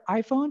looking at our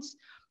iPhones,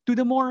 to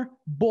the more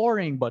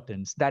boring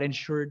buttons that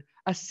ensured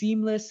a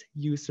seamless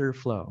user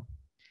flow.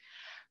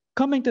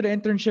 Coming to the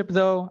internship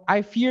though,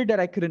 I feared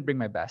that I couldn't bring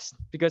my best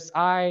because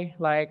I,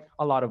 like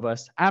a lot of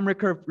us, am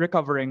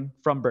recovering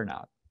from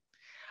burnout.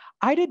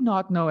 I did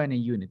not know any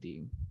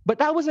Unity, but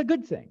that was a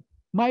good thing.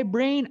 My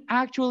brain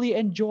actually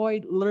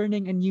enjoyed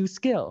learning a new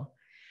skill.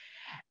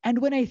 And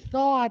when I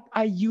thought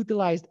I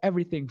utilized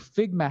everything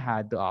Figma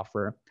had to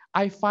offer,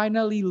 I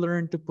finally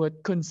learned to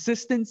put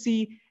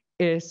consistency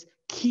is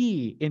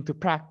key into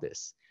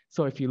practice.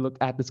 So if you look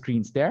at the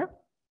screens there,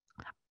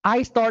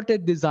 I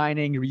started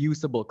designing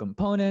reusable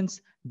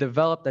components,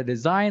 developed a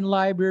design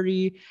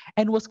library,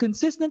 and was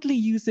consistently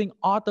using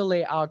auto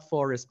layout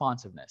for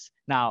responsiveness.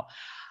 Now,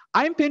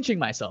 I'm pinching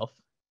myself.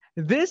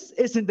 This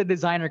isn't the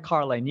designer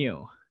Carl I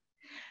knew.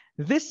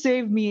 This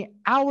saved me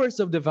hours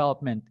of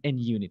development in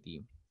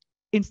Unity.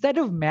 Instead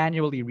of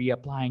manually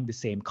reapplying the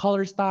same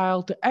color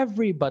style to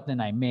every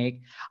button I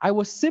make, I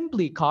was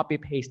simply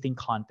copy-pasting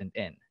content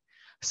in.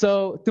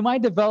 So to my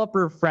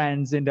developer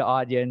friends in the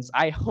audience,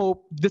 I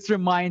hope this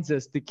reminds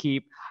us to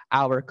keep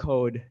our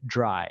code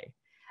dry.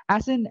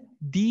 As in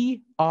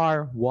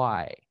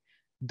DRY.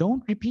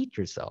 Don't repeat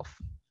yourself.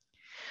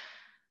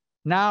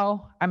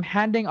 Now, I'm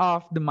handing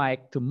off the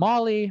mic to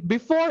Molly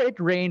before it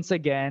rains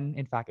again.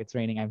 In fact, it's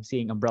raining. I'm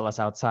seeing umbrellas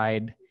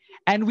outside.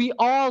 And we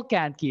all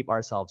can't keep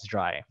ourselves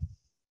dry.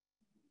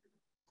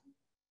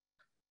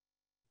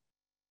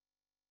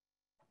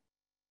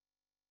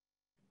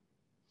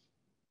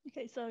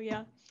 Okay, so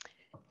yeah,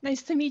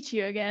 nice to meet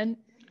you again,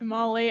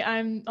 Molly.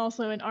 I'm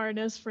also an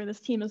artist for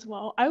this team as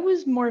well. I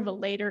was more of a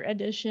later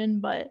addition,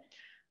 but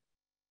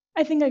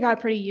I think I got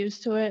pretty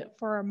used to it.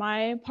 For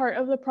my part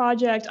of the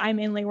project, I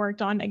mainly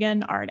worked on,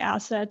 again, art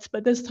assets,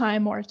 but this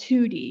time more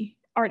 2D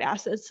art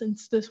assets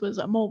since this was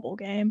a mobile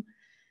game.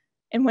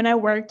 And when I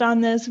worked on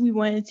this, we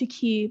wanted to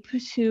keep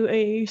to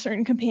a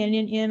certain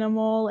companion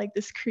animal, like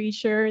this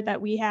creature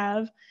that we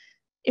have.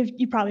 If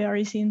you've probably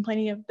already seen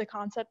plenty of the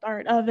concept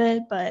art of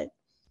it, but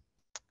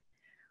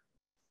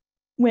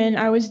when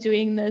I was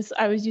doing this,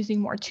 I was using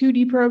more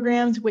 2D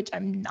programs, which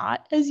I'm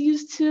not as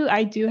used to.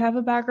 I do have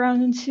a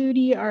background in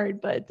 2D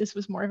art, but this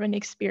was more of an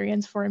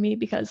experience for me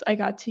because I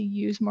got to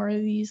use more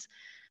of these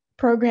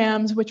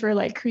programs, which were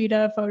like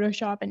Krita,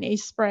 Photoshop, and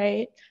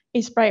Esprite.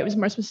 Esprite was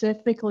more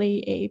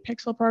specifically a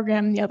pixel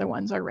program. The other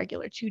ones are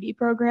regular 2D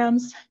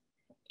programs.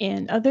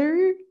 And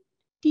other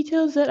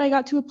details that I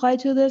got to apply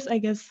to this, I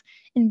guess,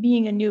 in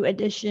being a new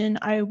addition,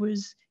 I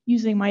was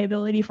using my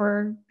ability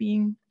for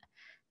being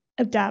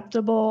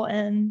adaptable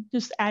and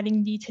just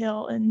adding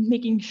detail and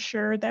making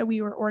sure that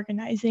we were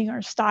organizing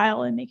our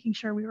style and making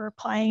sure we were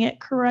applying it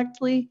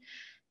correctly.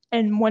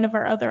 And one of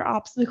our other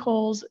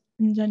obstacles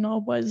in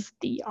general was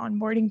the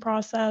onboarding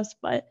process,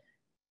 but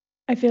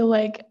I feel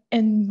like,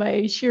 and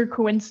by sheer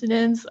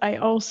coincidence, I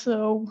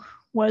also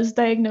was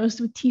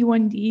diagnosed with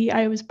T1D.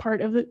 I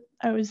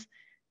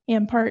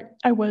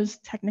was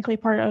technically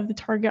part of the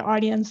target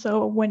audience.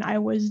 So when I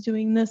was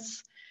doing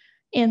this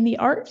and the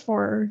art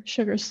for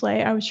Sugar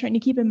Slay, I was trying to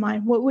keep in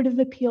mind what would have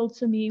appealed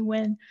to me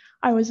when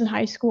I was in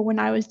high school, when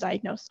I was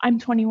diagnosed. I'm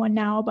 21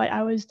 now, but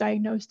I was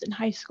diagnosed in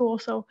high school.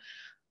 So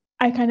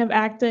I kind of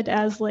acted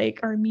as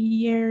like our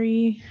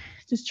mediary,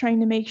 just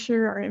trying to make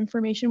sure our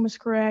information was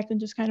correct and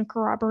just kind of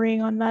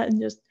corroborating on that and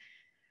just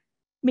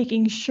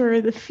making sure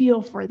the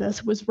feel for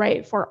this was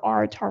right for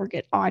our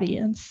target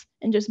audience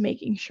and just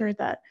making sure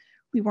that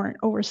we weren't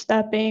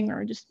overstepping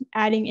or just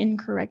adding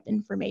incorrect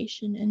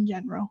information in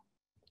general.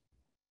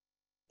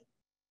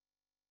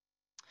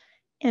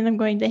 And I'm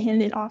going to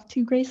hand it off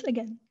to Grace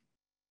again.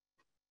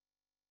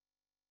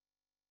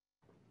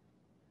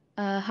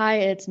 Hi,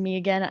 it's me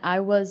again.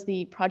 I was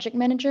the project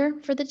manager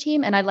for the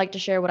team, and I'd like to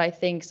share what I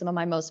think some of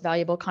my most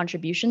valuable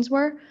contributions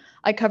were.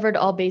 I covered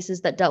all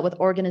bases that dealt with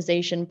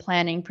organization,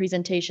 planning,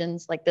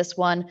 presentations like this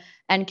one,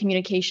 and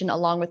communication,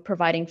 along with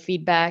providing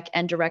feedback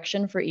and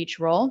direction for each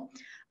role.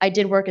 I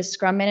did work as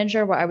Scrum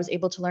Manager, where I was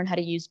able to learn how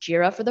to use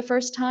Jira for the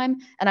first time,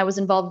 and I was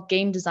involved in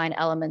game design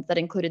elements that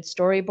included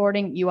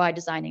storyboarding, UI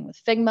designing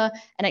with Figma,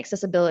 and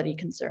accessibility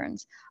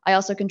concerns. I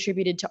also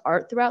contributed to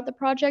art throughout the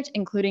project,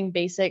 including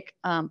basic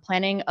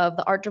planning of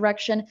the art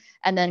direction,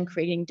 and then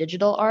creating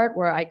digital art,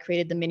 where I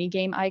created the mini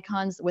game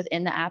icons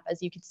within the app,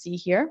 as you can see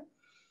here.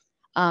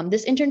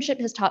 This internship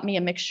has taught me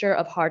a mixture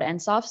of hard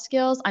and soft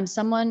skills. I'm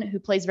someone who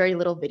plays very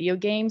little video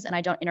games and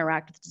I don't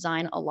interact with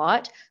design a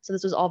lot. So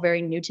this was all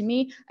very new to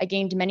me. I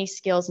gained many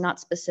skills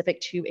not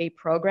specific to a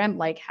program,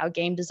 like how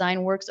game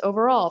design works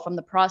overall, from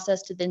the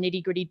process to the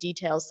nitty-gritty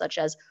details, such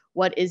as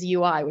what is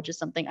UI, which is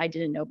something I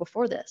didn't know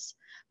before this.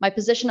 My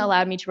position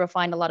allowed me to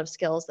refine a lot of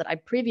skills that I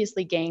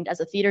previously gained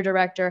as a theater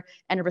director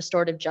and a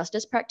restorative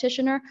justice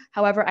practitioner.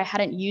 However, I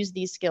hadn't used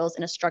these skills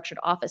in a structured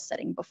office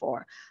setting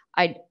before.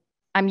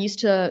 I'm used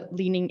to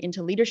leaning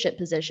into leadership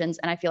positions,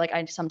 and I feel like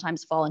I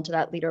sometimes fall into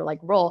that leader-like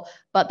role,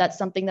 but that's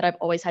something that I've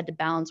always had to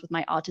balance with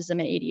my autism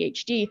and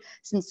ADHD,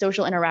 since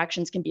social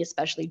interactions can be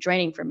especially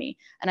draining for me.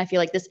 And I feel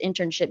like this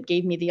internship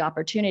gave me the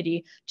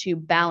opportunity to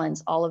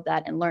balance all of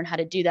that and learn how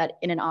to do that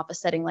in an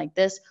office setting like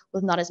this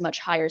with not as much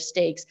higher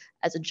stakes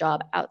as a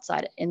job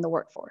outside in the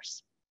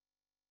workforce.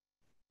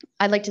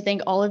 I'd like to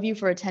thank all of you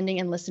for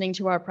attending and listening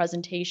to our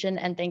presentation,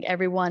 and thank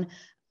everyone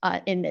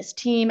in this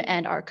team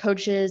and our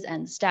coaches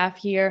and staff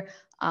here.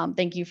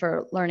 Thank you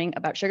for learning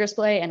about Sugar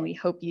Splay, and we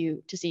hope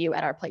to see you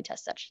at our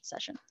playtest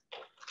session.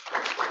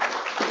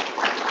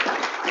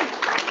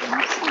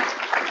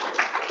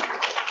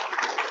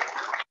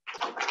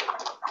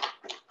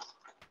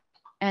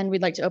 And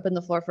we'd like to open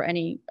the floor for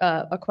any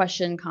a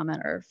question,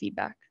 comment, or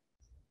feedback.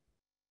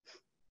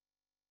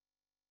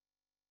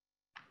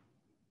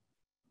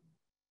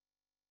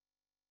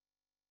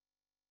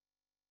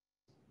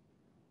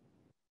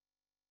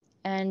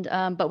 And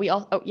but we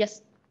all, oh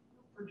yes.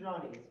 For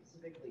Johnny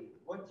specifically,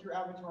 what's your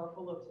avatar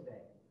full of today?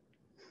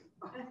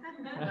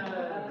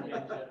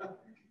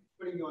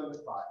 Putting you on the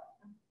spot.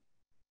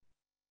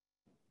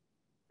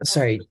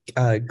 Sorry,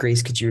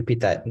 Grace, could you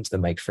repeat that into the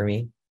mic for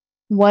me?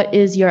 What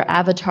is your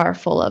avatar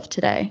full of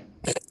today?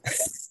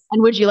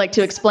 And would you like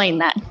to explain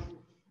that?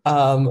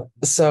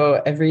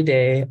 So every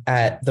day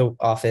at the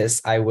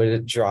office, I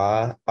would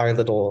draw our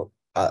little,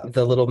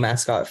 the little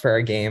mascot for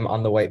our game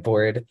on the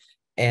whiteboard,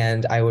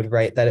 and I would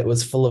write that it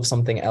was full of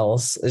something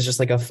else. It's just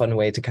like a fun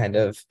way to kind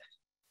of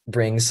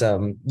bring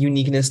some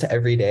uniqueness to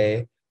every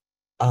day.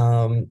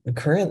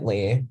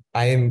 Currently,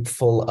 I'm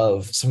full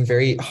of some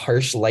very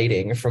harsh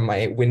lighting from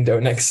my window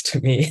next to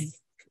me.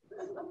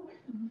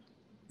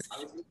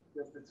 I was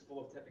just it's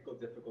full of technical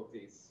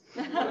difficulties.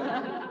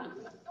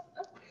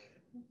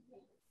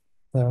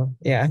 So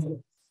yeah.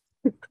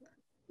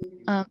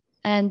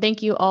 And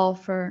thank you all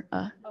for.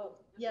 Oh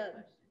yeah.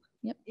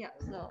 Yep. Yeah.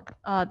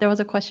 So there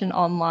was a question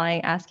online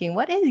asking,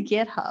 "What is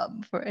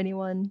GitHub?" For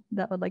anyone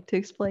that would like to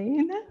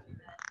explain.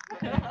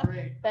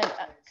 Ben,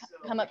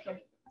 come up here.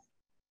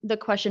 The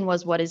question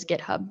was, what is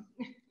GitHub?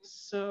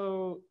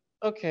 So,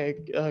 okay,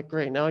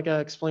 great. Now I gotta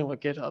explain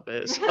what GitHub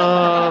is.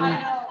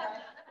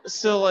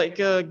 So like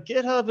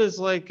GitHub is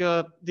like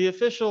the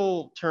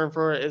official term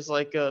for it is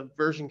like a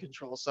version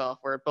control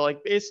software, but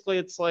like basically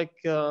it's like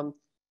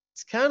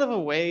it's kind of a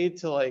way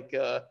to like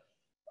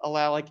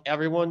allow like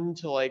everyone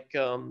to like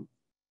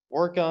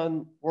work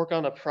on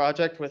a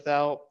project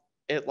without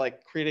it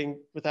like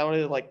without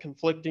it like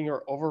conflicting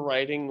or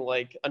overriding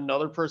like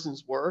another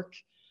person's work.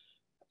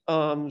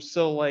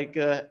 So like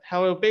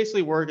how it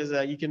basically works is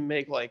that you can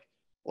make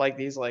like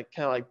these like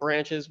kind of like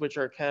branches, which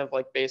are kind of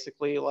like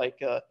basically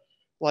like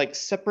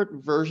separate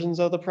versions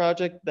of the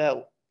project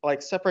that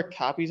like separate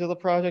copies of the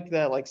project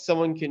that like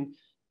someone can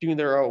do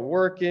their own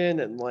work in,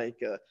 and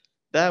like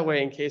that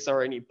way in case there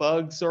are any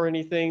bugs or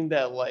anything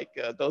that like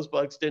those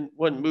bugs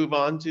wouldn't move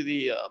on to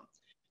the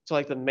to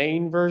like the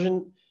main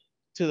version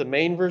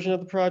of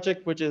the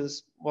project, which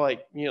is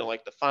like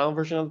like the final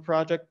version of the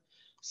project.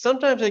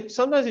 Sometimes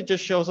it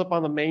just shows up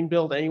on the main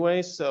build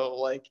anyway, so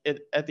like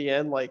it at the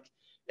end like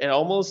it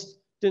almost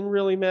didn't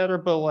really matter,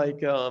 but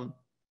like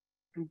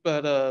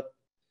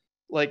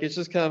like it's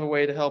just kind of a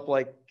way to help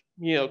like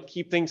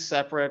keep things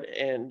separate,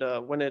 and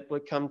when it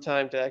would come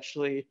time to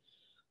actually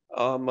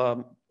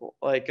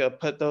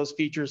put those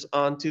features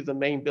onto the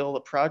main build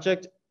of the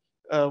project,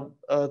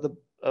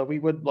 we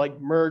would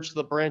like merge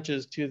the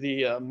branches to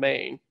the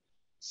main.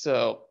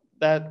 So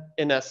that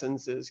in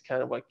essence is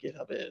kind of what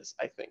GitHub is,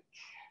 I think.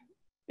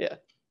 Yeah.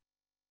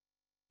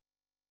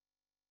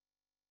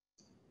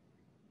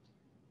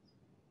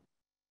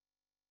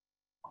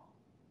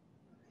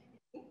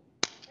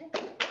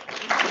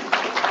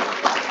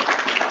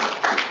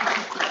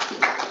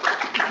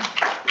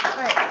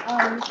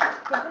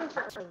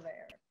 Over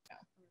there.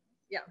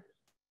 Yeah.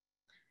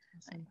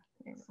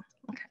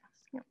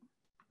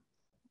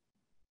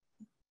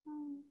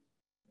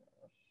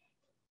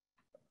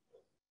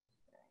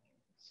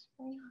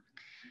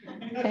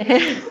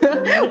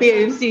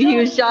 We see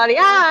huge Johnny.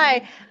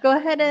 Hi. Go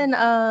ahead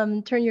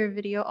and turn your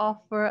video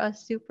off for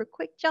us super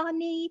quick,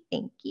 Johnny.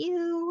 Thank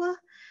you.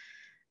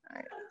 All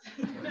right.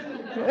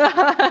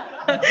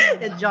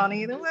 It's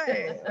Johnny either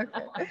way.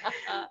 Okay.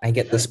 I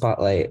get the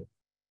spotlight.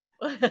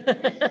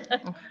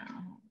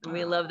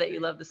 We love that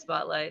you love the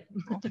spotlight.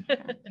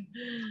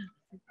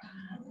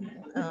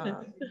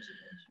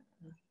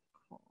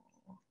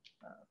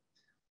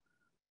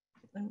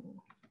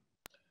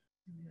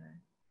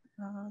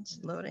 It's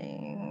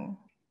loading.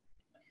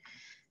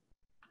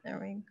 There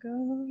we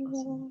go.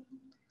 Awesome.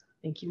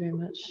 Thank you very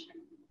much.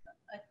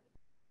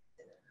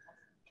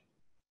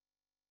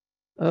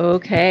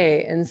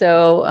 Okay, and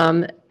so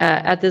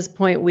at this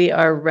point we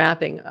are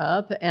wrapping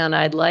up, and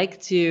I'd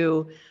like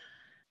to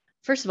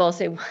first of all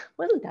say,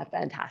 wasn't that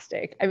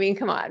fantastic? I mean,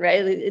 come on,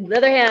 right?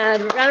 Another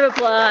hand, round of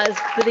applause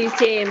for these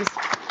teams.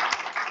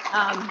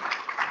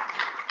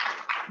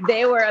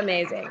 They were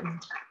amazing.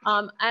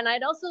 And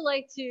I'd also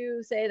like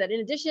to say that in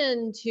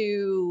addition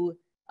to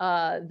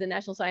the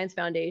National Science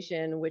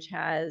Foundation, which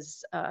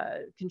has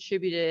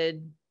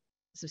contributed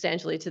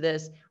substantially to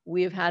this,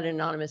 we have had an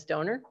anonymous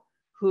donor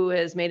who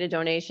has made a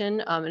donation,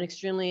 and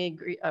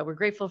we're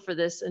grateful for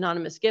this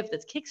anonymous gift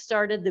that's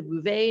kickstarted the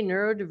Bouvet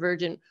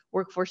Neurodivergent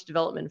Workforce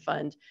Development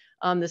Fund.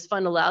 This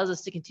fund allows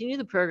us to continue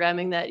the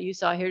programming that you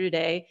saw here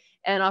today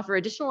and offer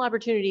additional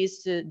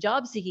opportunities to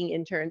job-seeking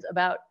interns.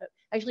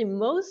 Actually,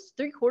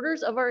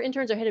 3/4 of our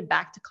interns are headed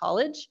back to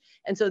college.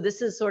 And so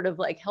this is sort of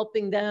like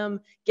helping them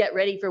get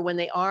ready for when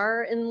they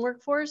are in the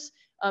workforce,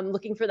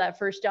 looking for that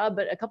first job.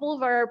 But a couple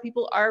of our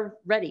people are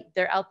ready.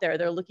 They're out there.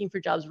 They're looking for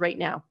jobs right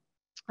now.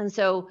 And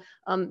so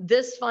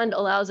this fund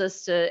allows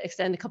us to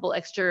extend a couple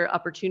extra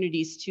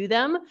opportunities to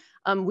them.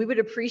 We would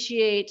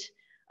appreciate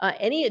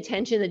any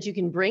attention that you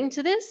can bring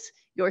to this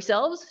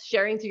yourselves,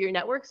 sharing through your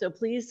network. So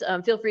please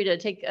feel free to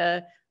take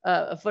a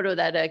photo of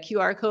that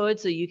QR code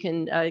so you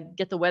can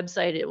get the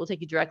website. It will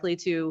take you directly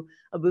to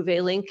a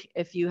Bouvet link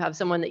if you have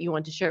someone that you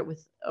want to share it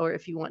with, or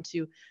if you want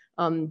to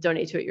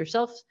donate to it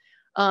yourself.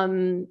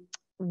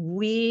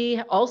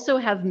 We also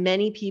have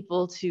many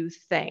people to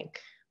thank.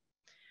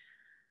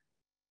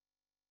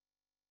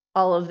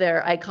 All of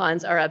their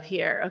icons are up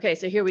here. Okay,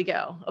 so here we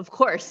go. Of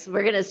course,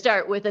 we're going to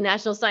start with the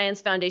National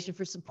Science Foundation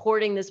for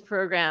supporting this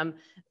program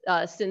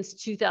since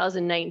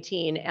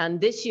 2019.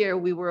 And this year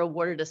we were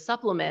awarded a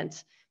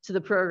supplement to the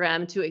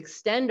program to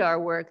extend our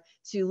work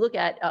to look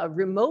at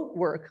remote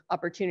work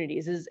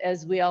opportunities.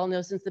 As we all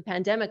know, since the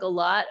pandemic, a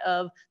lot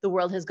of the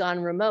world has gone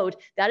remote.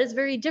 That is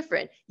very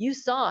different. You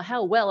saw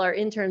how well our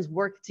interns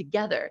work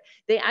together.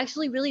 They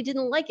actually really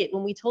didn't like it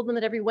when we told them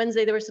that every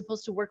Wednesday they were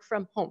supposed to work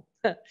from home.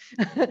 but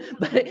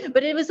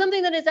it was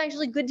something that is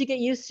actually good to get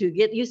used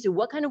to.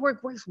 What kind of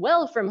work works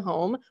well from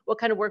home? What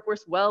kind of work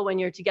works well when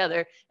you're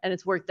together? And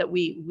it's work that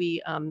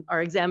we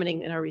are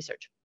examining in our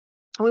research.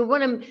 And we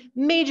want a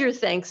major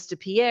thanks to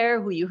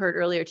Pierre, who you heard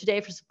earlier today,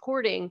 for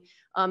supporting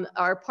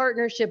our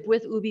partnership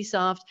with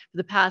Ubisoft for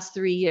the past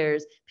 3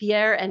 years.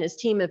 Pierre and his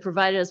team have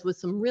provided us with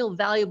some real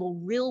valuable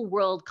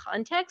real-world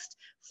context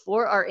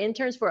for our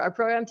interns, for our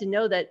program, to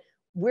know that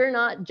we're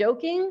not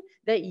joking,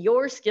 that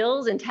your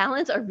skills and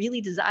talents are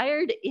really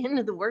desired in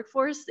the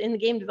workforce, in the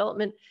game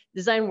development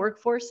design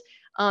workforce,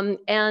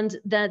 and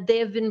that they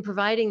have been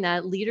providing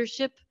that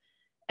leadership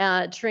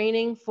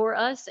training for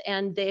us.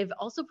 And they've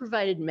also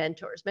provided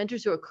mentors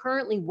who are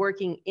currently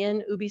working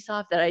in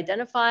Ubisoft that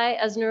identify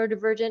as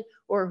neurodivergent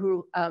or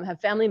who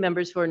have family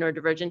members who are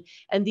neurodivergent.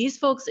 And these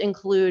folks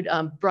include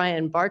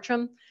Brian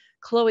Bartram,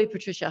 Chloe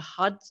Patricia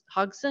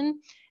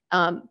Hodgson,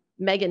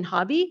 Megan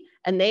Hobby,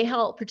 and they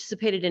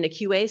participated in a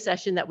QA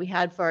session that we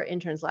had for our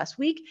interns last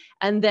week.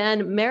 And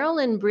then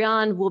Marilyn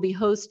Briand will be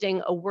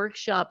hosting a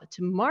workshop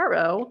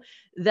tomorrow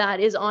that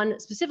is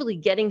on specifically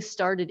getting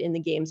started in the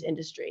games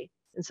industry.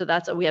 And so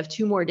we have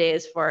 2 more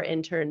days for our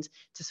interns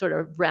to sort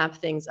of wrap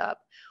things up.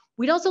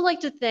 We'd also like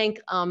to thank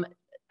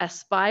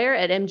Aspire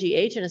at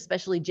MGH, and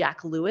especially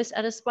Jack Lewis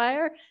at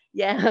Aspire.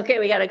 Yeah, okay,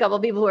 we got a couple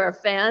people who are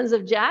fans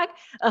of Jack.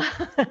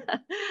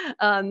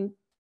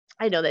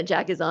 I know that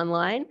Jack is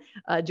online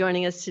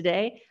joining us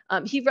today.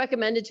 He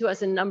recommended to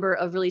us a number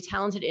of really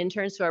talented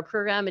interns to our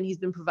program, and he's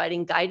been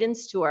providing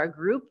guidance to our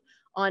group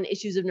on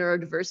issues of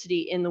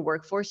neurodiversity in the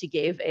workforce. He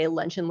gave a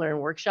lunch and learn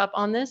workshop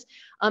on this.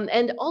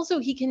 And also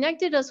he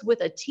connected us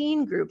with a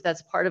teen group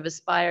that's part of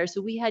Aspire.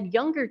 So we had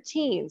younger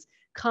teens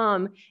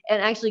come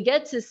and actually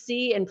get to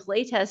see and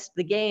play test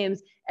the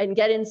games and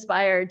get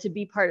inspired to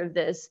be part of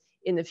this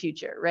in the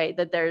future, right?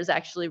 That there's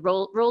actually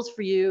roles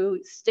for you,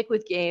 stick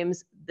with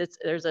games,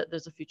 there's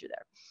a future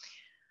there.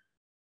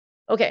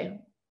 Okay,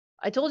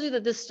 I told you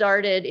that this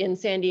started in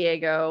San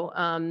Diego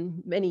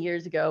many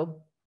years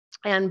ago.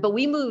 But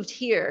we moved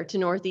here to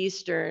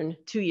Northeastern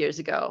 2 years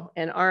ago,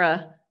 and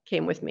Ara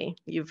came with me.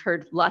 You've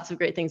heard lots of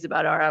great things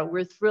about Ara.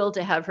 We're thrilled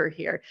to have her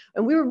here.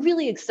 And we were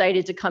really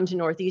excited to come to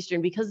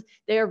Northeastern because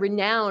they are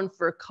renowned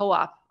for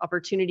co-op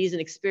opportunities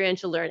and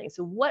experiential learning.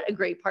 So what a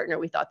great partner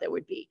we thought that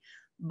would be.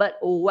 but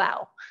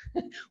wow,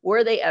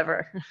 were they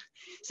ever.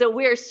 So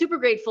we are super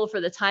grateful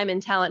for the time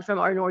and talent from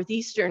our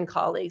Northeastern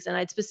colleagues. And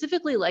I'd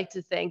specifically like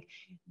to thank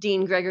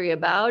Dean Gregory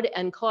Aboud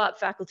and co-op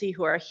faculty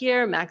who are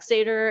here, Max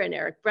Sater and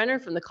Eric Brenner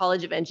from the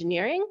College of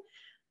Engineering.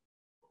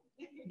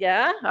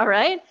 Yeah, all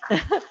right.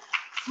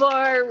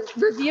 For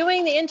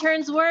reviewing the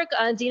interns' work.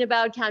 Dean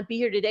Aboud can't be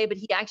here today, but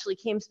he actually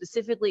came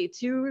specifically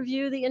to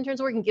review the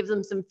interns' work and give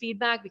them some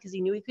feedback because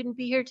he knew he couldn't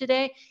be here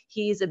today.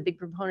 He's a big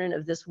proponent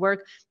of this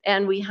work.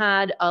 And we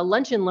had a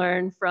lunch and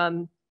learn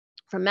from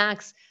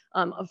Max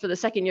for the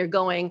second year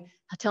going,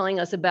 telling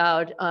us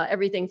about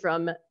everything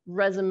from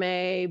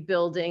resume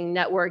building,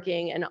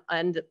 networking,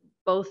 and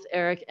both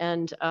Eric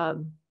and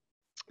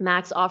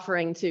Max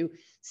offering to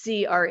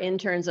see our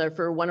interns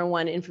for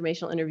one-on-one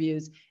informational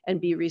interviews and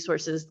be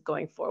resources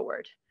going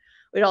forward.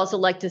 We'd also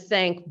like to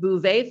thank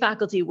Bouvet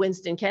faculty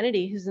Winston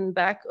Kennedy, who's in the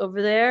back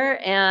over there,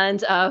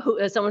 and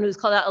someone who's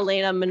called out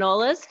Elena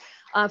Manolis,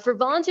 for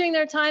volunteering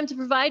their time to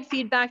provide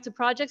feedback to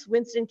projects.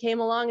 Winston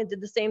came along and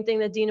did the same thing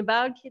that Dean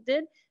Aboud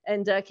did,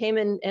 and came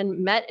in and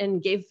met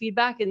and gave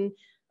feedback. And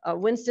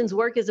Winston's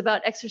work is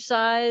about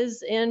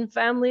exercise in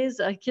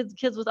families,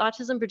 kids with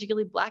autism,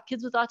 particularly Black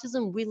kids with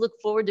autism. We look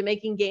forward to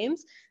making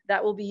games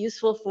that will be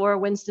useful for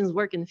Winston's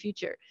work in the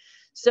future.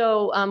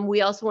 So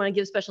we also want to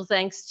give special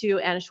thanks to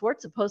Anna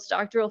Schwartz, a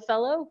postdoctoral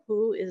fellow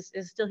who is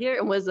still here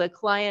and was a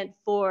client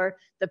for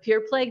the Peer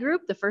Play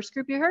group, the first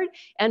group you heard,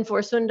 and for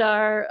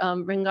Sundar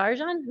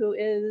Rangarjan, who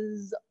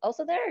is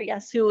also there,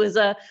 yes, who was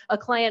a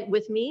client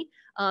with me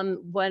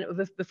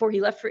before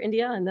he left for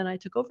India, and then I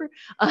took over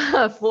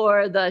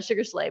for the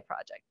Sugar Sleigh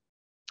project.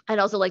 I'd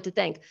also like to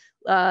thank,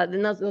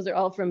 those are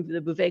all from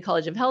the Bouvet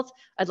College of Health.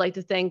 I'd like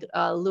to thank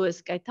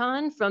Louis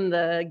Gaitan from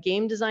the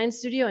Game Design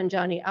Studio and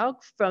Johnny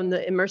Auk from the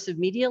Immersive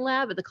Media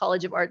Lab at the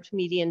College of Art,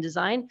 Media and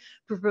Design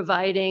for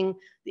providing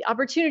the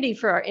opportunity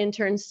for our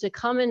interns to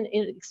come and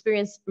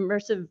experience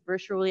immersive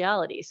virtual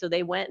reality. So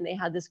they went and they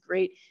had this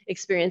great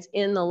experience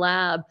in the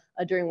lab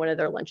during one of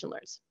their lunch and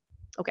learns.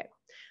 Okay,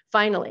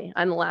 finally,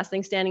 I'm the last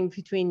thing standing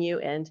between you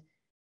and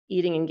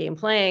eating and game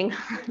playing,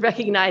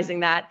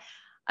 recognizing that.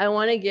 I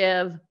want to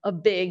give a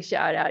big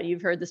shout out,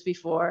 you've heard this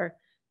before,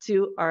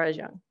 to Ara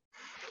Jung.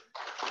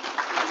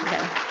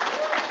 Okay.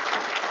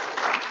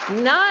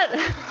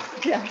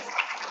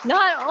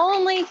 Not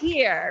only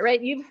here, right?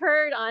 You've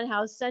heard on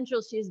how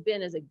central she's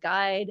been as a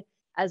guide,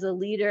 as a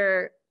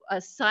leader,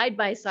 a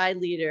side-by-side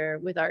leader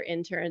with our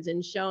interns,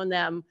 and shown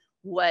them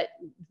what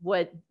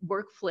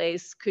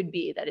workplace could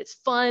be, that it's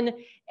fun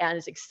and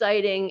it's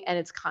exciting and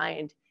it's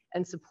kind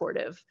and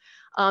supportive.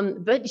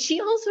 But she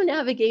also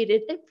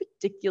navigated a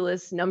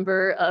ridiculous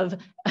number of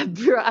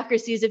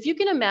bureaucracies. If you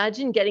can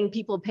imagine getting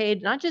people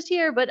paid, not just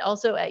here, but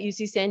also at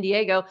UC San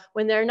Diego,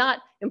 when they're not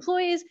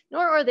employees,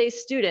 nor are they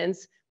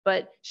students,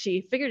 but she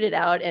figured it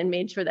out and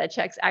made sure that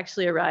checks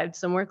actually arrived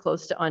somewhere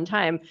close to on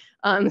time.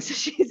 So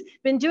she's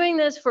been doing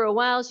this for a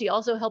while. She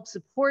also helped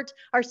support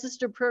our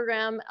sister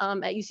program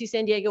at UC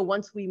San Diego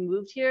once we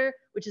moved here,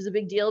 which is a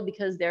big deal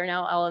because they're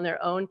now all on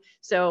their own.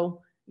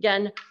 So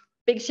again,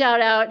 big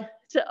shout out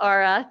to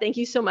Ara. Thank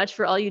you so much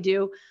for all you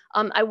do.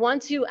 I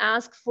want to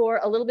ask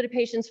for a little bit of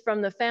patience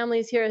from the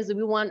families here as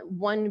we want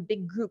one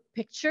big group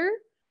picture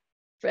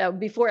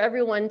before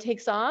everyone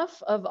takes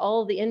off of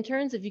all the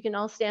interns. If you can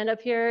all stand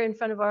up here in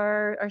front of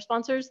our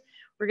sponsors,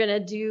 we're gonna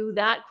do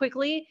that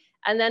quickly.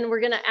 And then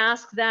we're gonna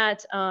ask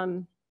that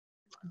I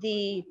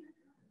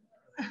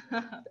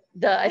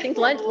think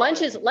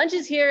lunch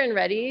is here and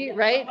ready,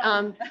 right?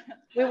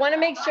 We want to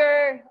make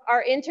sure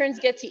our interns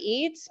get to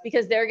eat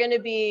because they're going to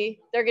be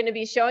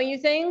showing you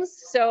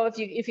things. So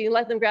if you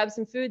let them grab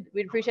some food,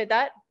 we'd appreciate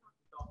that.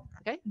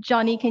 Okay.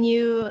 Johnny, can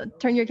you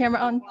turn your camera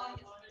on?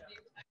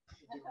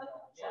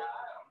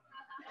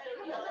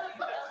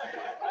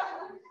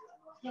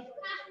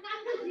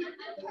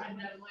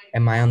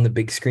 Am I on the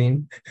big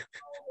screen?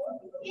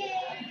 Yeah,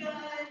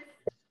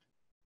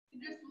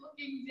 just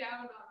looking down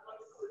on us.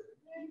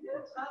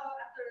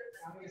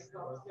 All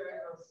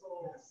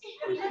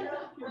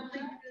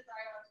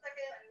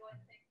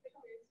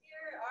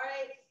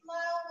right,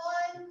 smile,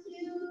 1, 2,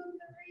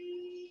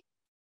 3.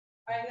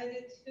 All right, I'm gonna do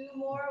 2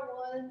 more,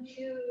 1, 2, 3.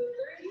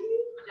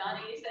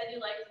 Johnny, you said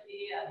you'd like to be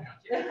a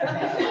All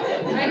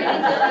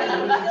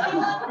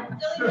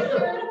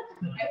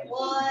right,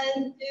 1,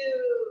 2,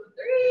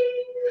 3.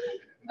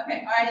 Okay,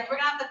 all right, we're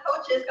gonna have the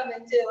coaches come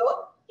in too.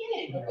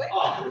 Wait.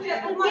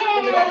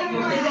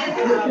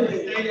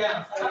 Stay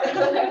down.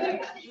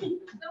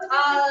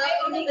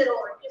 In the middle.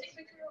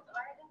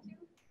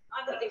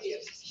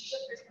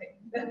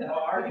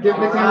 Give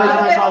the camera to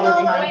my father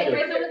behind you.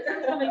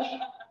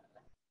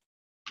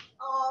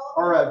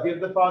 Or give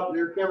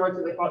your camera to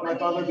my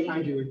father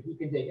behind you. You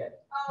can take it.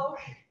 Oh.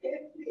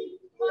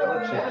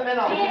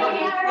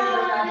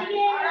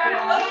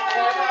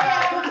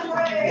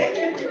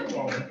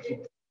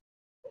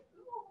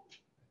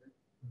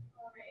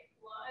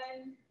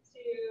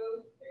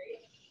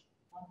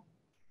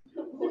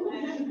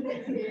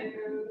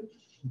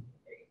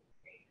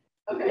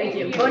 Okay. Thank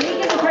you.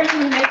 Monique is the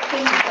person who makes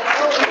things go.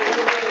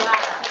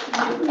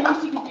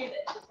 She can do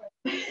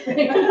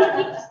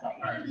this.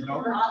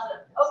 Awesome.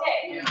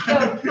 Okay, so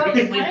folks, why don't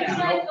you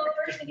guys go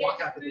first and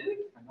get food?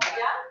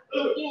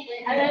 Yeah?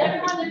 And then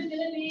everyone, there's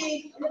gonna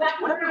be in the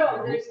back of the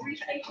room, there's 3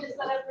 stations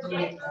set up for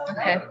games.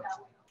 Okay.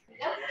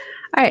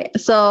 All right,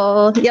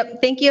 so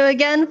yep, thank you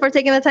again for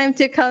taking the time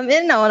to come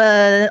in. I want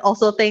to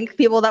also thank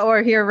people that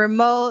were here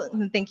remote.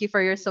 And thank you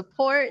for your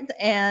support.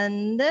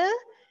 And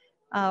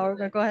we're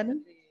gonna go ahead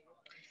and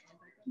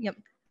yep.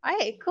 All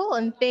right, cool.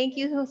 And thank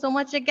you so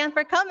much again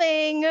for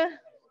coming.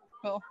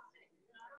 Cool.